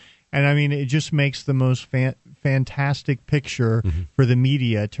sides. And, I mean, it just makes the most fantastic picture for the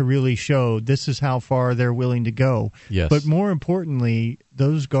media to really show this is how far they're willing to go. Yes. But more importantly,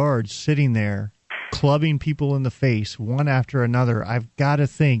 those guards sitting there clubbing people in the face one after another, I've got to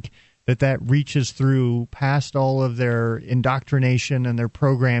think that reaches through past all of their indoctrination and their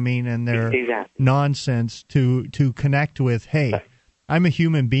programming and their nonsense to connect with, hey, I'm a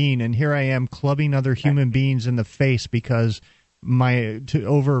human being, and here I am clubbing other human beings in the face because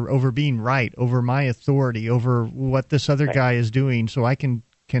over being right, over my authority, over what this other guy is doing, so I can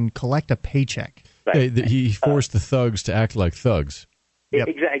collect a paycheck. Right. He forced the thugs to act like thugs. Yep.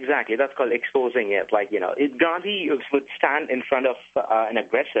 Exactly. That's called exposing it. Gandhi would stand in front of an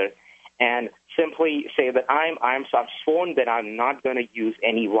aggressor and simply say that I've sworn that I'm not going to use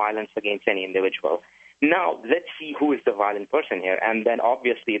any violence against any individual. Now, let's see who is the violent person here. And then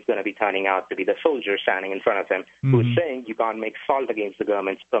obviously it's going to be turning out to be the soldier standing in front of him who's saying you can't make assault against the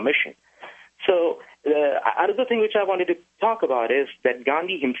government's permission. So another thing which I wanted to talk about is that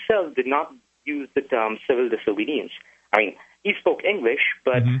Gandhi himself did not use the term civil disobedience. I mean, he spoke English,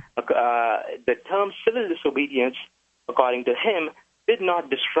 but the term civil disobedience, according to him, did not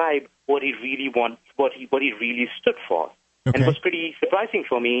describe what he really what he really stood for. Okay. And it was pretty surprising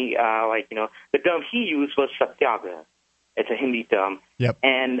for me. The term he used was satyagraha. It's a Hindi term. Yep.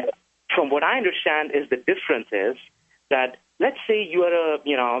 And from what I understand is the difference is that, let's say you're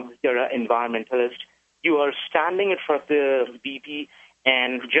an environmentalist, you are standing in front of the BP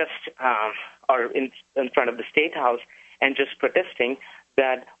and just or in front of the State House and just protesting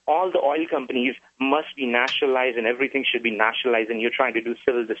that all the oil companies must be nationalized and everything should be nationalized, and you're trying to do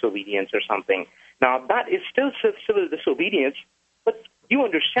civil disobedience or something. Now, that is still civil disobedience, but you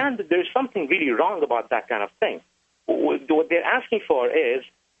understand that there's something really wrong about that kind of thing. What they're asking for is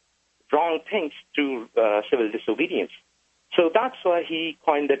wrong things through civil disobedience. So that's why he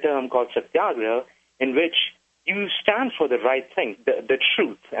coined the term called satyagraha, in which you stand for the right thing, the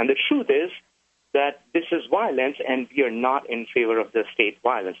truth. And the truth is that this is violence, and we are not in favor of the state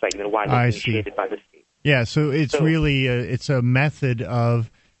violence, like the violence initiated by the state. Yeah, so it's really it's a method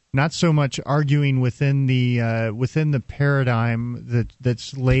of not so much arguing within the paradigm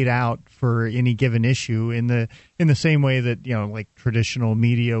that's laid out for any given issue in the same way that, you know, like traditional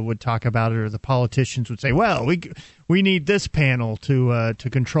media would talk about it, or the politicians would say, well, we need this panel to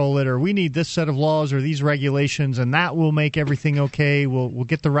control it, or we need this set of laws or these regulations, and that will make everything okay. We'll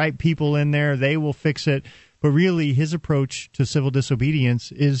get the right people in there, they will fix it. But really, his approach to civil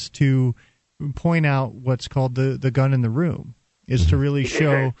disobedience is to point out what's called the gun in the room, is to really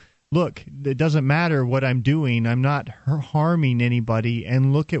show, look, it doesn't matter what I'm doing. I'm not harming anybody,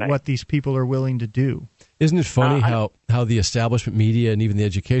 and look at what these people are willing to do. Isn't it funny how the establishment media and even the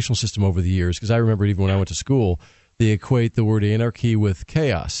educational system over the years, because I remember even when I went to school, they equate the word anarchy with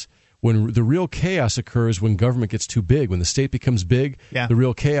chaos. When the real chaos occurs when government gets too big, when the state becomes big, the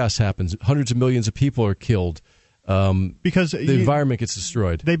real chaos happens. Hundreds of millions of people are killed. Because the environment gets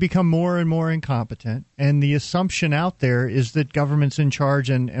destroyed. They become more and more incompetent, and the assumption out there is that government's in charge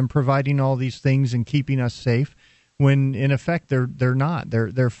and providing all these things and keeping us safe, when in effect they're not.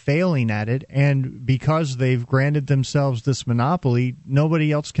 They're failing at it, and because they've granted themselves this monopoly,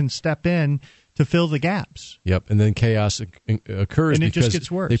 nobody else can step in to fill the gaps. Yep, and then chaos occurs, and it because just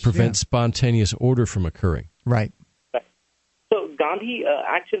gets worse. They prevent spontaneous order from occurring. Right. So Gandhi,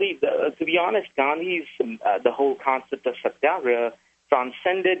 actually, to be honest, Gandhi's the whole concept of satyagraha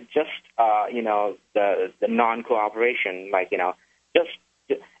transcended just the non-cooperation. Like, you know,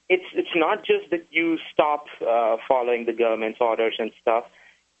 it's not just that you stop following the government's orders and stuff.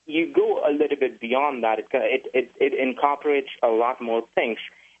 You go a little bit beyond that. It incorporates a lot more things,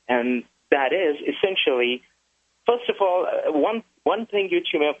 and that is essentially, first of all, one thing which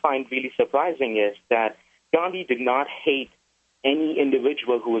you may find really surprising is that Gandhi did not hate any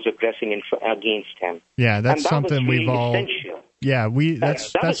individual who was aggressing against him. Yeah, that's something really we've all. Essential. Yeah,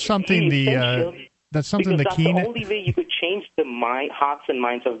 that's something really that's something because the that's the only way you could change the hearts and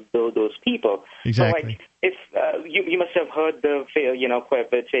minds of those people. Exactly. So, like, if you must have heard the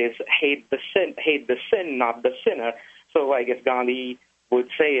quote that says, hate the sin, not the sinner. So, like, if Gandhi would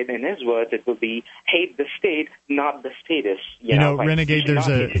say it in his words, it would be hate the state, not the status. You know, like, Renegade,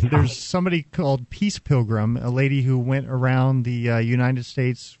 there's somebody called Peace Pilgrim, a lady who went around the United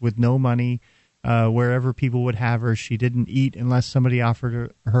States with no money, wherever people would have her. She didn't eat unless somebody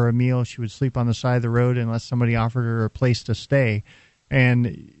offered her a meal. She would sleep on the side of the road unless somebody offered her a place to stay.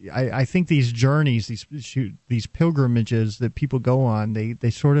 And I think these journeys, these pilgrimages that people go on, they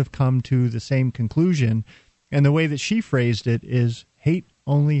sort of come to the same conclusion. And the way that she phrased it is, hate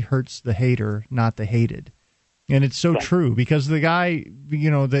only hurts the hater, not the hated. And it's so true, because the guy,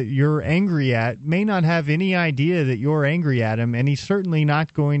 that you're angry at may not have any idea that you're angry at him, and he's certainly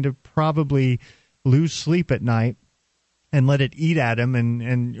not going to probably lose sleep at night and let it eat at him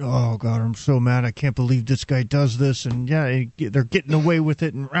and oh, God, I'm so mad. I can't believe this guy does this, and they're getting away with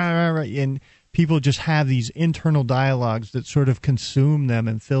it, and and people just have these internal dialogues that sort of consume them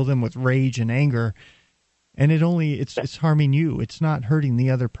and fill them with rage and anger. And it's harming you. It's not hurting the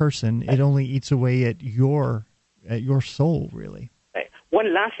other person. It only eats away at your soul, really.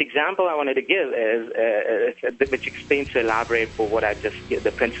 One last example I wanted to give is which explains to elaborate for what I just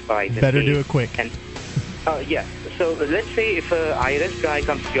the principle I just Better gave. Do it quick. And yeah. So let's say if an IRS guy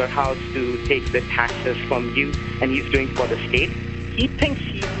comes to your house to take the taxes from you, and he's doing for the state, he thinks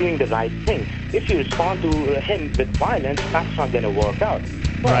he's doing the right thing. If you respond to him with violence, that's not going to work out.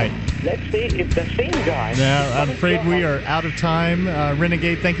 But right. Let's say if the same guy... Now, I'm afraid we are out of time.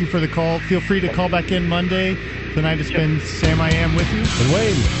 Renegade, thank you for the call. Feel free to call back in Monday. Tonight it's been Sam I Am with you. And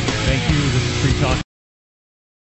Wayne. Thank you. This is Free Talk.